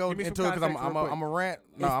don't you- want to go give me some into it because context real quick. I'm a rant.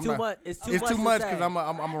 No, It's I'm too not. much. It's too It's much. too much because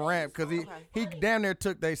because I'm a rant because he damn near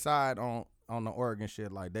took their side on the Oregon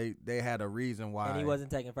shit. Like they had a reason why. And he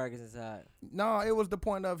wasn't taking Ferguson's side. No, it was the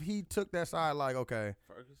point of he took that side. Like, okay,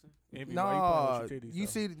 Ferguson? Envy, why no, you playing with your titties, you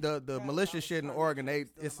though? see the militia shit in Oregon.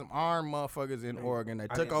 It's some armed motherfuckers in Oregon. They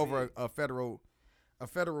took didn't over see a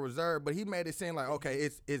federal reserve, but he made it seem like okay,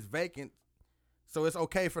 it's vacant, so it's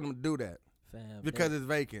okay for them to do that Fam, because it's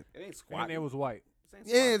vacant. It ain't And squat. it was white.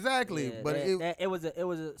 Yeah, exactly. yeah, but it was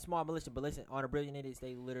a small militia. But listen, on the Brilliant Idiots,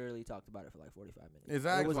 they literally talked about it for like 45 minutes.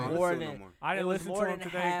 Exactly. It was I don't more listen no than. more. I It didn't was listen more to him than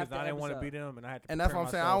today half because I the didn't want to episode. beat him, and I had to. and that's what I'm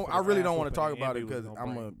prepare saying. myself for I the really ass don't want to whooping talk about it Envy was because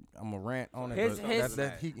gonna bring. I'm a rant on it. His- but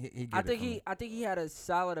his- he get I it think from me. he had a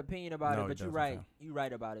solid opinion about No, it, he but you're doesn't, right. fam. You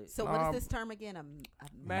right about it. So what is this term again? A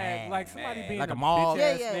Mag, like somebody Mag. being Like a a mob. bitch yeah,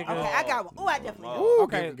 ass yeah. nigga. Okay, I got one. Oh, I definitely do. Ooh,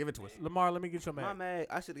 Okay. give it to us. Lamar, let me get your My mag. mag,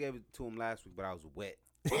 I should have gave it to him last week, but I was wet.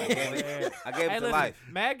 I gave it Hey, to listen, life.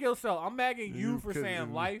 mag yourself. I'm magging you You for couldn't saying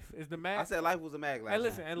do- life is the mag. I said life was a mag last Hey,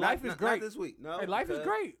 listen, week. and Not- life is not- great. Not this week. No. Hey, life is because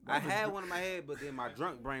great. I Life is had great. one in my head, but then my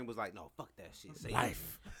drunk brain was like, no, fuck that shit. Say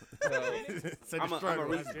Life. So, I'm gonna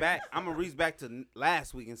reach back. I'm gonna reach back to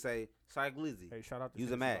last week and say, Cy Glizzy, Hey, shout out to use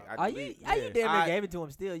a Six mag. Five. I You deleted- damn near I- gave it to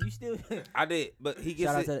him. Still, you still. I did, but he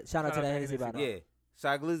gets shout out it. to shout out Shout to out the to Hennessy Hennessy, bottle. Yeah,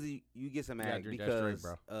 Cy Glizzy, you get some mag drink that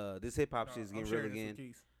straight, because this hip hop shit is I'm getting real sharing this with again.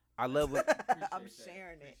 Keith. I love when I'm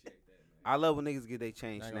sharing it. I love when niggas get their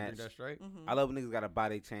chain Ain't gonna drink snatched. that straight. I love when niggas gotta buy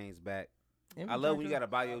their chains back. I love when you gotta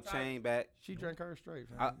buy your chain back. She drank her straight.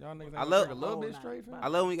 Fam. I- Y'all niggas ain't I gonna love- drink a little Oh, bit nah. straight. Fam. I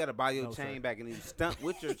love when you gotta buy your No, chain sir. back and then you stunt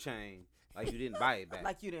with your chain like you didn't buy it back.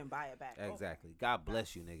 Like you didn't buy it back. Exactly. God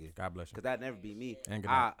bless you, nigga. God bless you. Cause that'd never be me. And good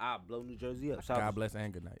night. I blow New Jersey up. Shout out God to- bless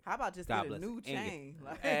and good night. How about just God get a bless. new And chain?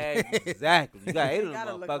 Like, Exactly. You got eight of You them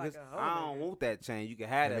gotta look motherfuckers. like a hoe, I don't nigga. want that chain. You can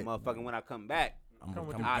have that Hey, motherfucker when I come back. I'm Come gonna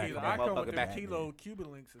with come them I back. kilo, that I come motherfucker with back. them kilo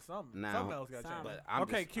Cuban links or something. Nah, Something else got Something. changed. But I'm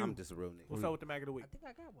Okay, just, Q. I'm just a real nigga. What's up with the mag of the week? I think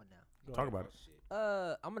I got one now. Go Talk ahead. about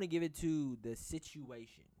it. I'm gonna give it to the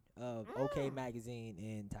situation of OK Magazine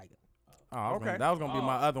and Tiger. Oh, I was Okay. gonna, that was gonna be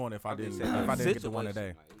my other one if I didn't get the one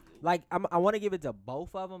today. Like I want to give it to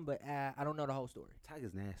both of them, but I don't know the whole story.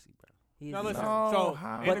 Tiger's nasty, bro. He is Now listen, No, so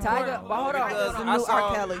how? But in Tiger, important- but hold on. Because Tiger's the I new saw-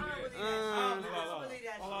 R. Kelly. Um,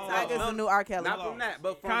 Tiger's the new R. Kelly. Not from that,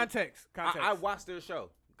 but from Context. I watched their show.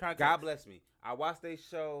 Context. God bless me. I watched their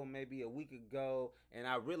show maybe a week ago, and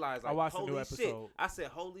I realized, like, I watched the new holy shit. episode. I said,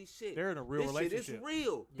 holy shit. They're in a real this relationship. shit is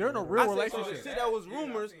real. They're in a Yeah. real I said, relationship. so the shit that was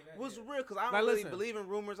rumors was real, because I Now don't really listen. believe in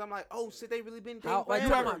rumors. I'm like, oh, shit, they really been dating How- wait, You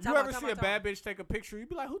forever. time ever, out, you time ever out, see time a out, bad bitch take a picture? You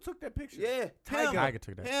be like, who took that picture? Yeah, Tiger. Tiger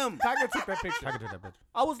took that. him. Tiger took that picture. Tiger took that bitch.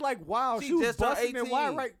 I was like, wow, She she was just turned busting it wide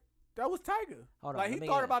 18. right. That was Tiger. Hold on, Like let he me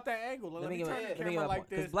thought get- about that angle. Let Let me me give turn my the camera point. like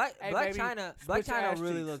Because this. Black Hey, Black baby, China split your ass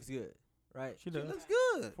really cheeks. looks good, right? She She does. looks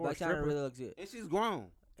good. For a Black China stripper. really looks good, And she's grown.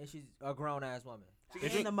 and she's a grown ass woman.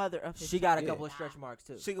 And the mother of his She got a Yeah. couple of stretch marks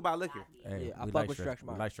too. She can buy liquor. Hey, Yeah, I we fuck like with stretch we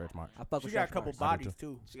marks. like stretch marks. I fuck She with got a stretch couple marks. I do bodies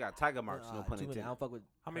too. She got tiger marks, no pun Too many. I intended. don't fuck with.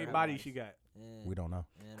 How many her bodies bodies. she got? Yeah. We don't know.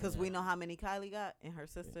 Yeah, Because yeah. we know how many Kylie got, and her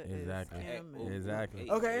sister Exactly. is Kim. Hey, and- Exactly.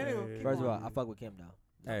 Okay, Yeah. anyway. First of all, I fuck with Kim though.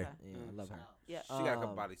 Hey, Okay. Yeah, I love her. Yeah. She got a couple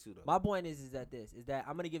Um, bodies too, though. My point is that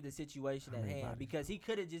I'm gonna give the situation How at many hand bodies? because he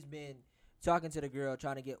could have just been talking to the girl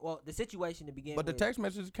trying to get the situation to begin but the with text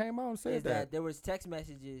message came out and is said that that. there was text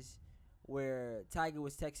messages where Tiger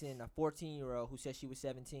was texting a 14-year-old who said she was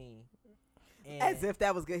 17 As if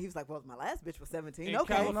that was good. He was like, well, my last bitch was 17. In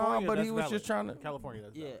Okay. California, No, but that's he was valid. just trying to- California,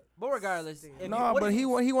 that's Yeah, valid. but regardless, if No, but he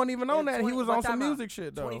wasn't even on if that. He 20 was but on some time out. music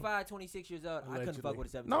shit though. 25, 26 years old. I couldn't fuck with a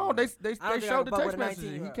 17. No, they I don't think I showed could the fuck text with a messages. He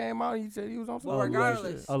 19-year-old. came out and he said he was on some Well, bullshit.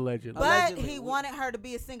 regardless. Allegedly. But Allegedly. he wanted her to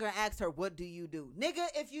be a singer and asked her, what do you do? Nigga,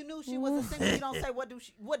 if you knew she was a singer, you don't say, what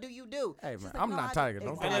do you do? Hey She's man, like, I'm "No, not I Tiger. do-"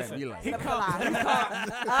 Don't Exactly. say that. Be like, He That's comes-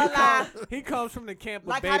 a lie. He comes from the camp of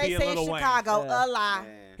Like how Baby they and say in Lil Wayne. Chicago, Yeah. a lie.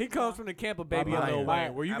 Man. He comes from the camp of Baby and Bye-bye. Lil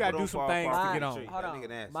Wayne, where you Apple gotta do don't some fall things far to from get the on. tree. Hold That on. nigga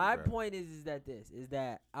nasty, My bro. point is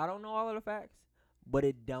that I don't know all of the facts, but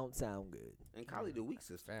it don't sound good. And Kylie the weak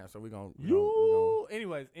sister. damn. So we gonna You,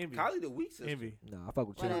 anyways, Envy. Kylie the weak sister. Envy. No, I fuck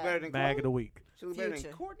with She you. look better than Mag of Chloe. the week. She look better than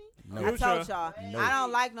Future. Courtney. No. I told Future. y'all, No. I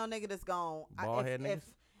don't like no nigga that's gone. Bald head niggas?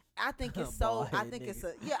 I think it's so. I Bald-headed think it's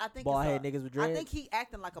niggas. a. Yeah, I think Bald it's head a. niggas with I dreads. think he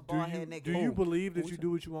acting like a Do bald you, head nigga. do you Who? believe that Who you said-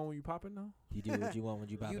 do what you want when you popping though? You do what you want when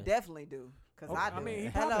you pop You in. definitely do, cause Okay, I do. I mean, he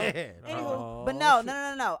Hello. poppin'. Yeah. Anywho, Oh, but no, shit.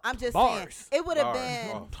 no. I'm just Bars. saying it would have Bars.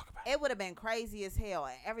 been. Bars. It would have been crazy as hell.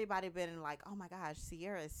 And everybody been like, oh my gosh,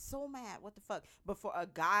 Sierra is so mad. What the fuck? But for a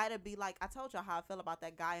guy to be like, I told y'all how I feel about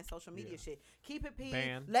that guy in social media shit. Keep it P.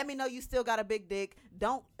 Ban. Let me know you still got a big dick.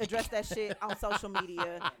 Don't address that shit on social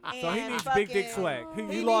media. So he And needs big dick fucking- swag.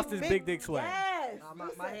 He he lost needs his big dick swag. Yes.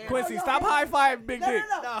 my hand- Quincy, No, stop no, high fiving big no, dick.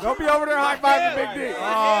 no. Don't be over there high fiving big dick. Oh,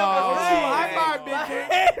 Don't you high man. five big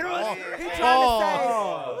dick. He trying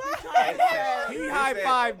Oh. to say. He high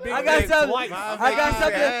five big I got dick something. twice. I got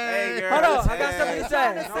something. Hey, girl, Hold on, I got hey. something to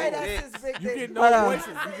Trying to say. say No that's dick. his big You dick. get no Hold on. voices.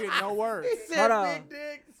 You get no words. Hold on.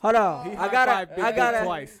 Hold on. He I gotta. high-fived Big I Dick gotta.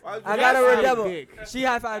 twice. Why would you I high gotta five redouble. Dick. She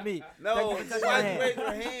high five me. No, Thank you for touching my why you hand. raise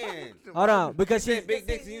your hand? Hold on, because She she. said big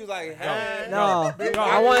dicks and you was like, hey. No, Go.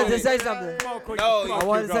 I wanted to say something. Come on, quick. No, Come I on,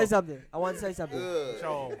 wanted to Q, say go. something. I wanted to say something. Ugh.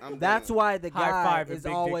 So, I'm That's done. why the High guy five and is big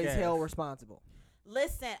dick always ass. held responsible.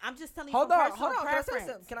 Listen, I'm just telling you Hold from on, personal hold on. Can I say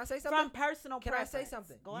preference. something? Can I say From something? personal Can I preference. say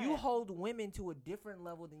something? Go You ahead. hold women to a different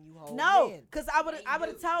level than you hold No, men. because I would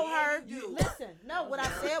have told her. Listen, no. What I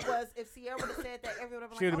said was, if Sierra would have said that, everyone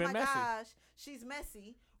would She have would've been like, been "Oh my messy. gosh, she's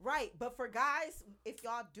messy." Right, but for guys, if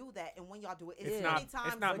y'all do that, and when y'all do it, it's It's many not- it's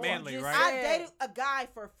times. not more. manly, right? I dated a guy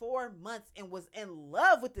for 4 months and was in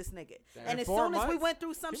love with this nigga. And as 4 soon as we months? went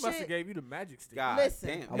through some He must have shit, gave you the magic stick. God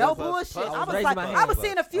listen, damn. no Plus- bullshit. plus- I was raising like, my I hand. was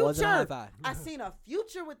seeing a I wasn't a high future. five. I seen a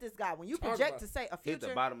future with this guy. When you Talk project about to say a Hit the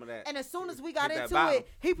future, bottom of that. and as soon as we got Hit that into bottom. it,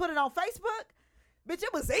 he put it on Facebook. Bitch,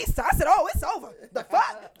 it was Easter. I said, "Oh, it's over. The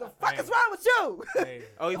fuck? The fuck is wrong with you?" Hey,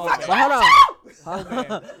 Oh, you But fucking hold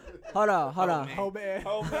on. Hold on. Hold on. oh man,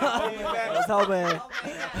 Oh, man. Oh, you back. Let's hold man.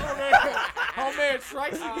 oh man,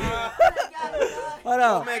 strikes again. Hold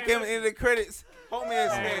Oh, on. man came in the credits. Oh, man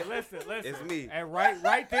Hey, said, listen. it's me. And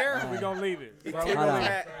right there, we gonna leave it. He Bro, tipped Hold his on.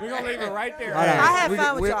 hat. we gonna leave it right there. Hold on. I had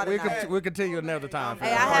fun with y'all we tonight. we'll continue another time.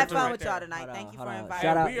 Hey, I Hold had on, fun right with there. y'all tonight. Hold Thank on, you hold for on. inviting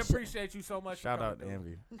Shout me. out- We appreciate you so much. Shout for out to coming,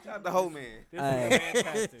 Envy. Shout out to whole man. This Hey. was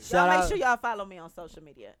fantastic. Y'all Shout make out. sure y'all follow me on social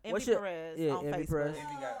media. What's Envy your- Perez yeah, on Envy Facebook. Perez.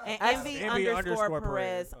 And Envy Envy underscore underscore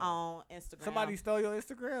Perez Perez. on Instagram. Somebody stole your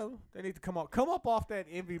Instagram. They need to come up off that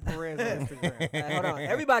Envy Perez on Instagram. Hey, hold on.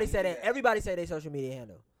 Everybody say that. Everybody say their social media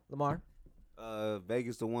handle. Lamar.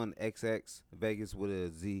 Vegas the one XX. Vegas with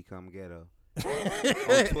a Z. Come ghetto. On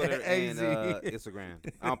Twitter and Instagram.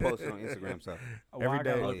 I'm posting on Instagram. So Oh, Every I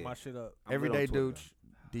gotta day. look my shit up. I'm Everyday lit on Twitter.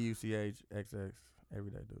 dudes. DUCHXX.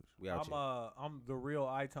 Everyday dudes. We out here. I'm the real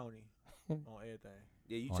iTony on everything.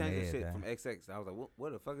 Yeah, you On changed the shit everything. from XX. I was like,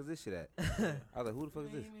 what the fuck is this shit at? I was like, who the fuck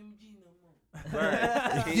is this?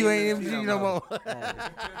 You ain't MG no more. Hey,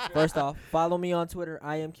 first off, follow me on Twitter.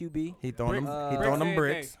 I am QB. He throwing them. He Bricks throwing them every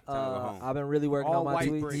bricks. day. Time to go home. I've been really working All on my white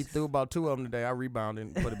tweets. bricks. He threw about 2 of them today. I rebounded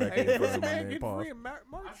and put it back Hey, in. Gucci for my man name. getting Pause. free in merch.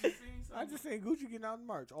 I just seen Gucci getting out in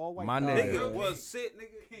March. All white. My bricks. nigga. Nigga was sick,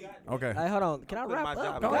 nigga. Okay. Hey, hold on. Can I I'm quitting wrap my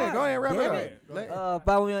up? job. Go ahead, wrap Damn it it. up.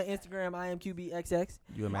 Follow me on Instagram. I am QBXX.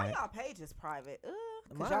 You a Why man? y'all page is private?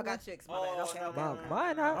 Cause Mine y'all not. got chicks. My bad. Okay, okay.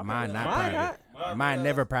 Mine not. Mine not Mine private. not. Mine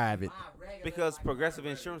never private. Because Progressive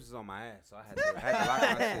Insurance is on my ass, so I had to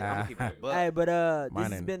lock my shit. I'm keeping it Hey, buck. but Mine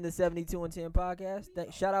this has ain't. been the 72 and 10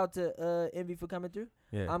 podcast. Shout out to Envy for coming through.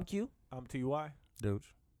 Yeah. I'm Q, I'm TY. Dudes.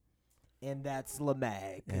 and that's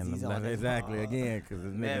Lamag because And he's on that's it. exactly again because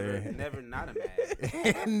this Never, nigga never not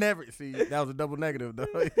a man. never. See, that was a double negative though.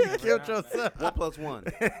 You killed yourself. 1+1.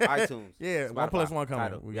 iTunes. Yeah, Spotify, 1+1 coming.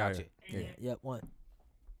 Tidal. We got Got it. you. Yeah. Yep, one.